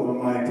all the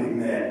mighty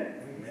men.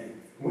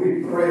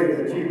 We pray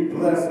that you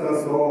bless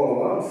us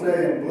all. I'm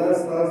saying bless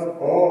us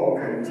all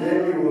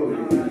continually.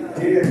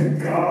 Dear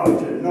God,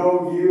 to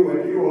know you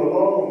and you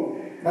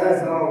alone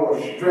as our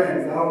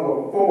strength,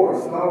 our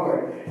force,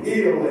 our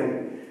healing,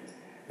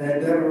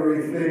 and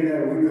everything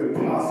that we could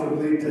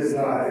possibly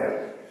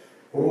desire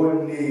or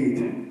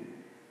need.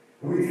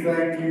 We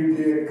thank you,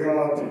 dear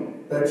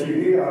God, that you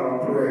hear our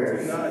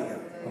prayers.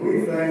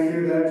 We thank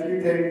you that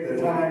you take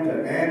the time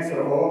to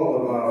answer all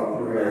of our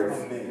prayers.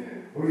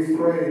 We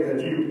pray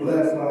that you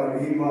bless our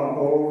Emor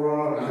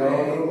and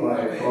all the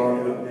life,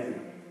 Father.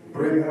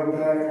 Bring her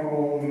back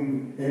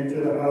home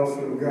into the house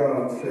of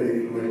God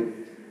safely.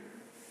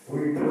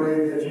 We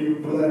pray that you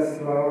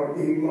bless our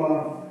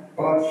Emor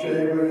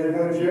Bathsheba in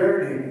her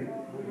journey.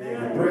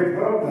 And bring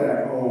her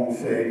back home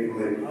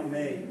safely.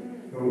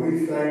 Amen. And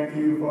we thank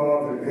you,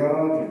 Father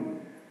God,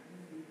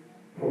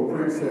 for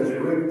Princess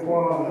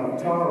Ribquan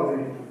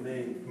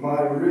Naftali,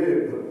 my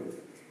rib.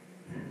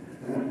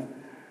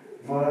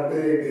 My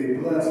baby,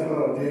 bless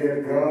her,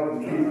 dear God, and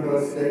keep her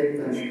safe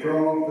and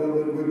strong,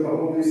 filled with the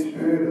Holy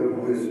Spirit of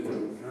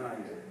wisdom.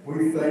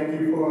 We thank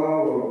you for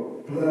our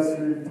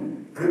blessed,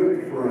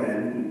 good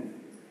friend,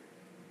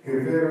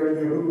 Gevera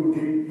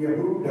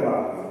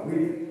Yehuda. We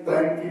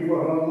thank you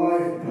for her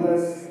life.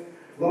 Bless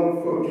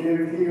love,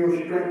 forgive, heal,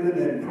 strengthen,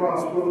 and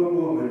prosper the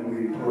woman,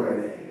 we pray.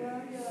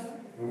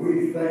 And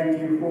we thank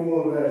you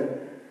for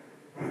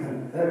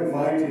that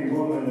mighty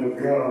woman of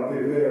God,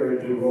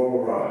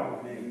 B.A.K.B.Y.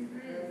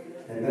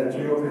 And that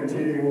your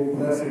continual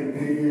blessing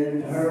be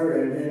in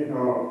her and in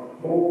her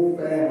whole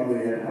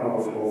family and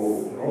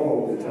household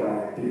all the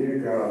time, dear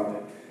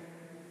God.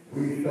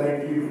 We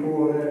thank you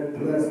for that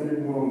blessed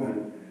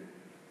woman,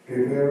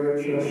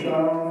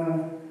 B.A.K.B.Y.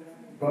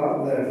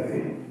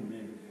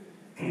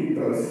 Keep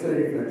us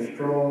safe and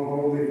strong,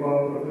 Holy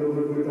Father,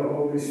 filled with the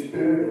Holy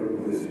Spirit of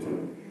wisdom.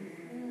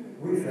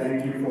 We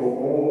thank you for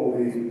all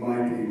these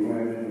mighty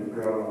women of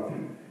God.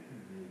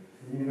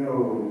 You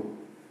know,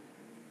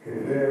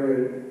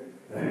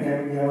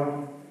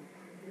 Emor,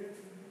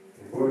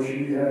 what she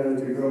had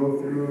to go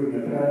through in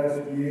the past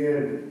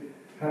year,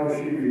 how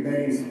she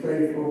remains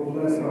faithful.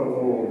 Bless her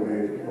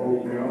always, oh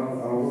God,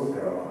 our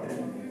God.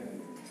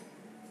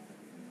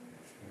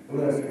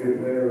 Bless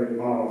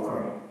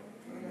B.A.K.B.Y.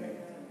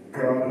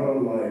 God her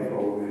life,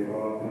 Holy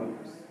Father.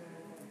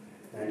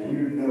 And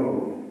you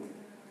know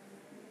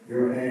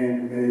your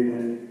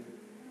handmaiden,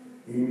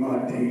 Emor,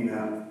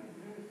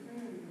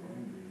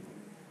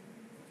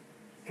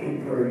 keep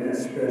her in that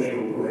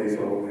special place,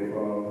 Holy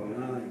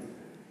Father,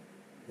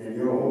 in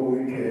your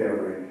holy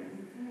caring.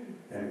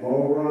 And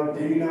Emor,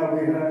 we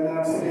have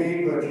not seen,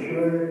 but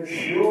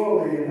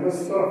surely in her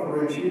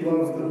suffering she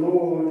loves the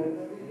Lord.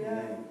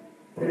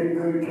 Take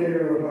good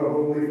care of her,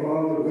 Holy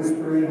Father.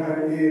 Whisper in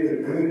her ear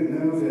the good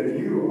news that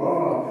you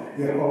are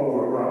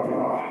Jehovah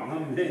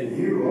Rapha.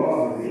 You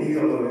are the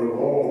healer of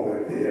all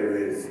that there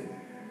is.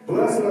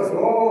 Bless us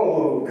all,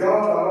 O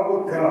God,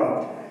 our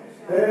God.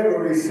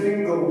 Every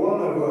single one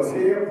of us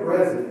here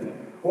present.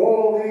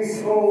 All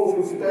these souls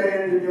who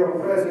stand in your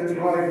presence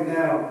right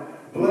now.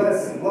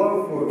 Bless,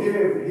 love,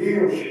 forgive,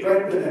 heal,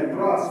 strengthen, and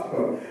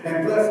prosper.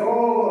 And bless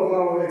all of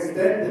our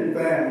extended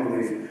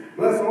families.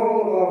 Bless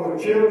all of our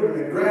children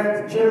and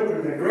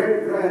grandchildren and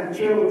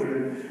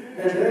great-grandchildren.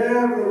 And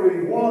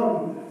every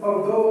one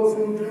of those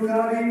who do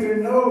not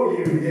even know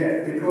you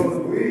yet, because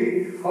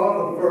we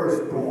are the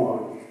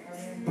firstborn.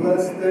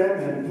 Bless them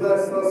and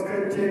bless us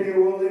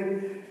continually.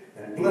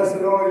 And blessed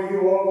are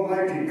you,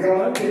 Almighty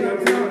God, King of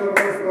the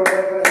universe,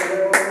 forever and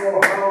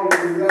evermore.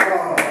 Hallelujah.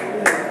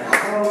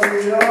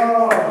 Hallelujah.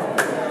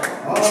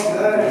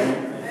 Amen.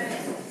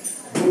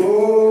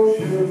 Oh,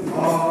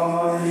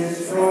 Shema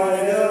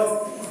Yisrael,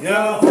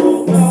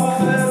 Yehovah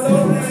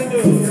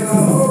Eloheinu,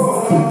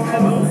 Yehovah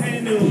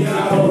Eloheinu,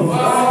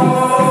 Yehovah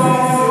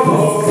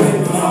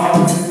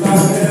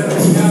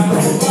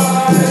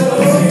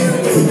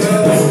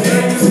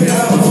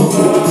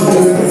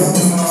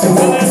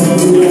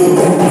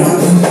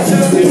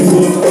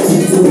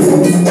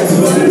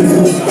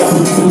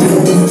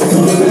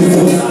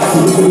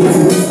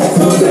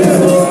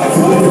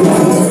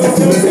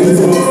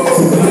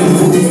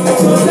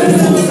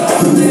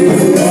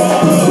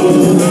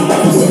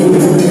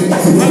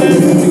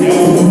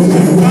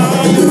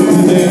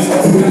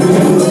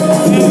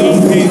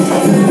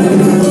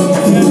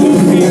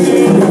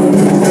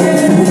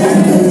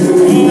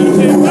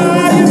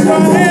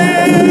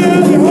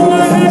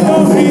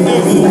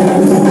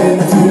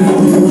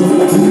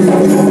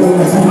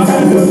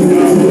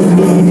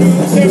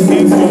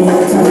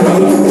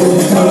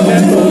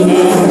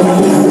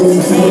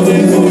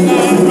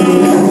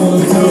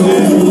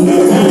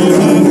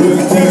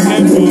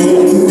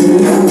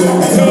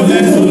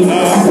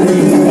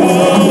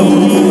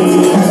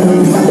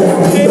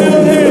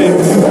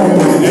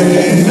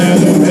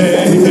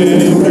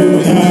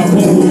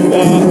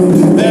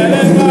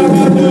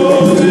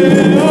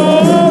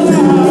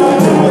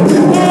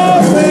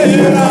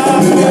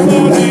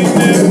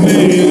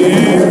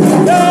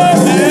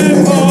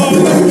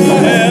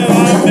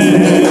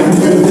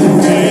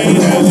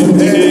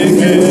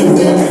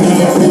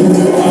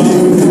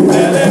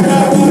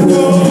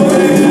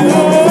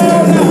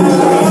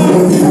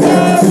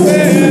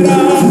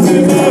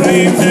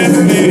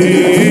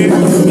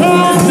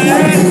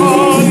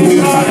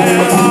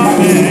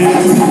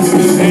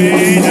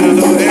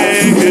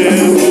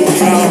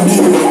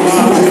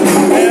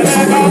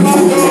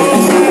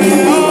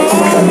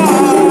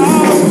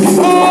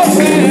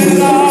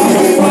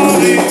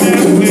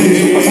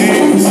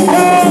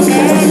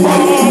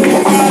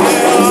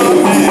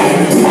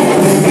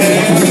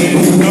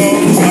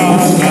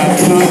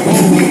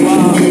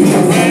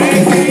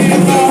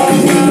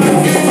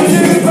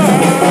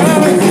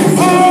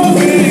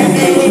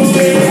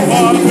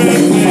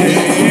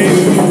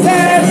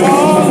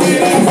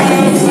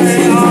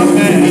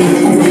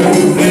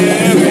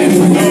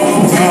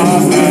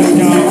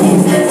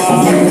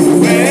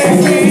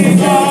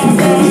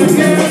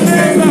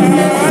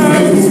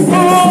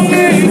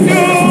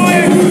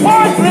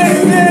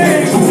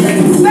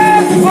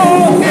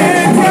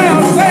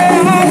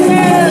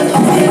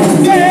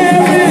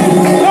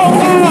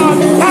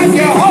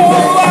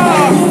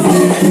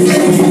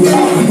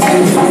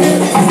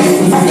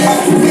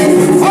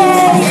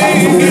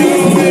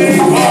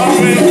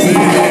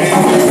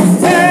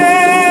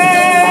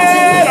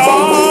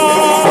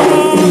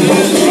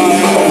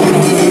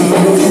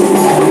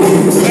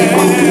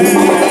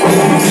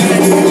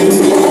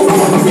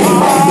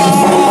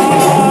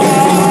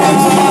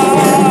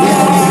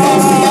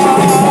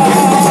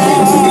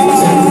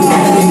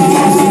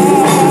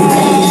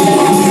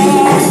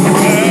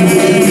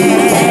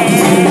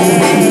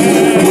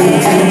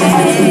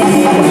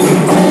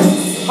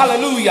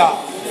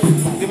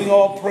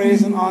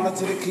honor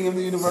to the King of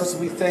the universe.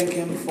 We thank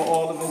him for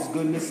all of his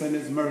goodness and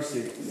his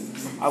mercy.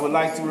 I would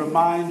like to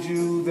remind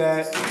you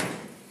that,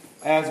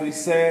 as we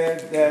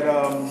said, that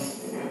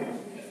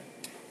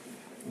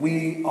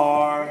we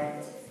are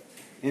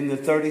in the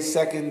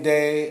 32nd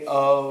day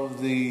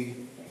of the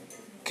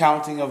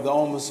counting of the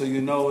Omer, so you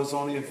know it's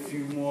only a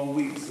few more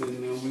weeks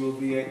and then we will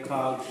be at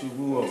Chag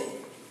Shavuot.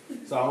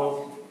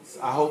 So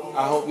I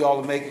hope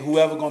y'all are making,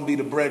 whoever gonna be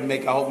the bread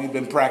maker, I hope you've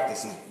been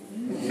practicing.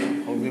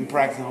 Hope you've been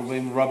practicing, hope you've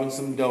been rubbing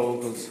some dough,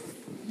 because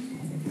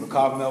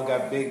Carmel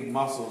got big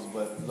muscles,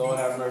 but Lord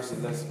have mercy,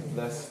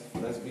 let's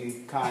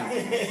be kind.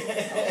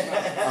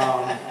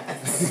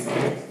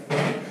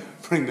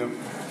 Bring them.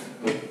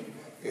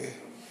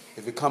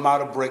 If it come out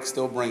of brick,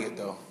 still bring it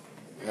though.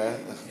 Yeah.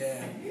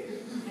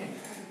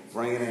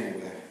 Bring it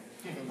anyway.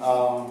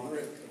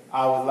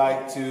 I would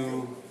like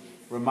to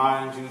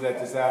remind you that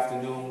this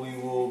afternoon we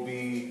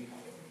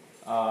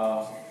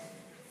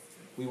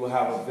will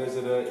have a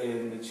visitor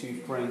in the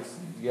Chief Prince,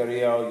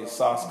 Yisrael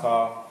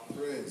Yasaskar,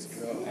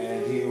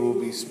 and he will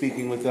be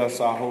speaking with us.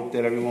 I hope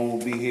that everyone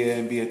will be here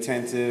and be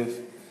attentive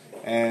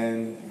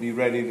and be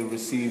ready to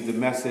receive the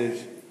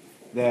message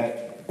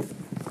that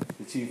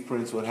the Chief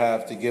Prince would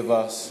have to give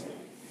us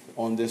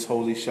on this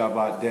holy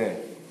Shabbat day.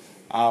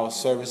 Our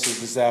services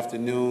this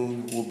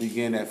afternoon will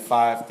begin at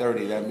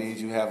 5:30. That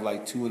means you have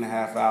like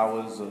 2.5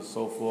 hours or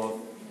so forth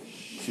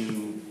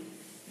to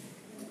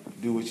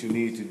do what you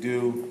need to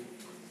do.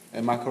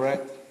 Am I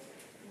correct?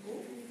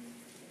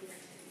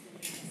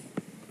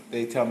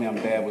 They tell me I'm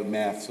bad with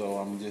math, so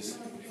I'm just,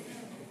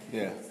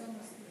 yeah.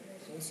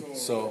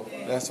 So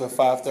that's what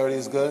 5:30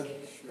 is good?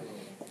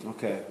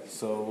 Okay,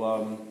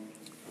 so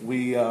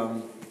we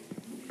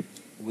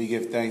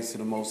give thanks to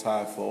the Most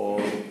High for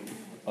all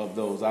of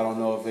those. I don't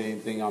know if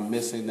anything I'm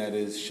missing that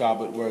is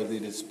Shabbat worthy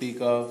to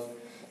speak of.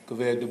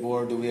 Kaveh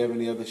Deborah, do we have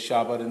any other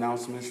Shabbat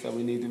announcements that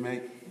we need to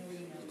make?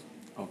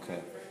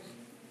 Okay.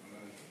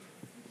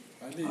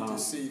 I need to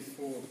see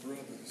 4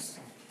 brothers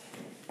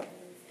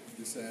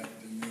this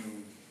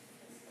afternoon.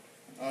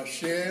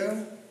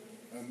 Asher,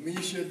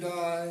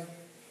 Amishadai,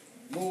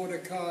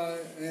 Mordecai,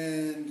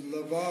 and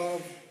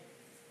Lavav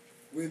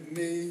with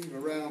me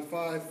around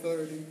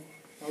 5:30,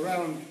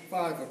 around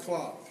 5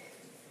 o'clock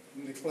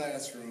in the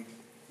classroom.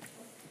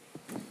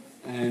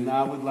 And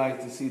I would like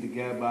to see the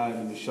Gabbai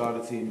and the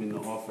Mashada team in the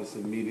office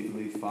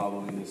immediately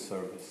following this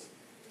service.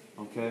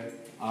 Okay?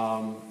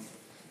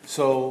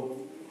 So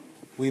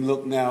we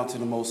look now to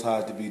the Most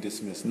High to be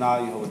dismissed. Na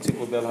Yehovah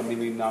Tikva Bel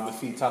Hamilim Na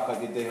Mefi Taka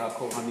Gedeha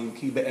Kohanim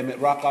Ki Be'emet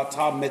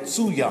Rakata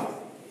Metsuya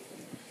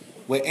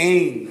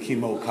We'ein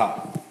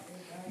Kimoka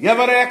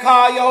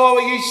Yevareka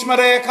Yehovah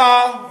Yishmareka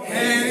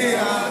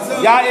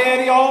Ya'er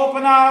Yehovah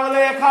Panay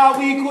Waleka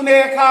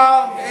Wikuneka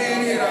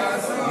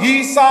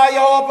Yisa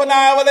Yehovah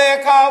Panay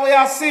Waleka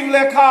We'asim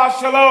Leka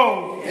Shalom.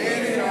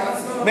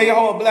 May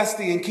Yehovah bless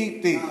thee and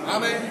keep thee.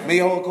 Amen. May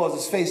Yehovah cause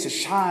his face to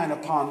shine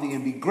upon thee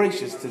and be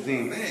gracious to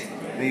thee. Amen.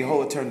 May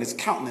Yehovah turn his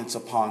countenance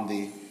upon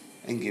thee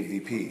and give thee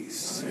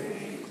peace.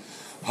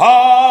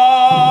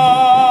 Hallelujah.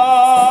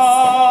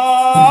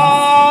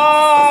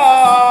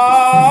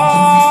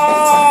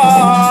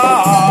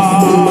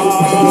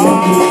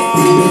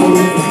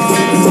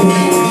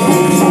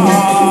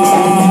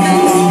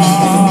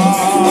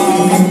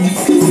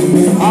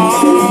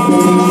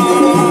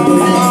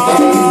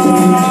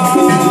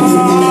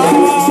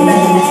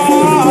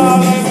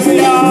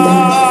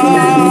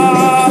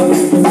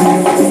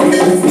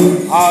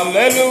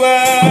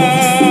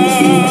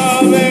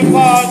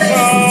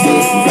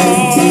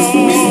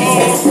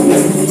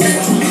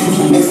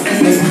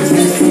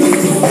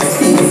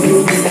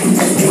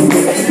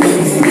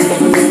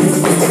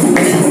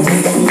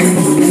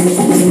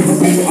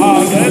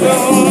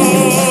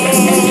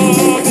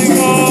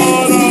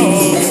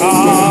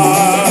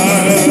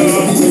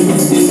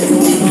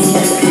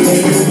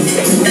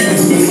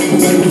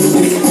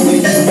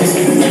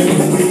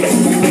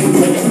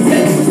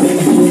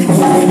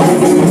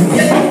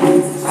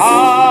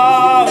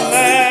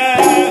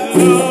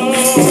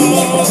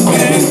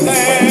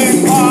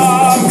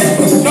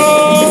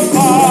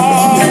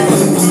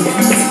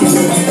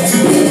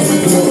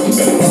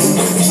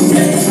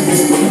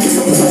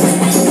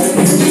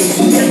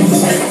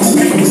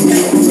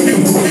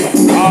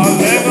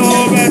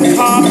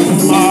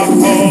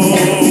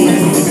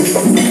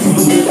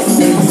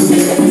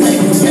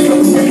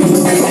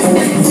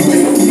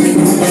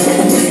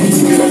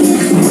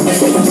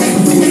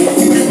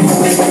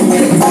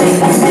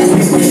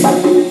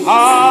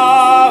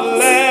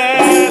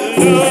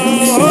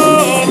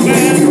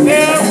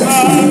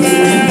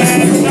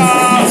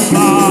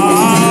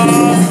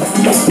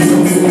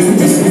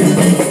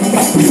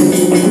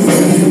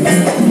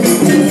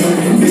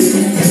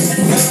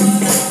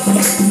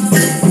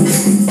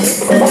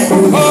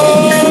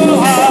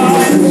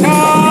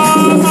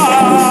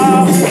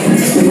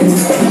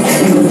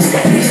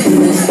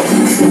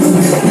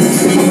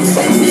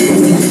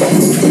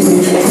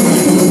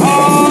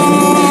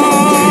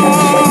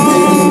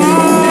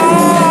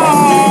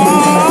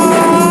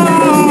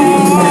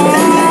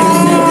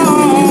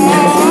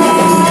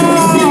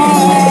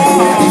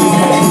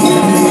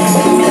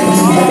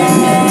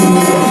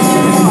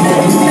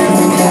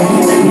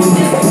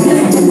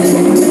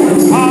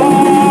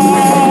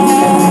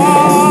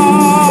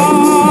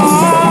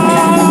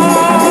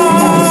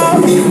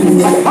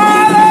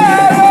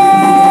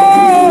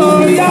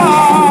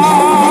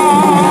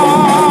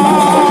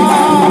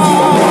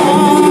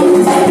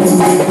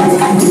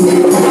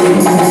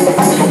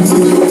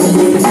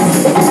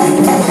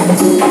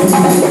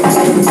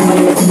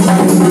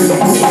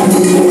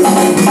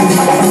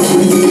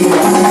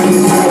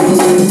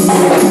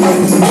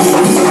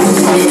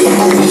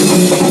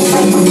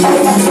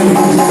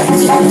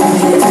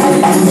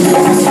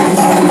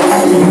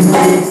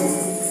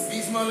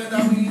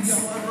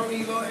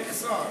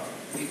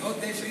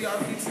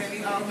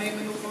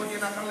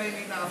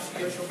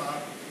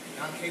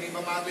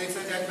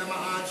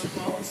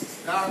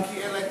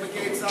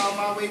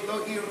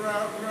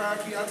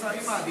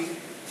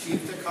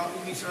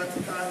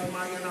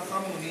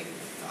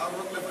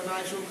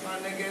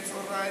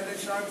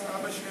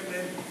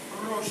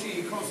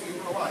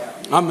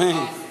 Amen.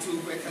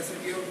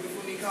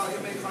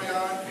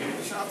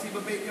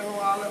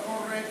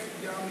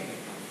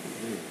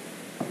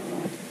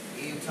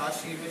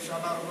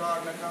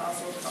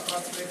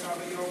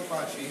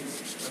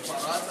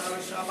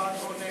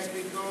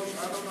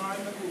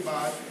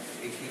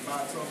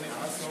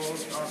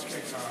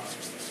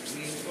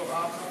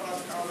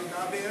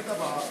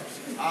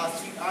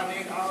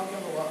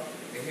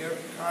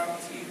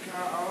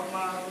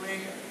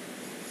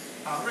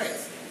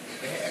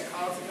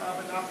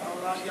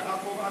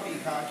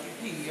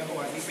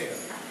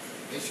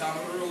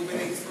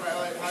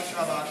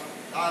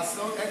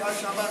 Asot et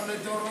Hashabat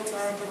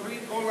ledorotam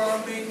berit olam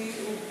beini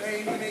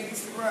Bnei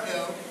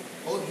Yisrael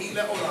od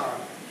hile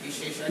olam.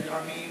 Isheshet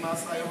yamim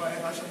asayo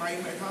et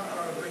Hashemayim et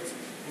haaretz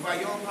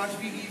uvayom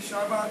hashvi'i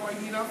Shabbat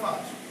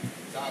vayinafash.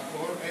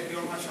 Zakor et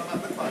yom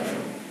Hashabat lekvasho.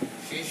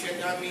 Sheshet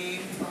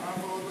yamim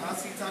ta'avod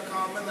asita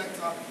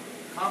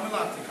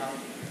kamelaktika.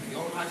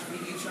 Yom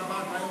hashvi'i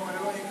Shabbat vayom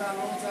Eloheka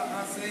lo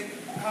ta'ase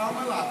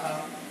kamelaka.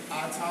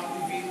 Atam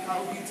uvin ka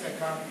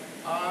uviteka.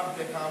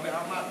 Abdeka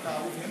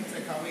ve'amatka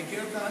uvhimteka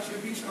ve'gilka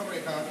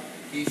shevishareka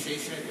ki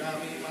sheshet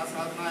yamim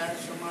asadna et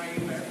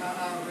shamayim et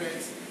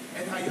haaretz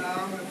et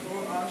hayam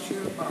v'kol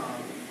asher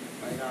bam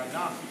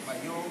v'yanach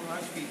v'yom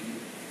hashvi'i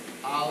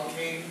al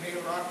kein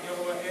ve'rak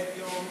Yehovah et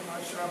yom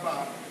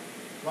hashabat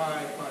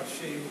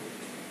v'yipashehu.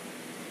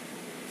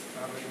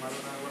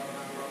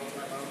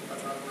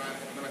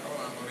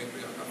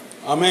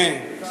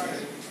 Amen.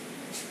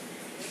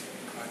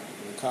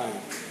 Okay.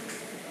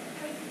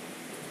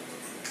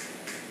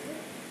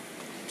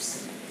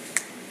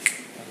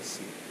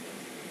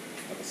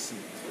 Have a seat.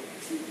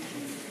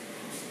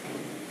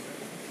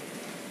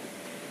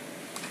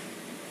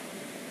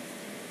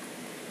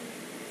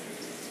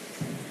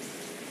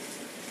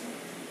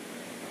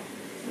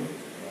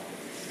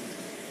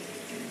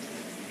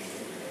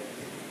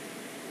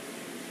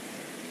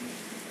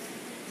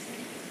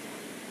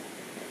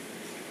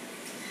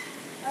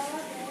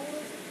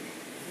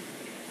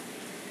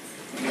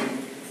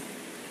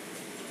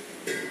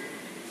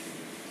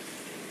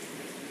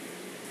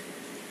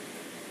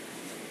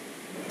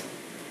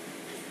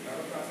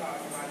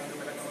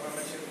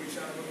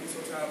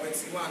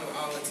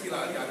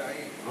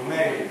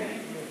 Amen.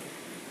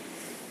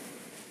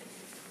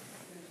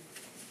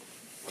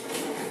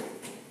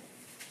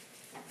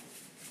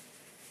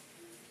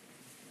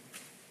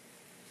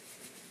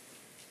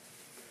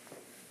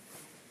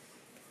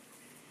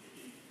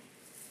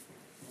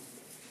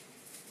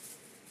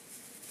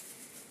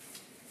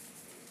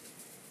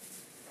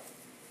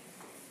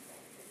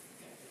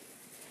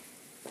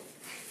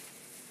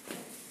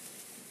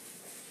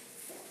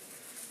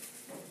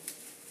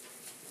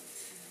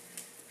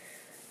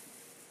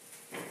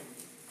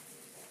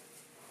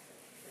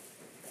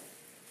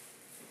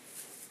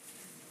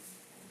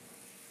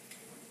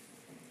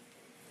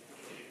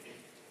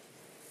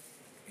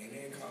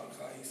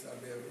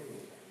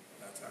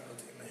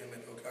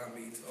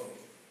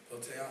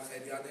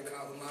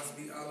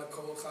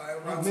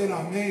 Amen,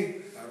 amen.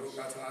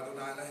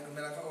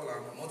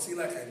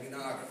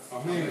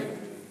 Amen.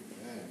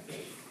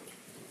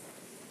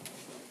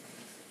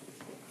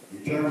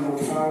 Eternal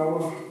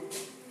power,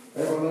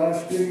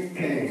 everlasting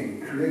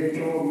King,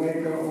 creator,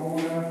 maker,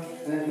 owner,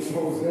 and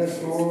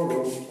possessor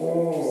of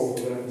all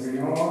that we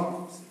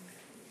are.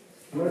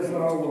 Bless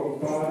our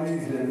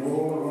bodies and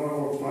all of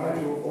our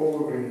vital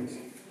organs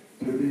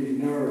to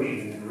be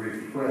nourished and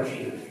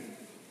refreshed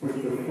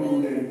with the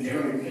food and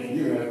drink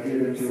you have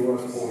given to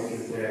us for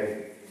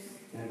today.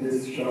 And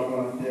this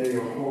Shabbat day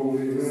of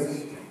holy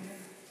rest,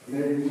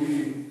 may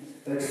we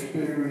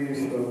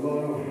experience the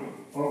love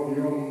of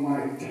your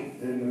might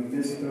in the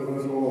midst of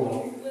us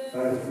all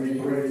as we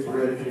break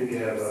bread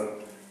together.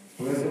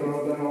 Blessed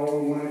art thou,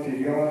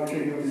 Almighty God,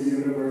 King of the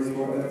universe,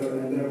 forever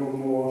and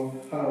evermore.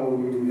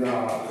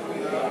 Hallelujah.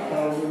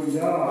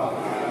 Hallelujah.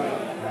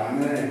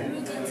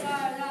 Amen.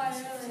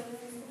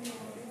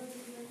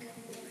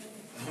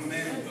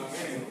 Amen.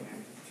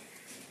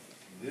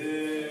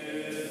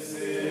 This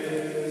is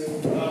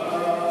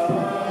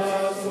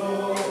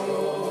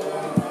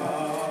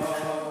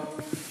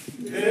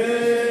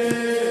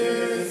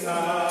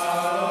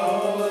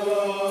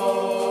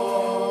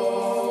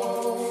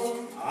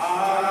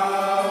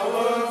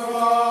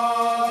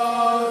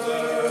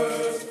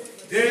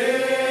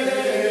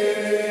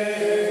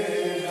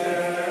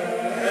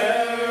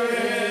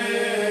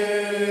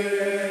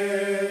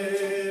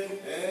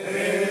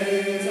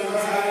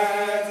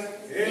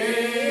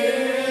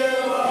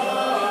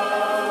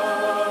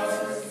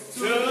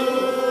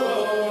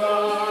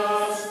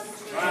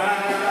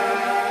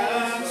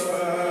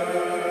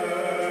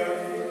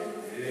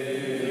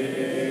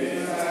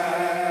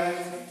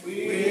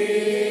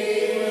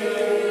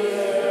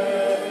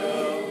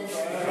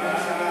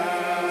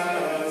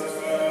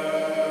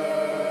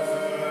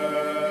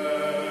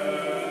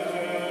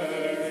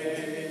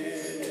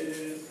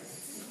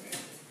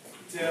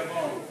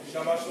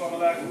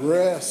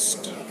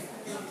Test.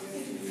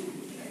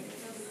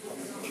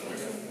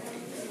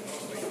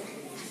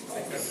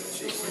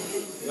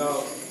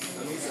 Yo.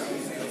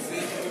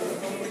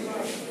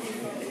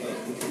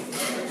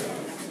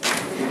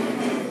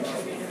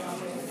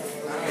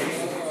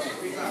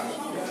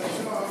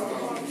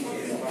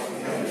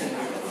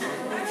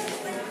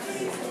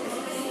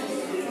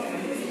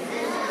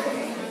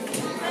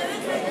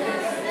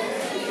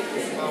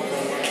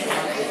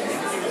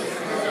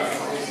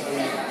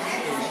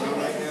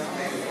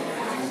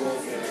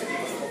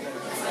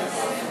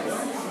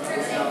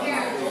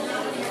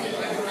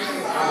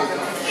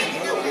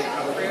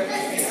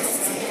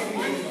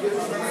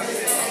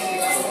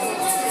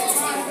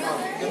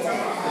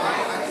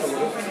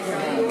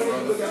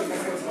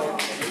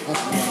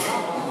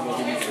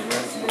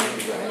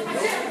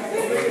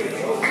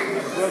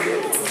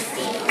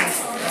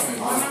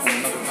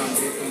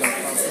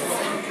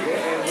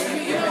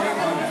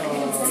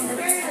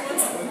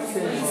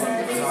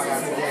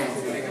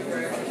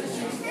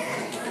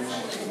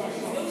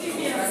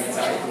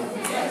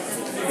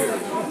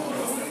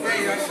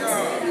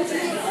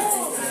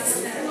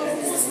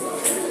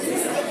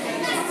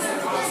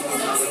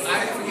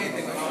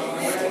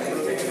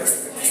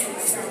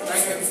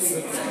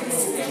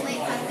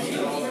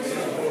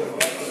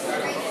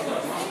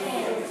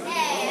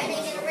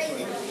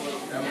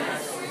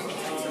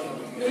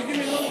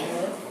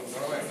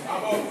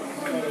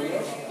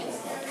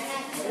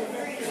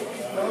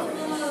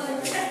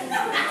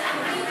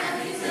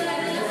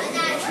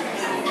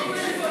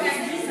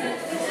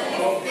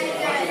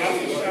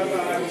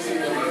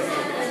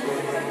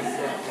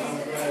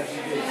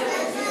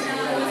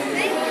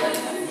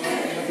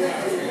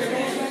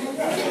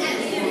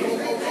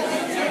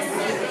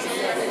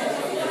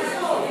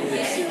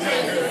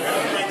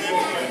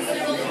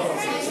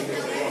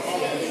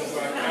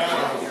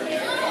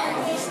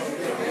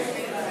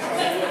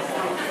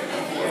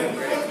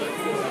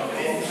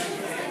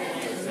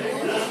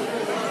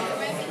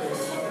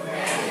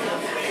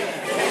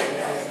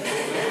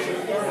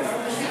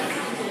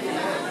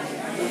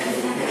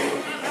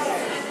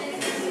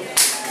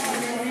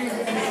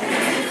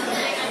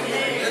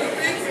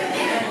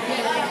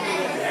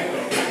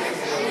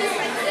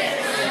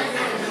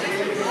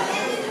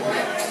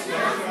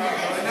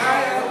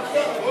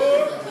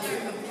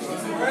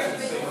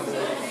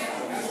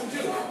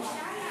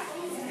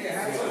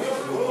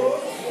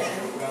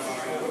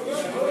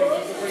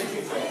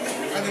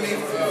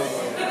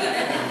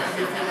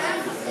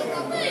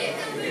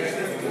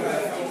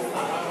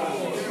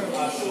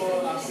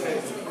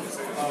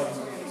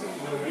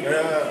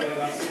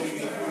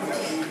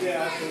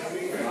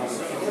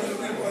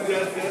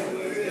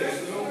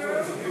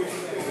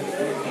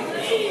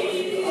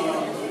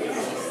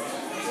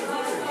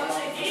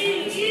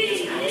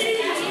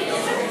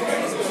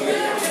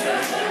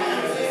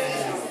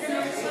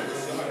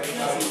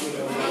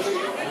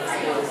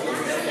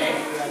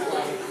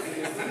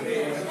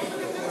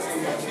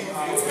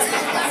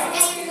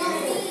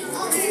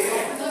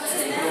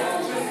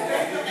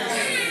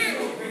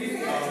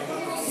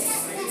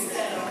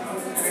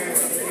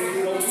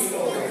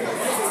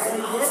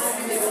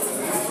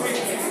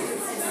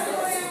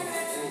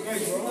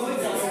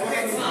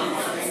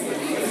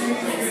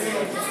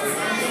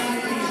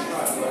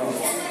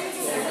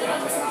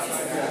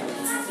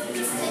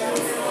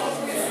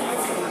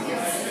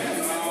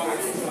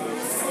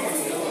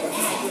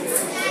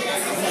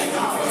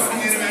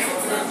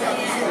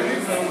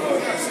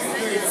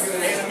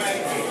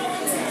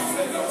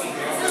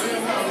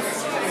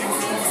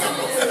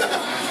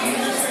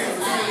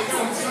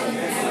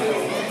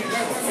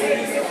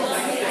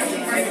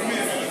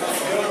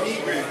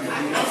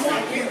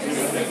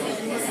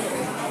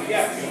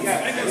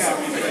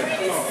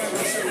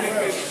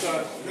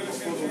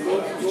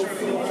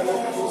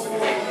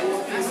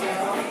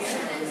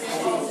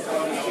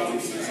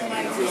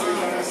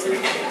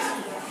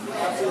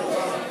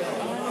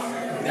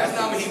 That's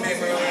not what he meant,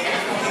 bro. He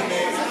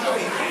meant.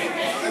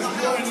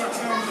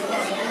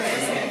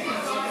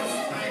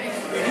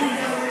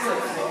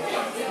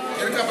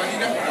 Get a cup, I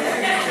need that.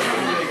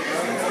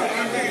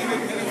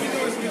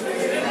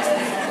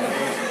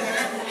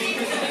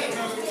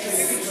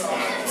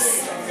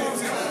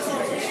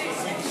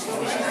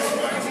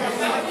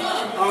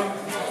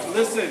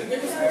 Listen,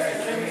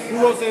 who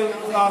was in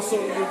also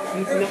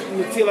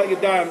Natila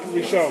Yadam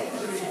Rishon?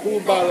 Who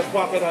by the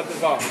pocket at the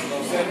bar?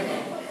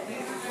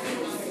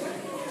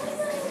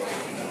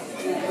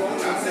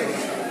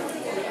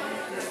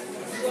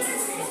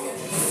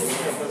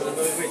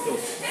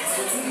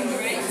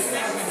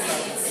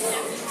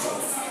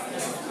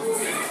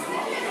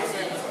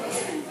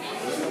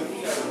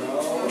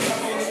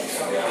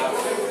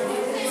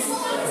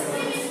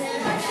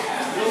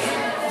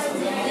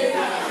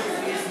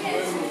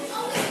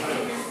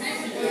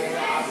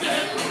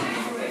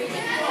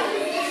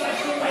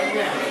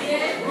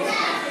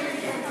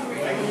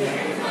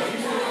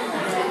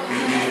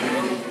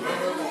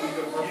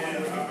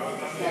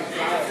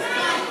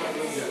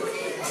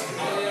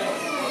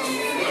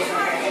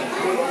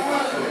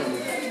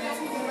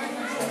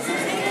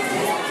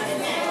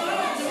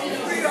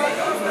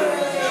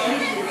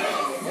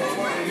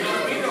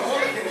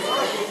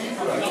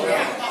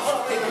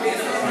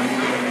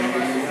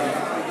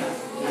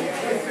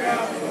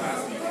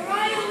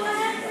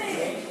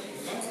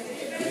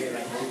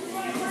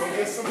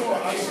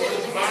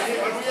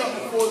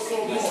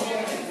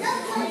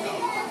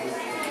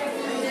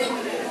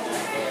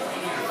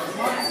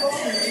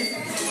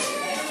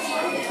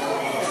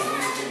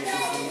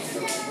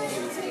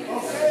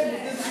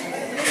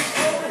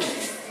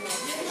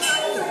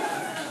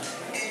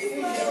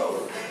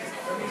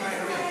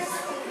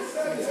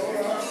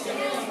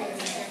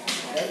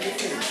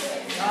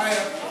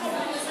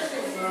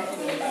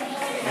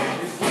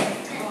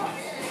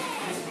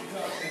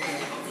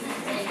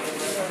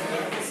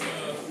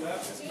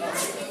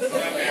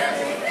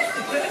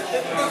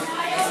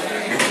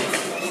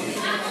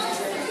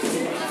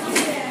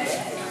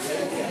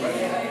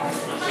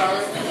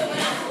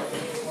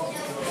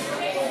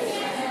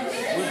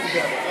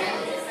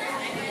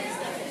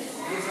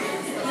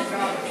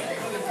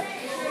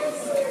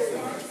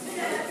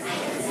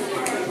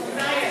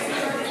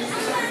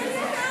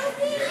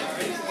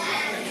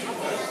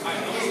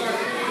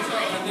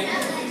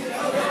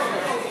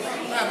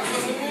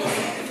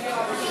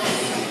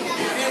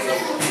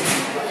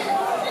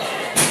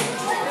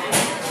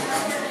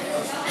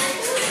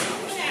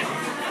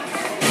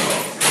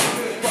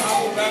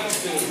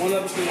 One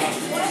other thing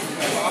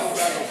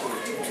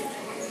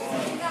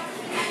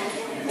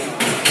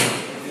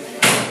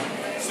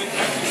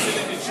sit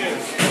in your chair.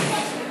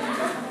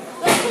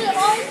 Let's put it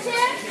on the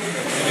chair.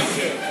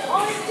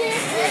 On the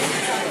chair.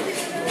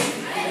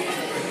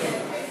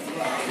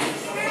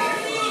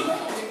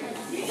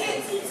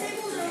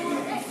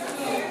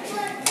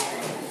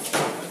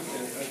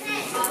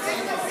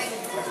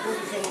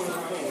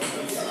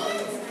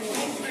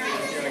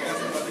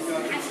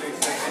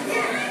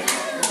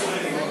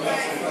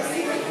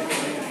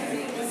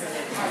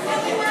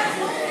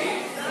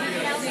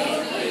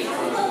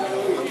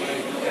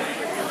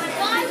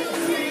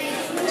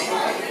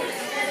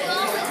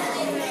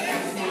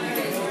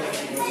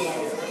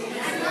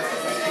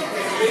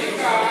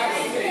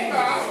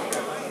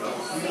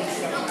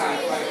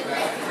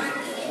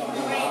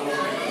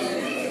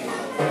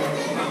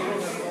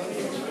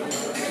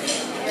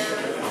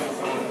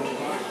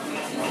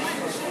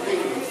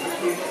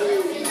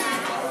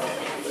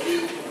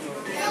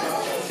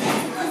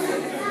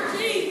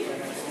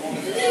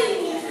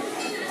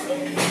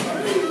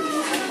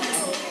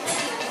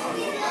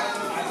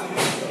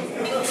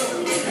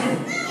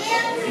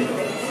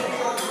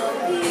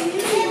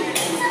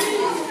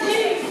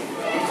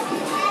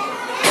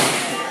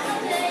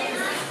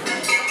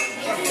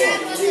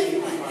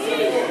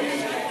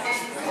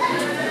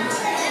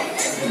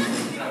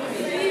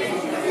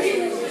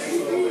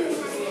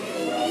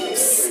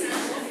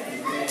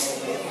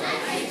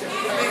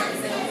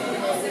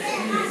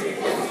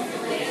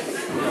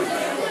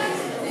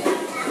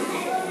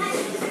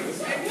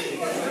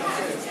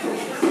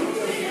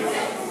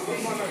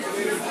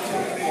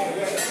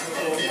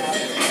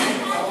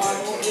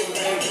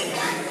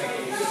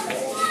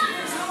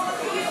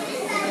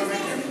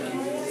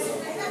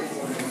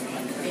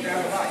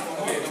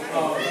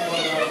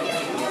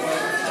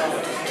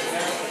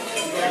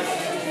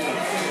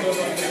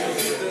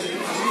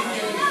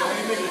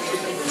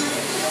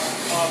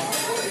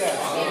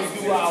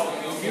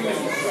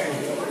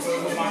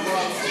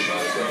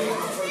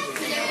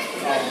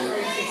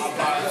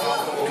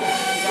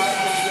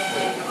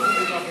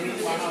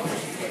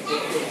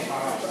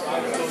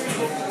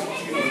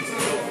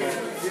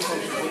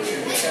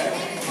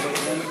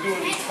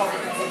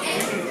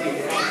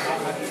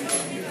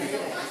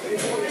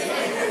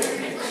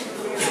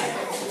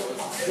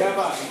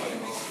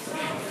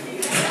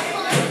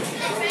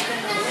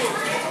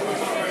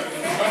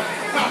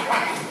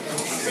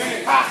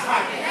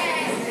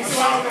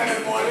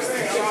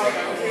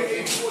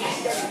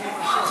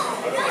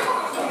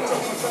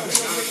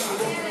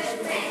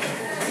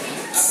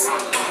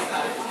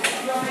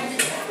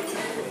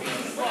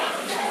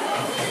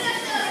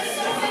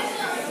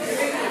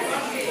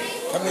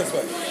 Come this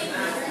way.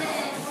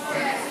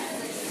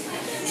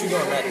 What you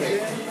doing back there?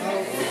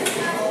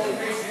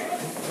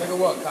 Nigga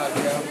what,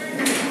 Cosgrove?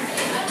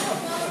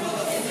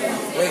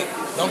 Wait,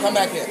 don't come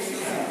back here.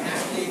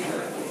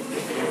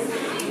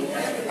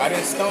 I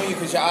didn't stone you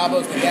because your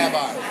elbows can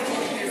B.A.K.B.Y.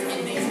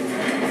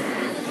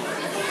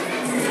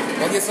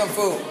 Go get some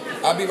food.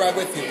 I'll be right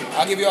with you.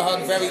 I'll give you a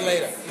hug very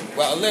later.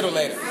 Well, a little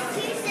later.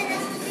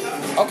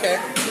 Okay,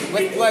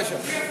 with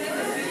pleasure.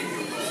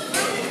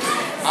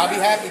 I'll be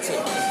happy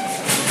to.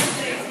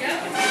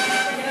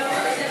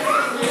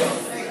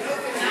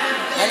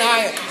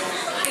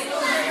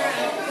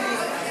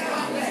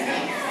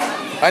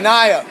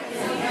 Anaya,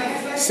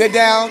 sit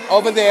down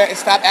over there and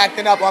stop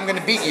acting up or I'm going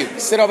to beat you.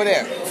 Sit over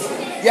there.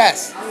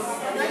 Yes.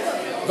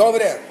 Go over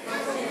there.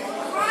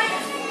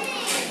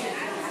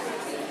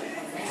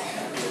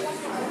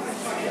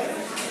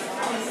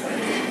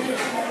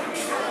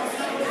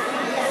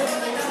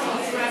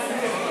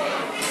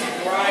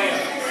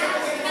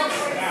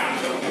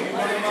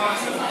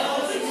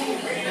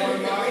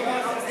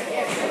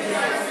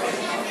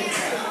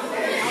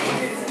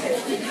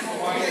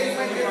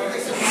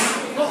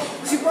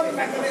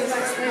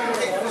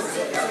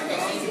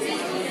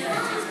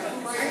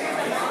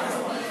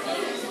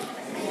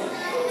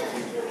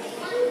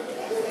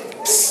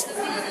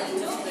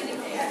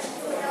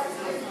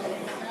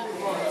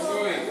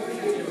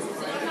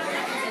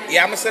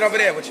 Yeah, I'm going to sit over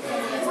there with you.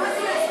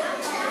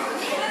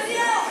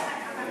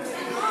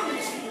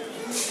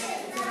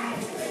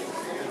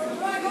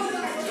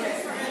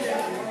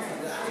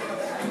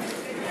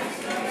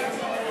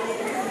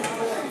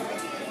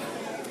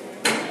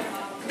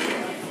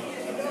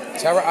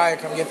 Tell Aya,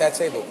 come get that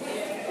table.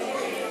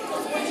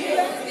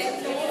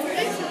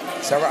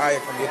 Tell Aya,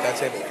 come get that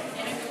table.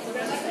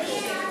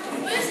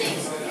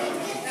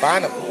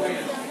 Find him.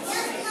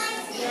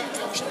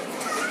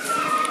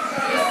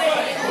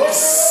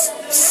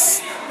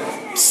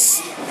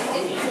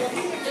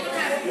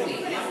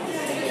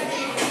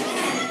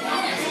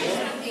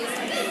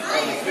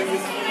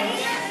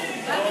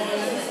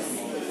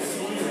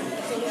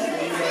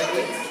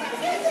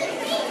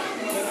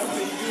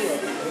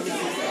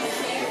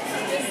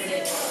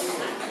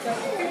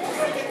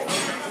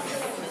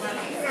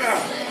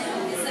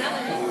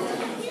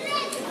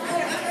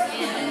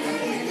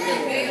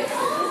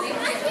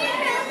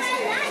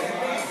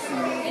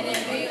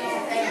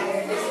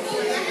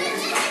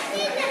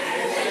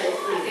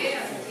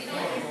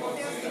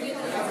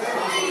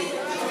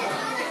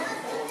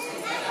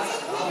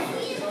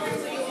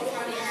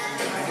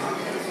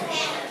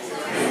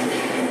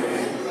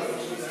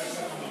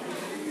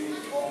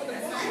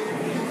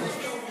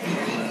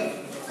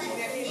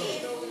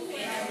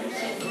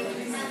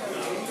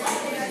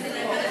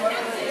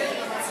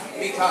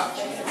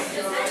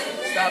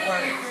 Stop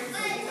running.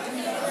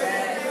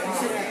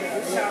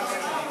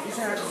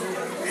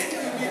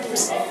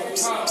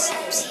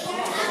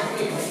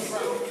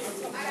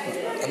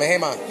 I mean, hey,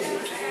 man.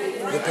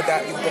 You put the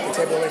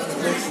table away from me,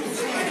 please?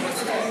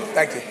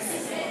 Thank you.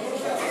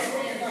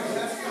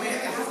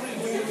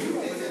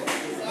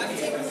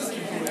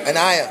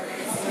 Anaya,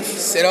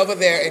 sit over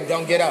there and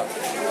don't get up.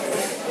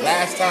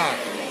 Last time.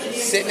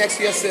 Sit next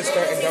to your sister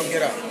and don't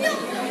get up.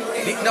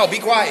 Be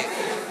quiet.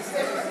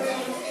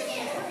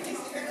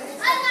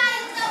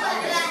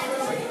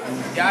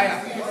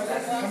 Yaya,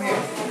 come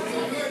here.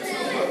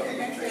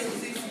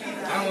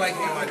 I don't like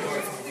hearing my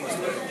daughter from the beach.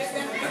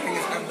 I think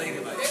it's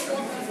unladylike.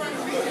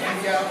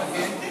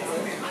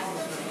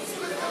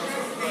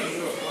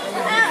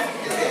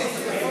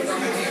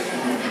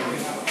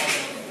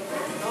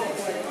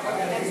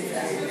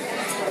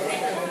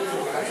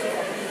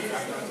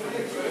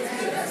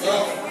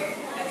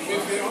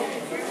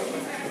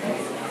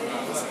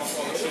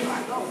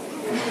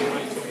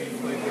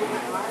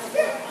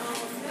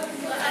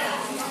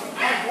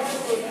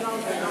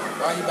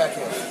 Why are you back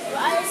here?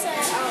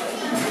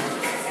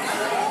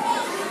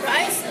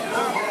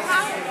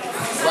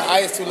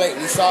 Rice is too late.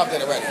 We solved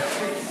it already.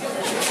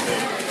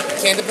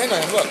 Can't depend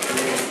on him. Look.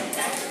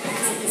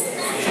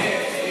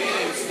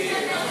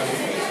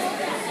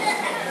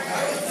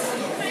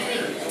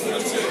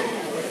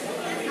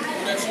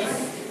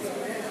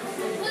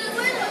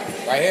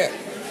 Right here.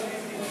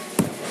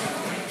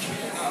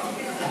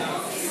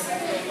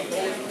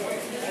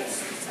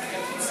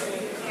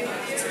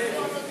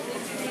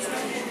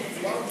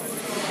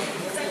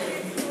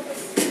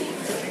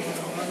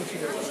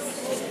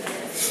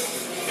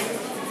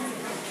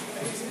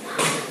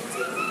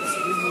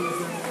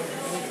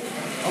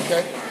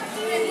 Okay.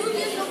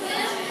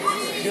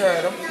 You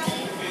heard him.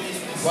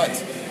 What?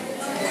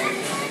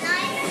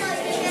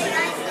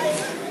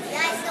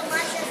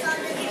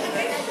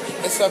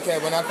 It's okay.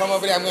 When I come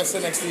over there, I'm going to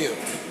sit next to you.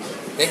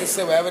 They can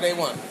sit wherever they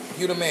want.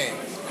 You the man.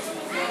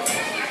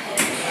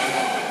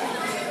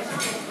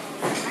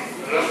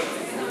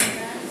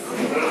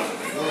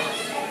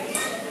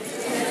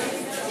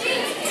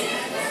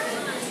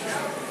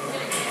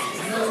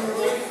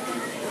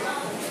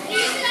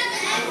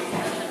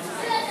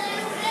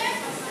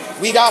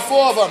 We got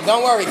 4 of them.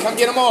 Don't worry. Come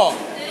get them all.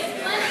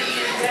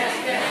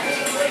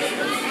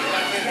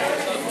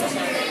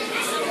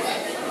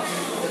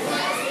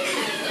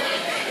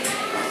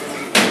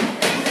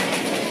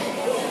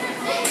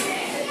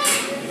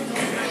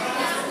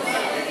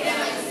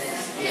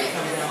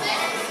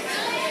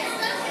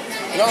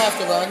 You don't have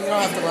to run. You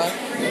don't have to run.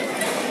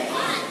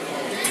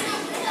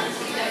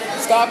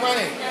 Stop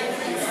running.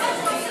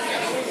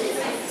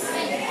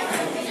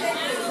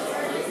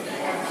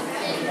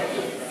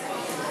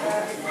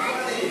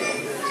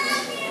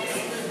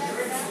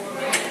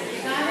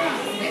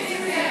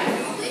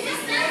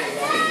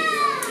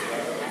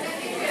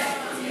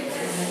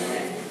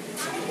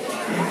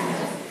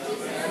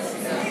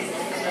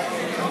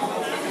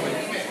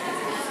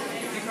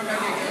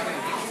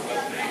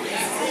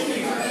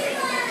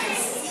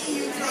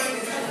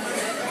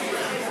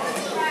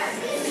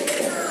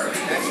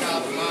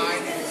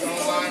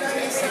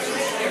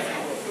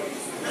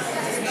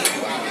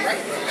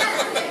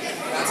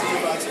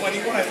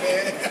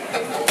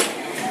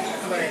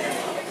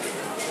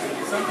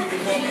 Some people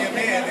call me a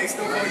man, they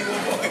still call you a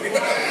boy.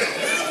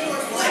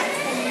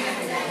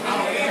 I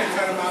don't need to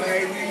cut them out of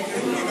everything,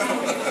 you know.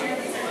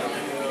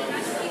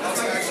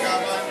 Also, I shot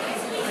by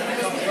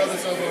a couple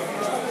brothers over a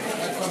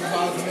couple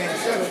bottles of man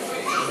sugar.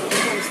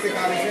 They're going to stick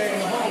out his head in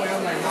the hallway.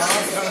 I'm like, nah,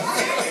 I'm done.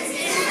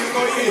 You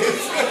know he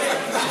is.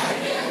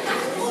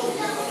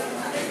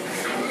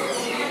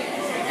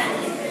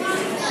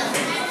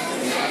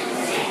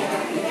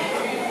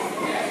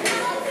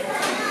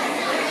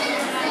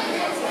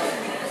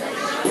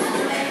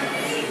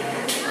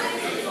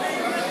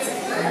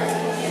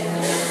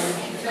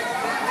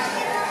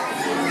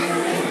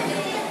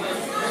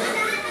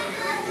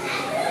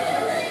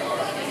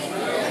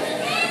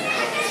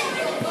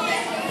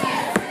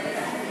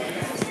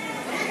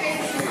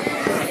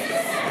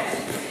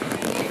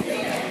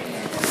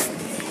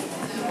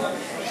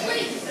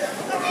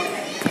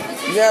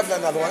 have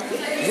another one.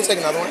 You can take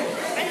another one.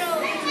 I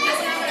know.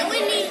 Do we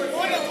need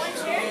more than one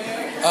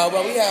chair?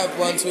 Well, we have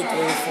 1, 2, 3,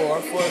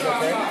 4. 4 is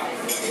okay.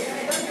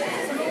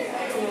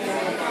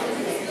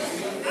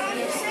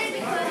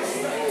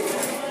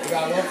 We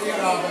got one for your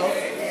elbow,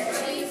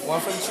 one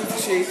for the Chief of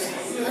Chiefs.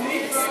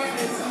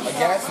 A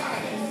guest?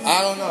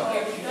 I don't know.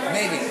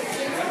 Maybe.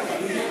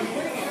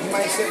 You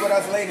might sit with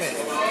us later.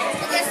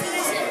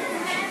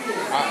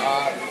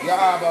 Your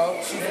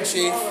elbow, Chief of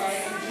Chief.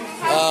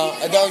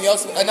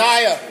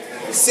 Anaya,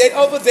 sit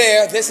over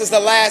there. This is the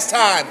last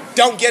time.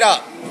 Don't get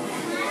up.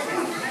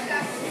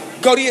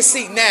 Go to your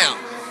seat now.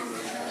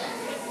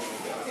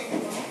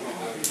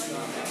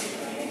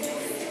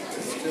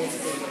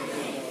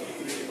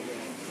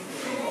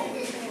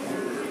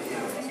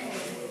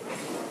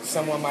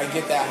 Someone might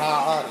get that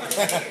high on.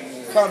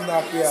 Come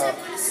knock you out.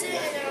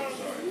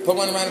 Put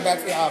one around the back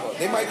of your elbow.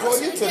 They might call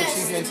you to the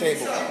cheeseman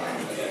table.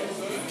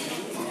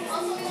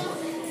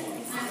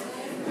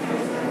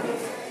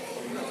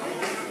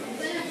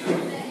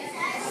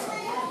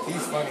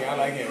 He's funny. I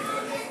like him.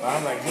 But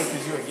I'm like, just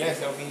because you're a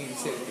guest, don't mean you can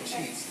sit with the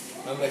chiefs.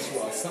 Unless you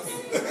are something.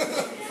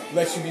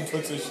 Unless you be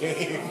put to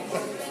shame.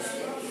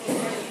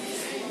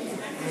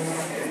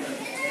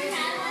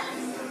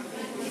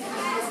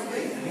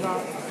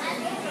 No.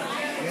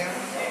 Yeah.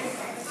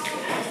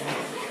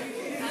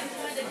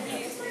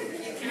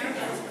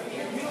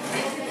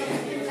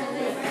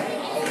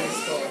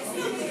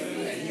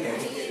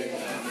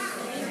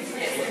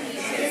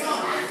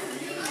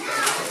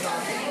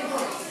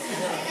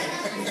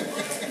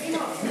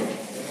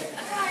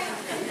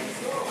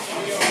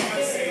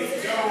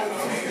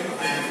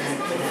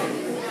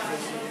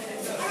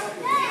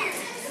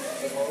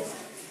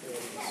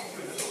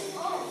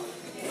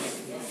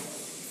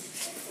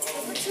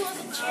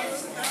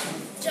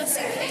 Just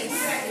in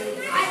case.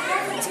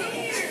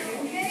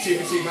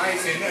 Chief, I ain't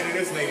saying nothing to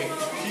this lady.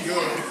 She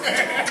good.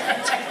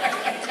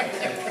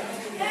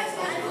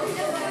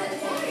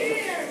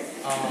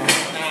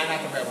 Nah, not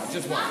the red one.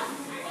 Just one.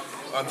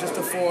 Just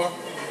the 4. The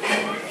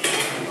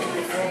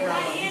 4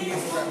 brown one. You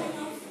use the red one.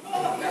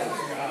 That was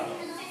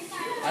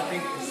I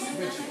think it's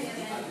switching.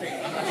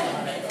 I'm not sure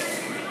how that goes.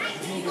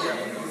 Use the red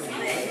one.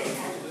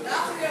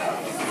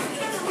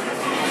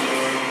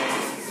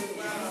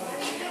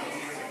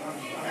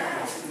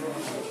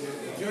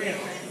 Julian.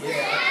 Yeah.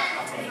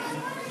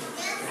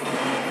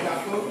 You got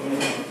food?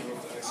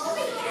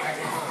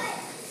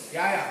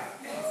 Yeah.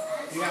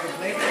 Do you have a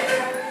plate?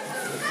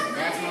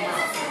 That's my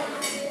mouth.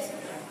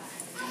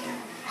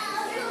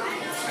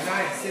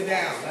 Anaya, sit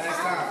down. Last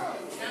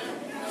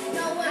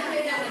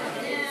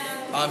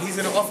time. He's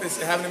in the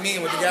office having a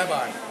meeting with the B.A.K.B.Y.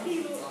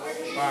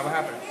 Alright, what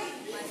happened?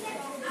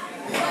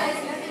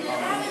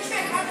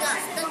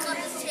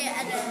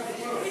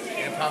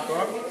 And popped her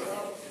up?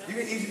 You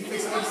can easily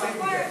fix it on safety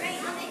there.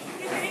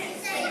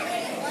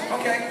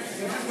 Okay,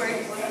 so just wait.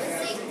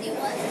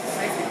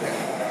 Safety there.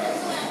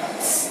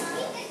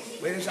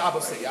 Where does your elbow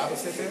sit? Your elbow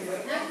sit there?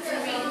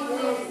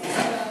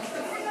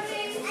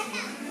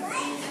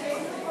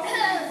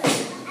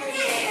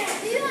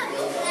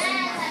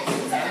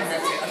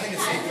 I think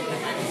it's safety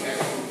there.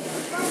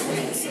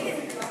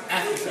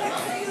 After shot.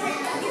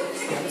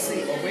 Have a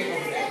seat or wait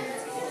over there.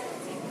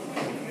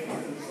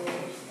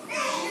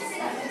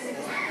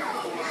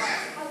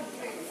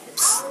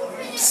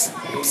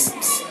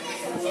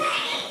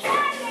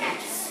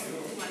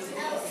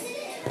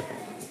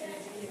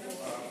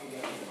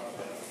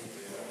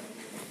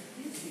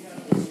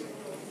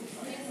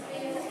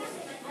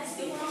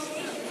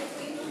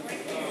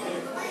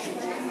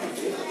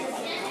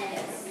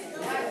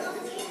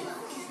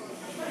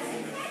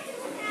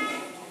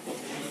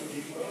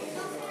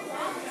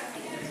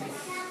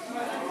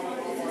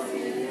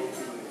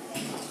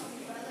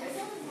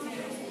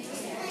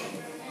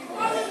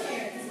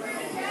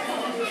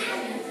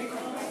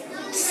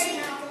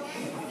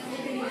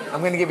 I'm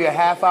going to give you a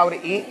half hour to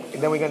eat,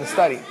 and then we're going to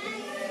study.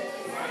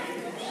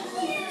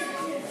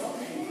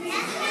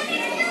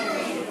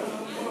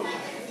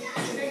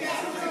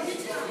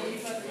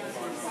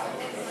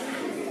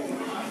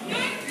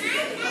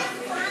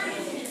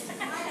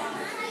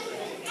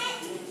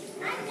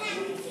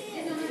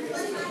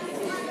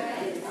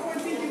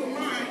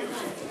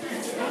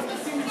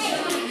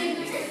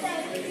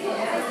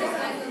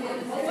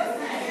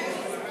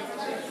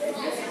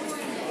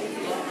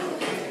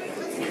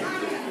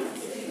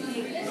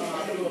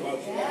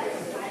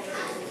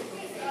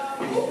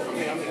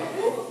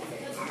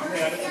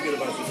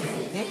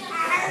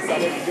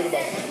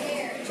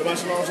 Shabbat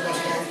shalom, Shabbat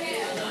shalom.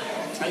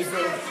 How you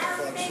feeling?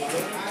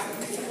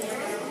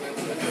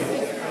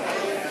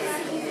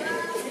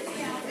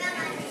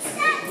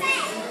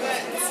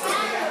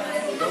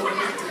 Don't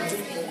need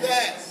to do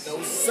that. No,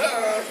 sir.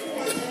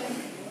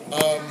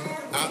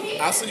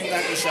 I'll see you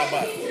after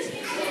Shabbat.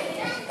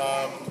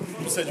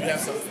 You said you have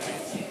something for me.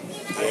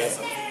 I got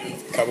something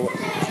for you.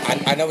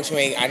 I know what you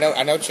ain't. I know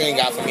what you ain't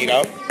got for me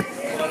though.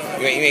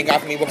 You ain't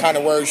got for me what kind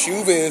of word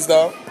shuv is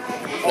though.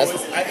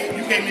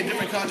 You gave me a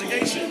different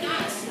conjugation.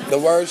 The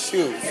word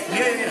shuv.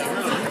 Yeah,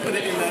 really. You put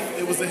it in that.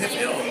 It was a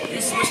hifil.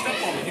 You switched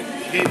up on me. You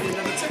gave me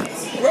another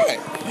text.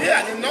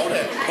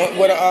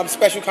 with a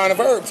special kind of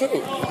herb too.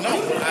 No,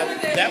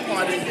 that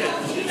part I didn't get.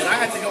 But I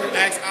had to go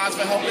ask Oz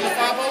for help in the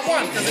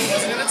 501 because it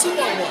wasn't in the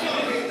 201.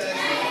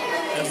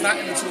 It was not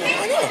in the 201.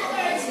 I know.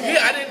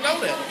 Yeah, I didn't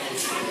know that.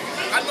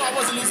 I know I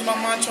wasn't losing my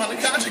mind trying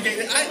to conjugate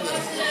it either.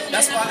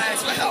 That's why I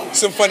asked for help.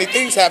 Some funny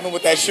things happen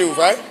with that shoe,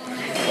 right?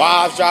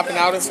 Wives dropping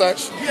out and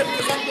such. Yeah,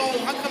 because I'm going,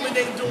 how come it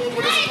ain't doing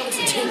what it's supposed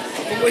to do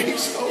the way he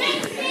showed me?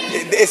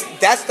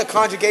 That's the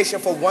conjugation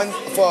for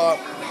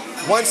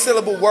one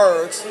syllable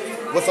words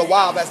with a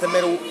wav as the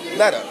middle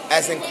letter,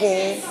 as in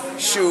kum,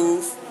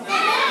 shuv,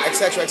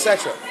 etc.,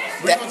 etc.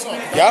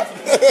 Yep.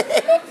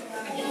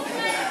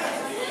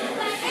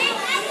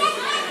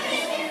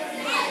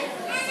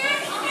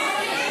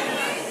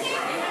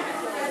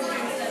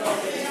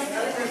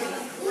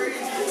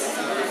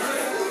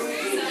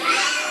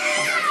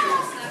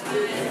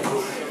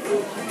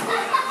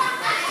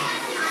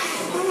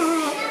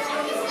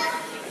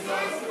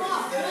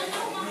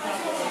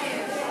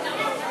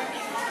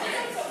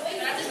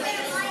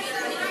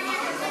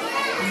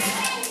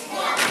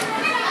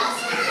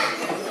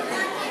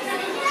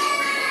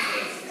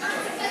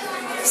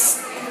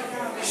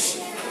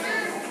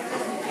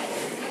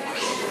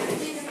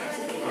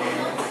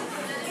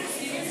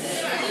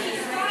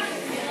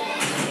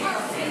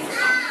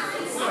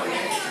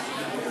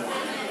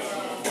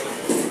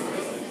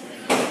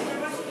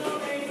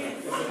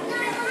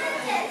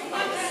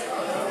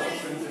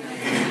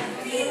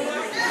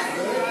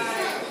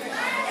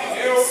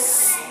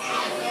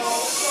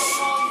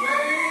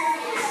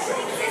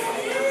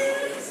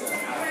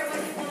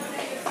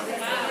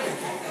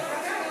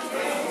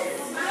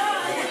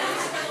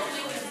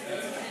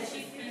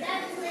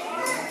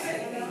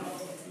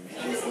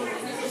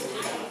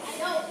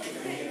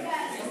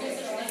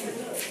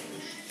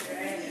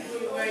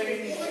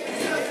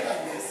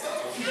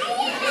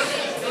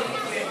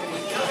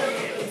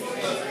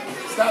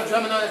 Stop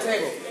drumming on the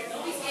table.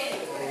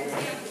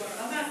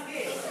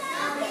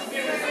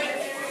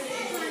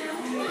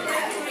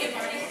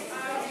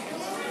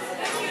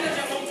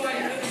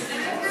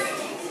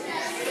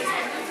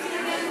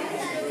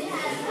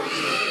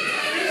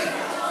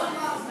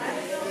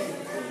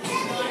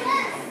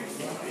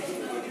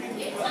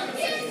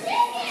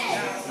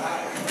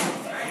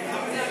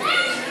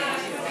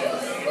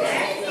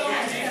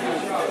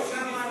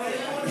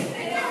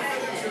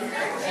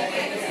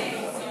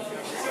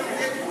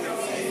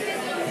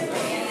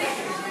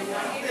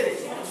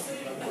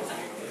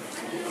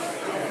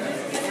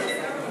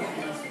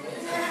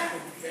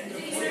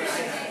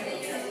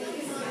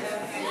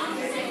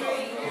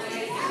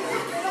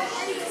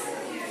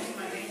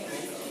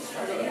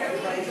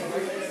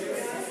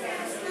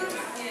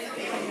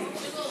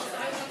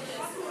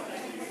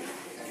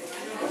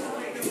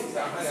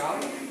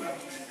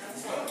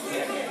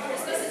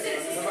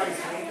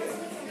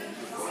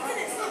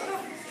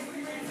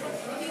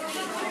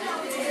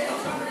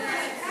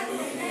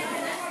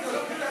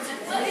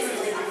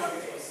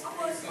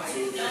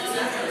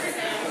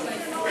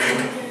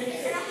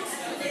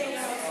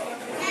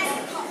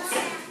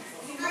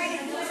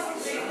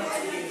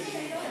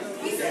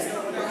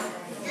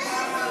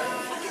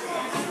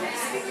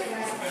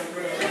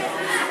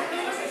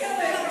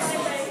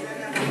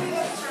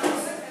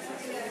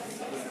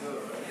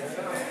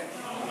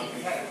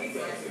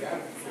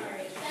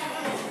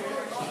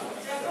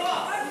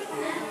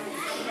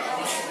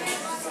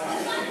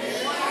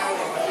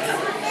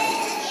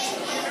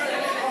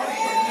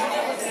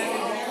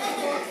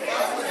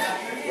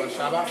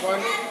 Shabbat for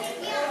you?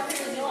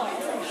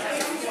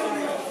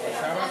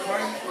 Shabbat for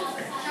you?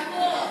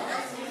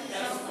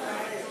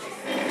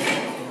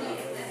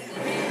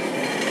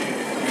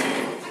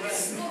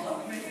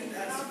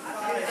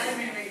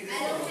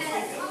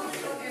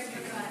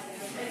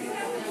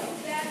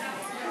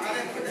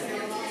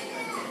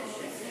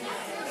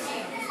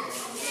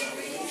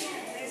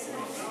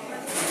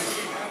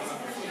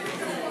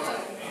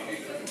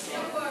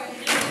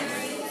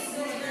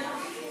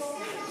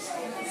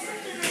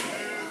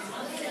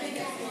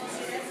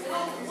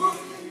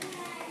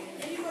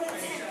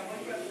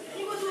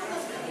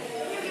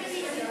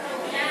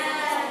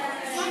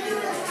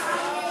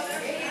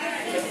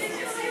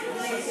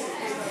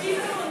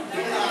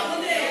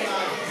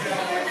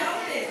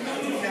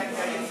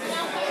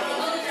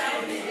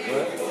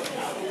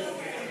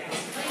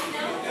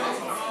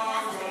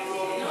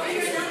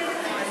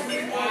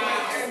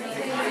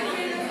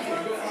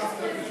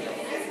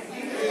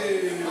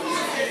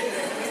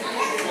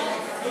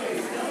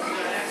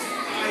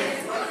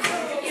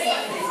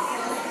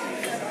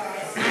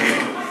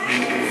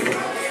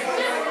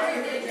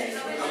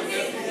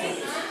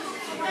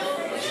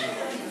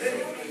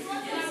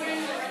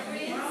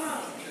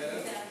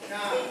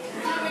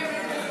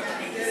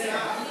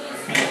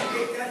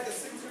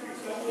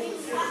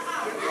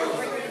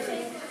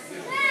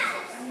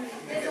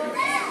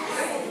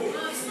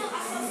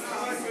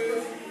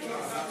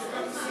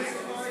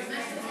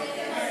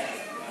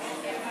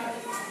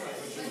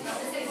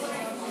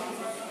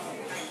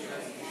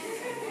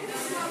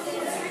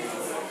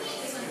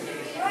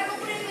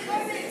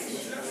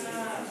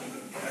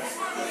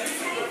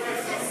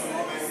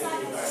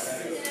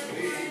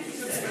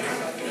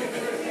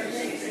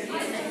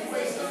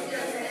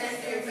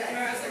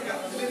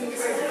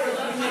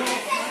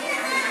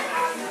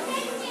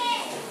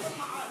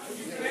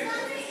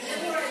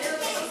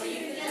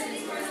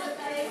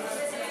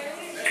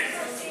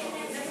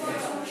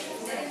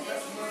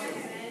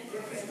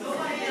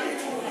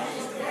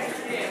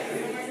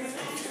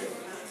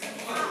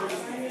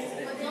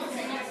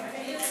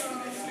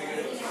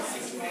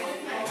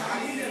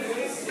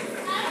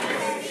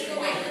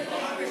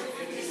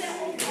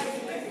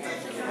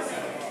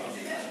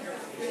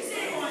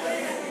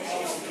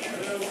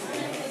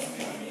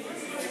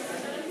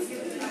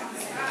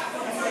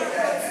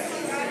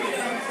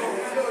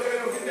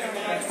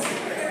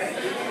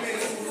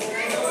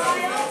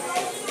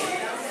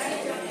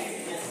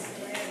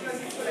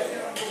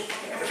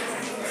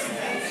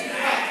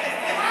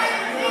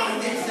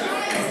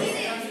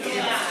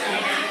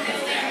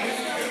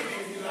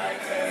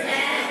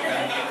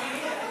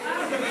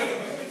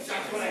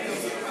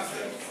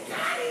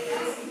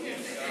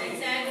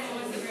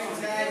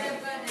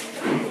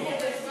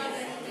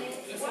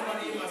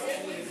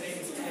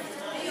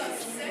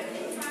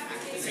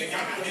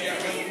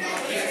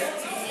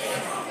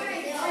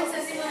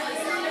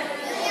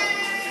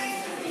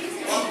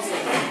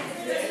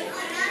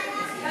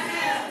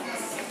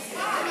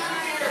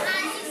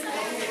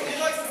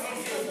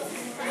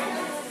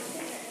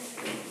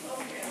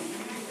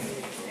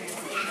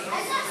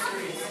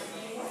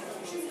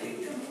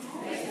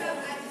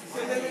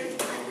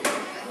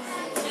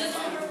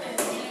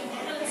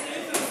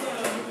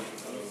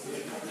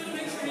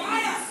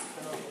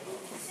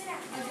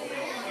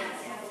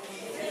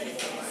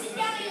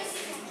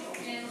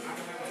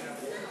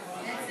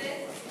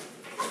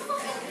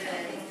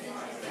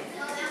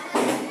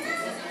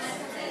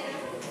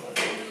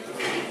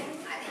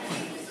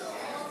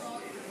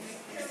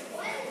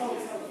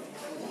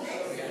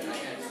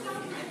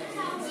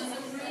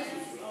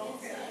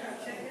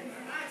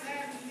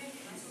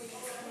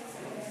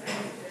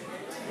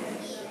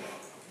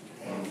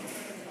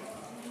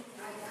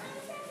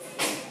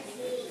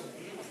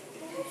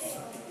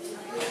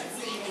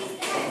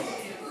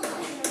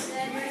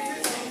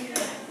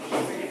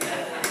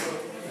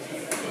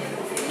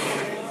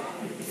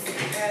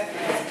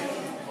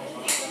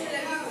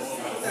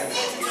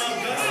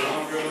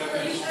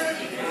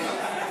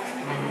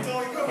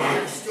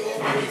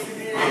 Amen.